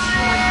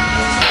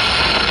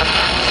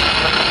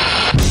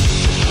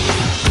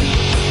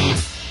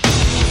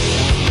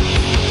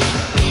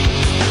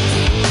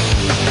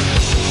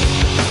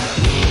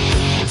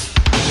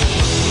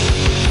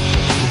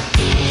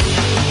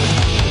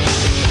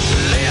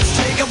 Let's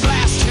take a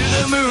blast to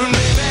the moon,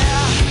 baby.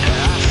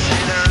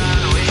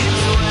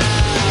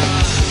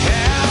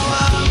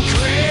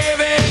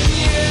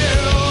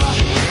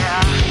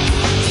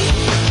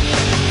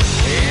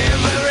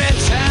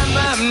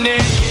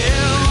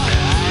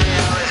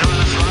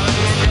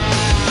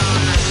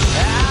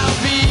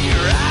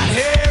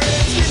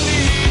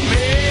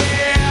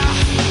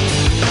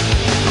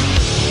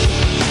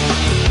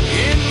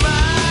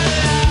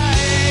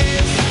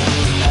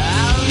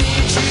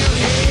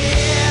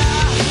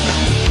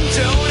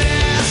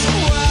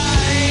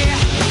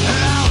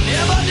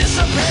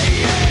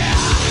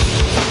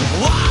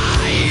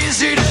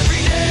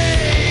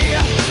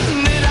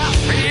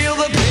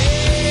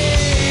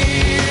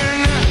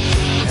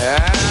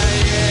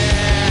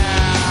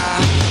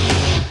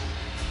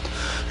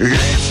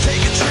 Let's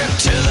take a trip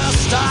to the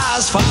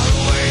stars far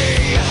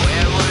away.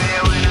 Where were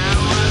you when I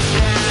was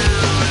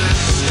down?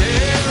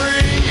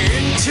 Staring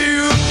into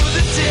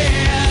the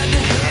dead.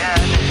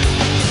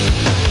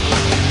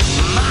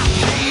 My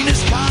pain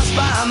is caused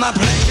by my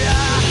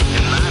pleasure,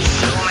 and my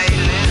soulmate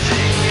lives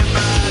in your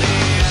body.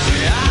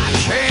 I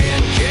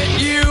can't get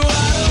you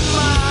out of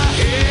my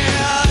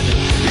head.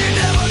 It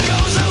never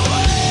goes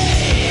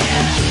away.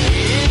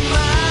 In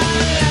my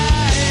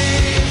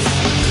life,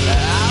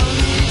 I'll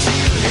need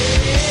you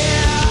here.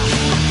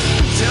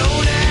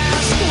 Don't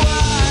ask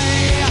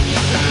why,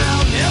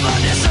 I'll never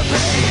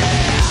disappear.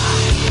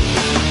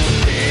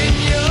 In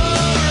your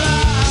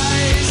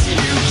eyes,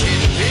 you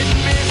can bid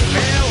me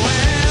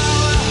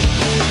farewell.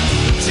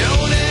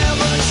 Don't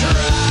ever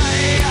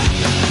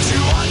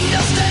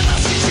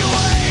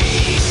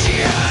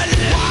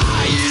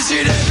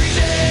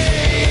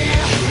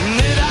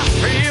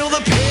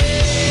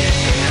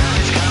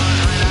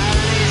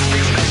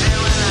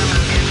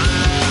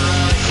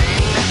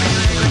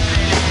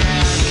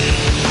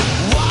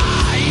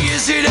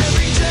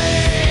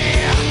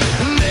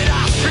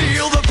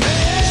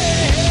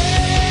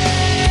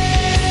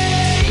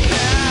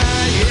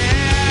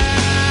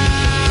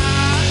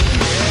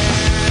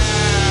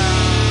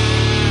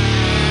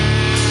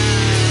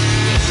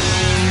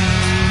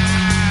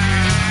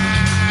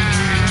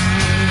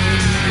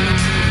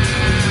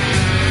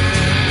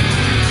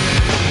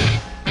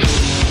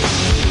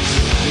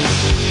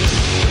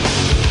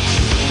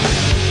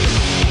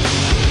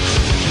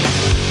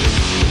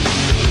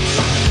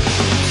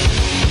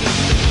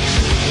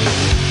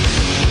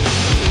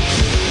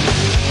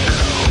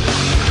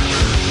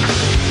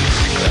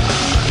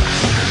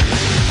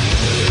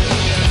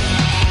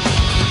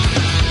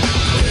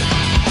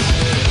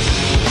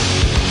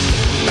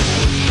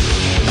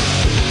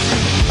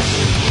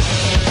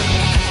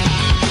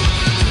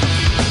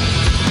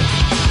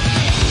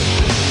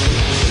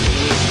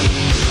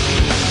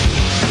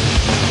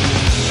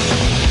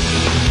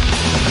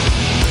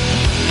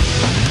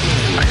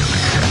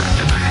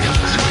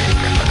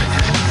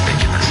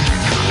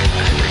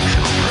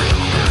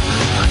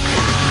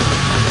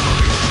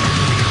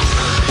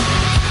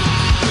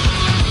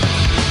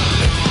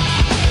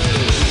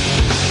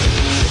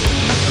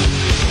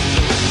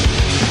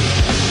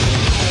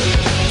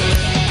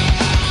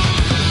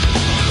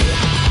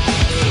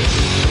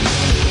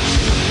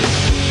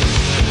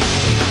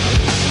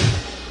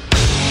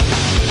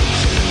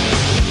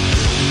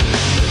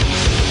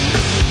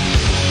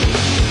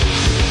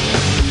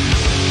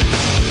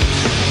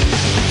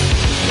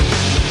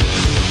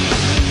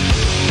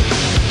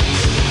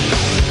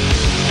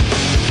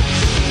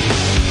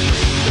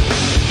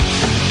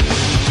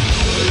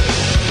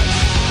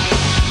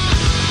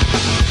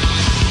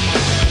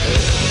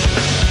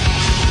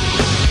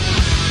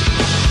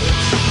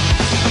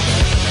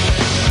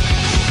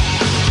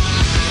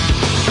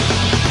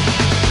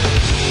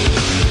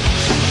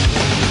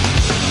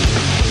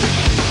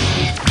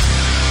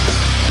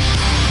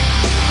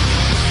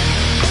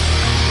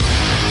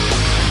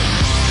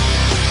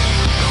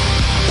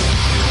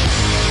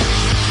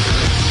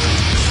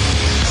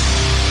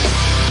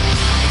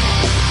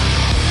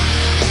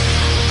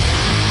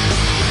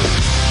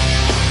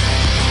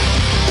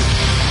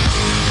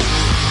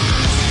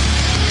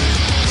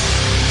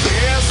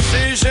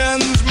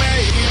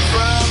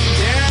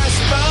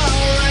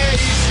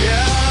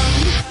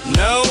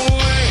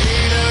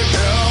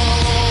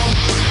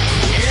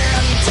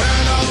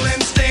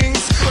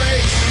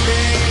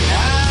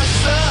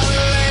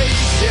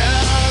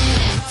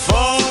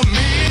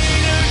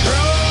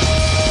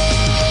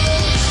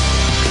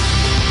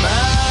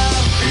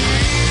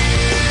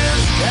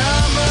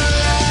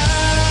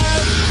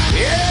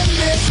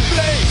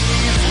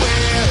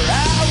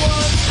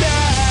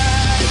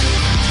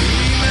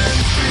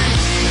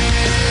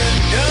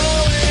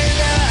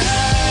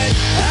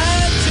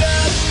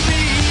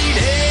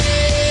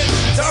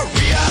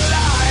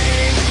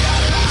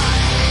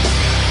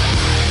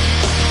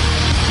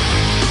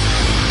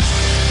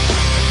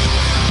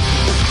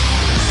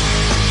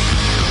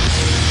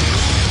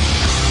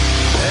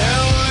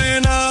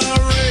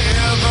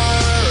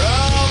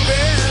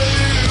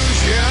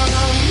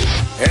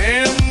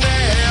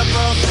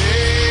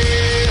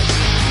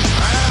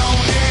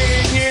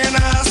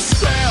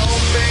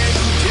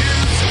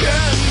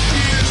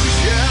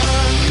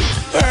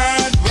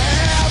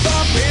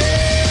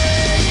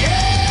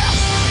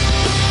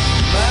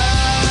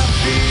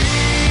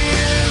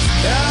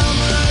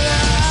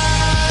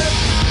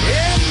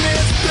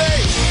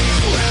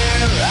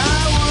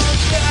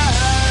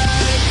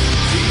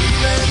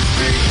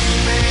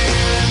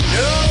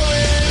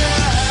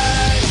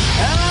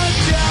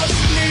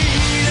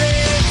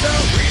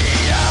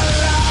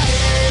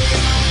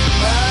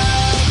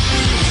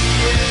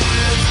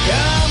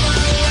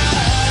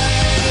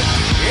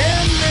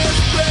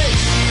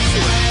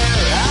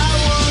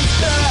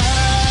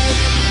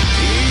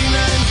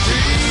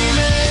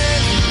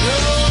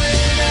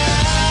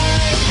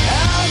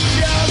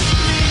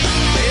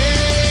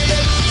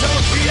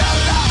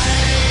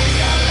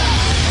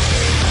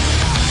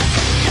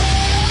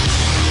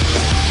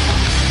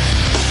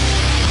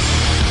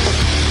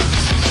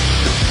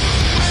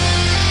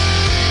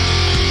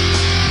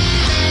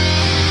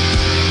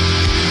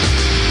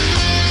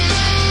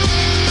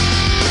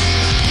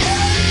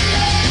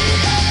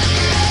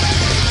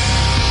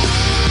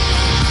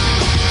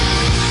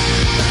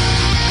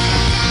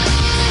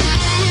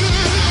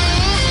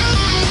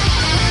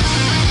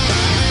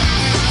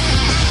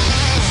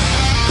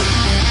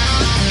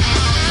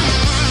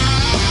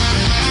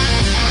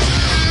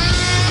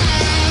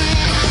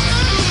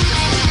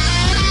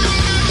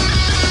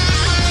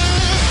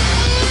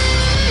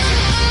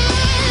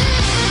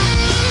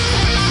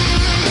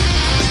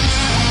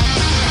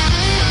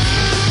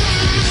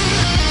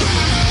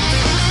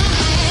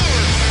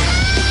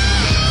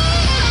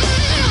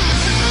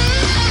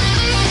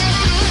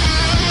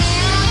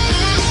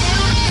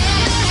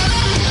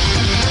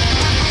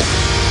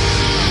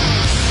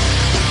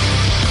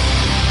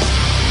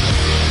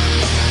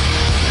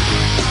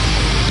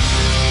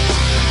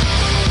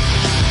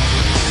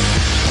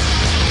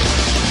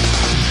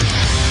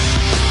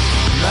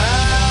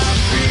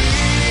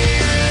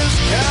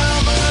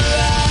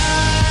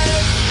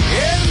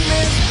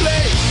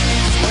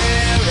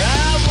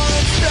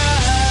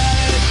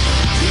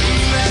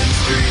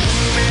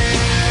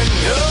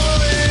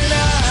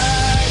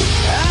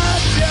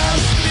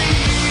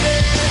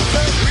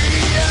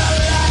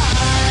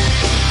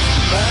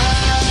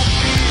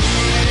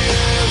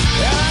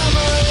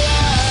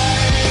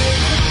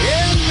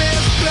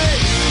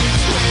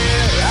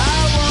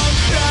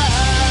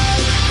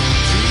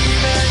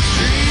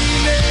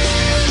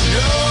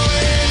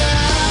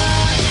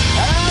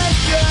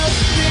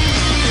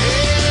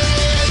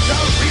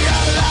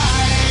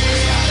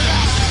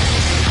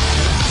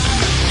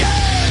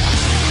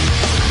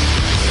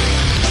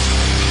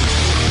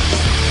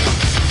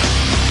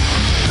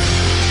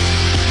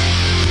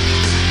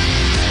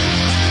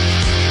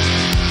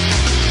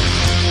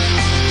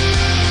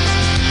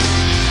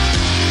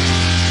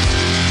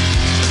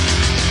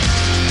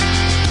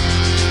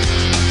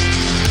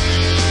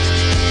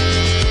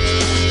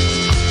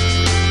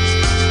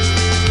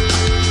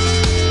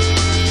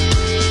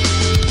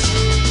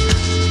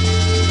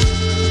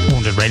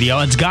Radio.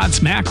 It's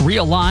Godsmack,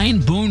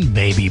 Realign, Boon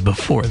Baby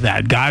before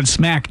that.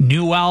 Godsmack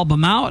new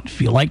album out.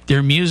 If you like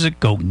their music,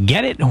 go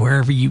get it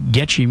wherever you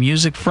get your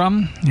music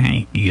from.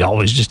 Hey, you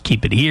always just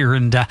keep it here,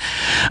 and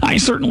I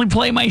certainly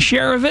play my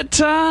share of it.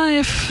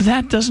 If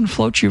that doesn't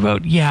float your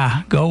boat,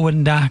 yeah, go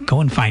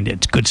and find it.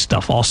 It's good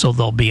stuff. Also,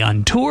 they'll be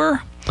on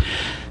tour.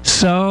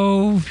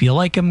 So if you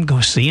like them, go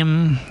see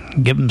them.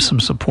 Give them some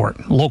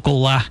support.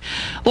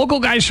 Local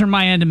guys from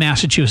my end of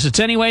Massachusetts.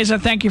 Anyways, I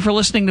thank you for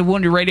listening to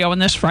Wounded Radio on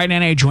this Friday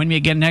night. Join me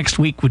again next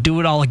week. We'll do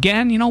it all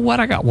again. You know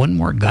what? I got one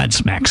more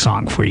Godsmack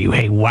song for you.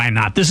 Hey, why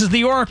not? This is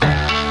The Oracle.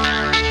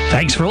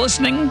 Thanks for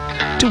listening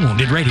to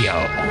Wounded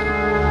Radio.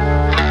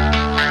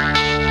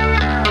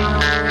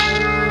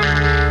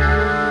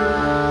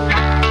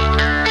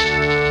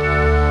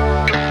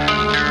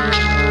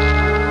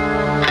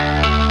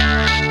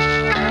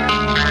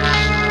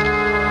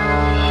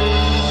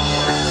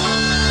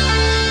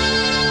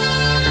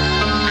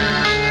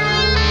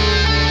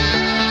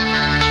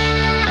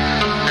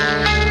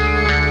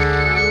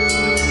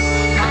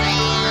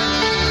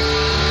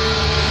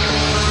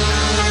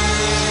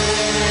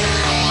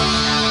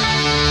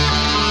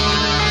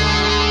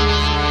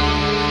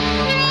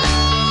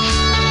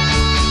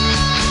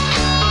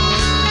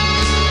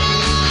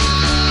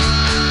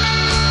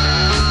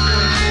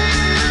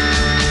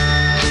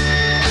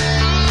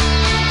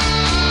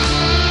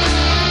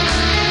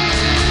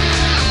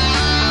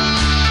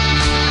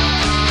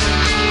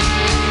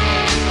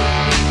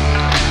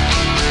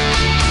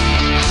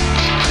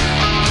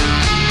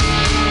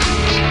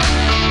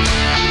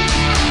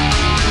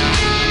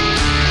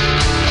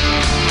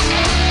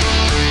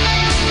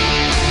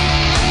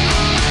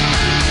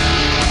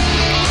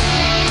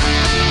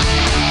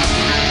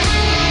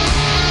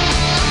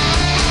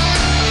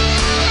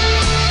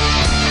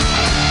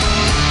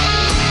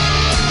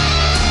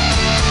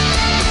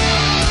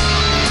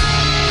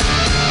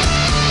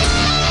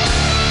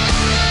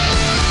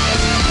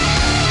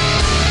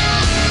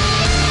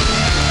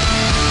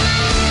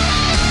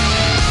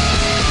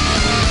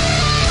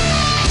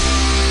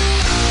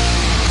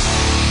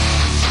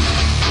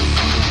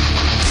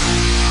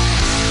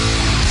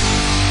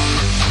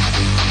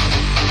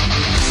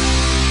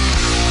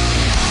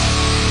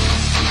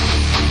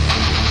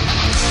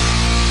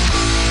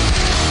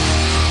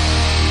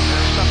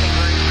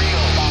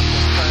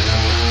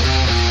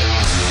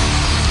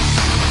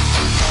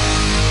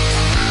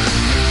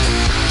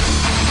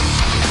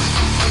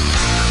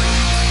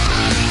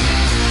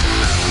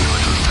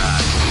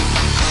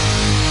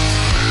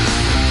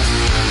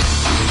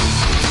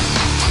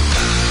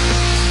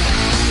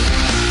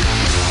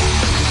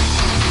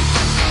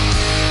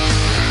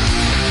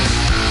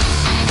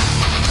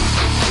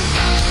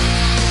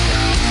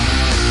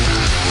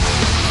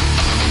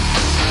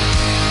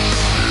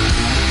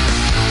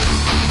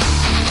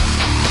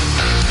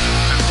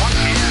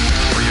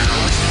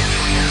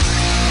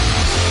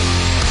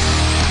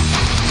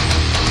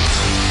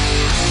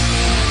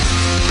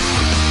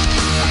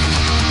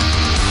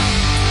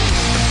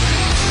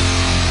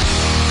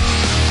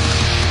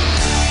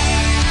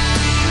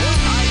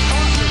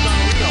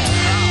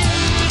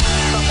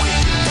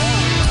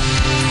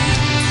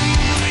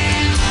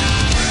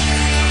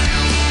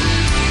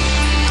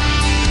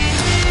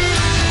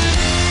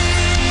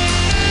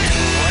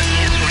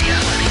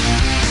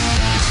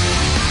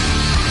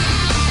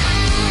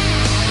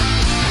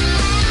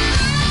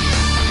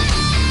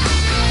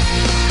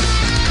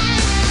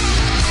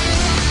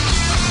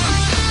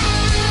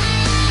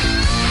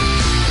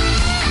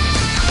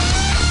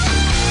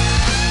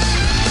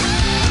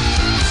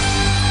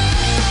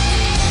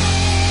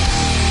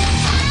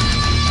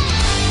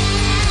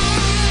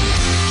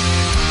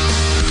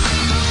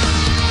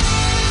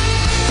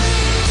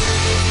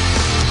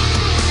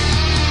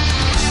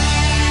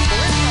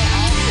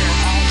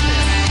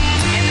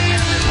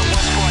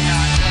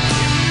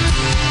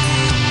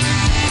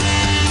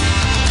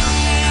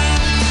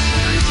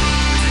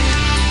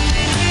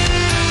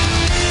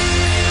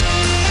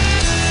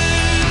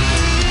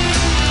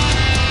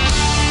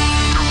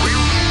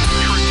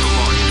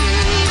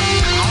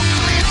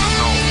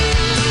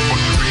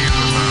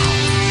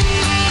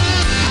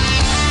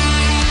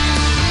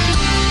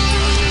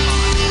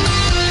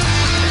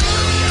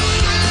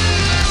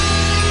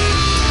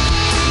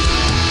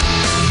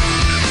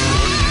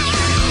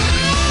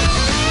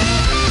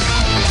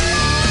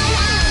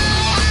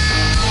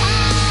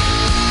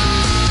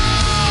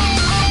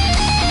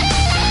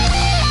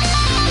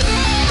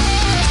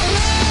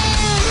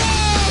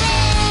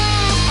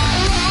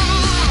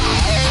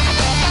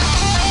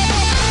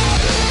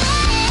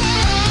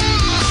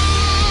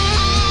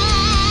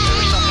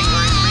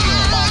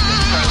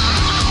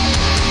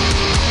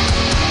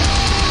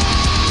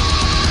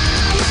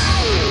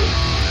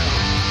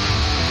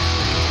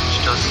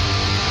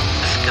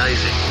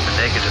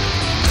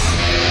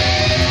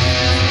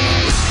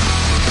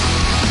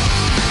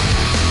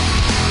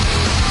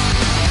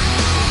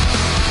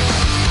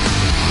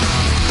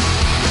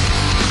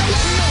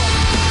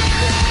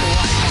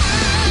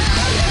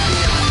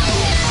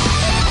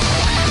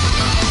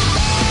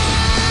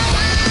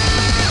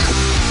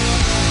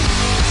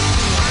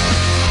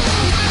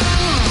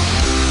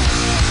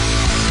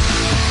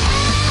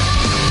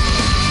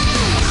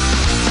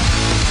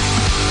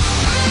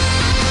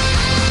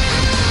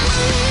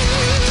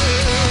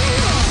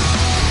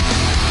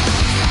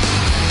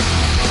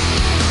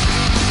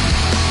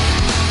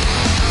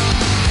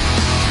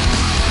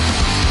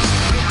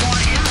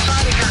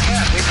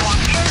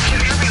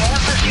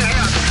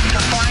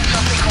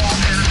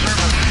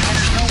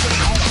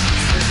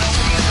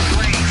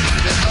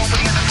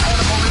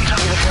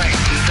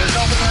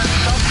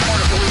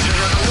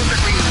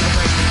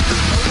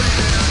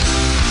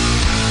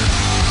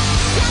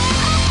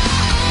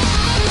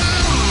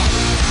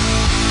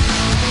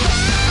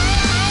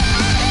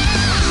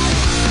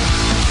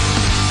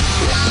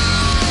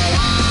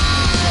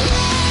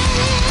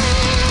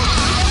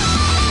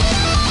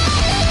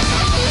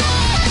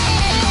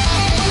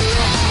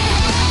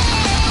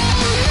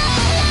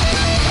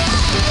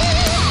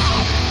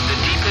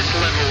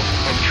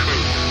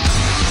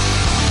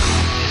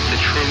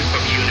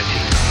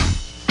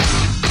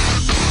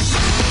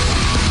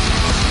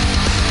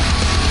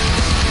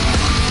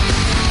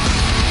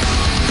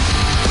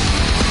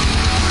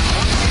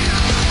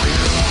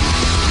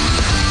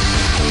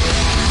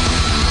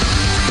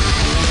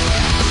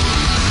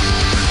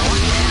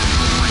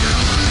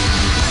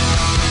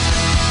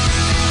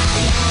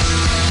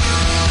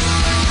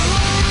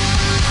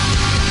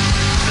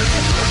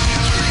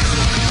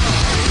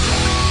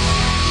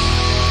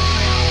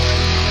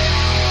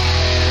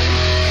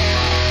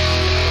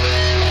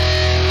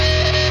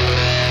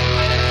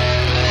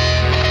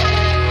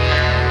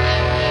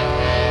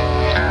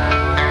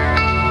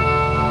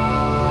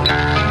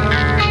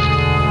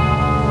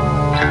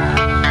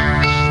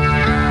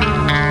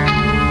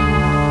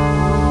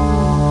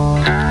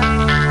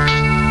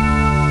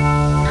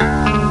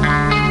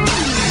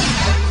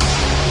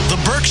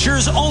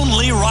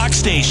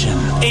 station,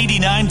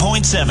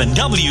 89.7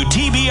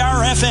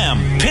 WTBR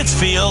FM,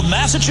 Pittsfield,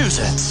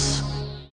 Massachusetts.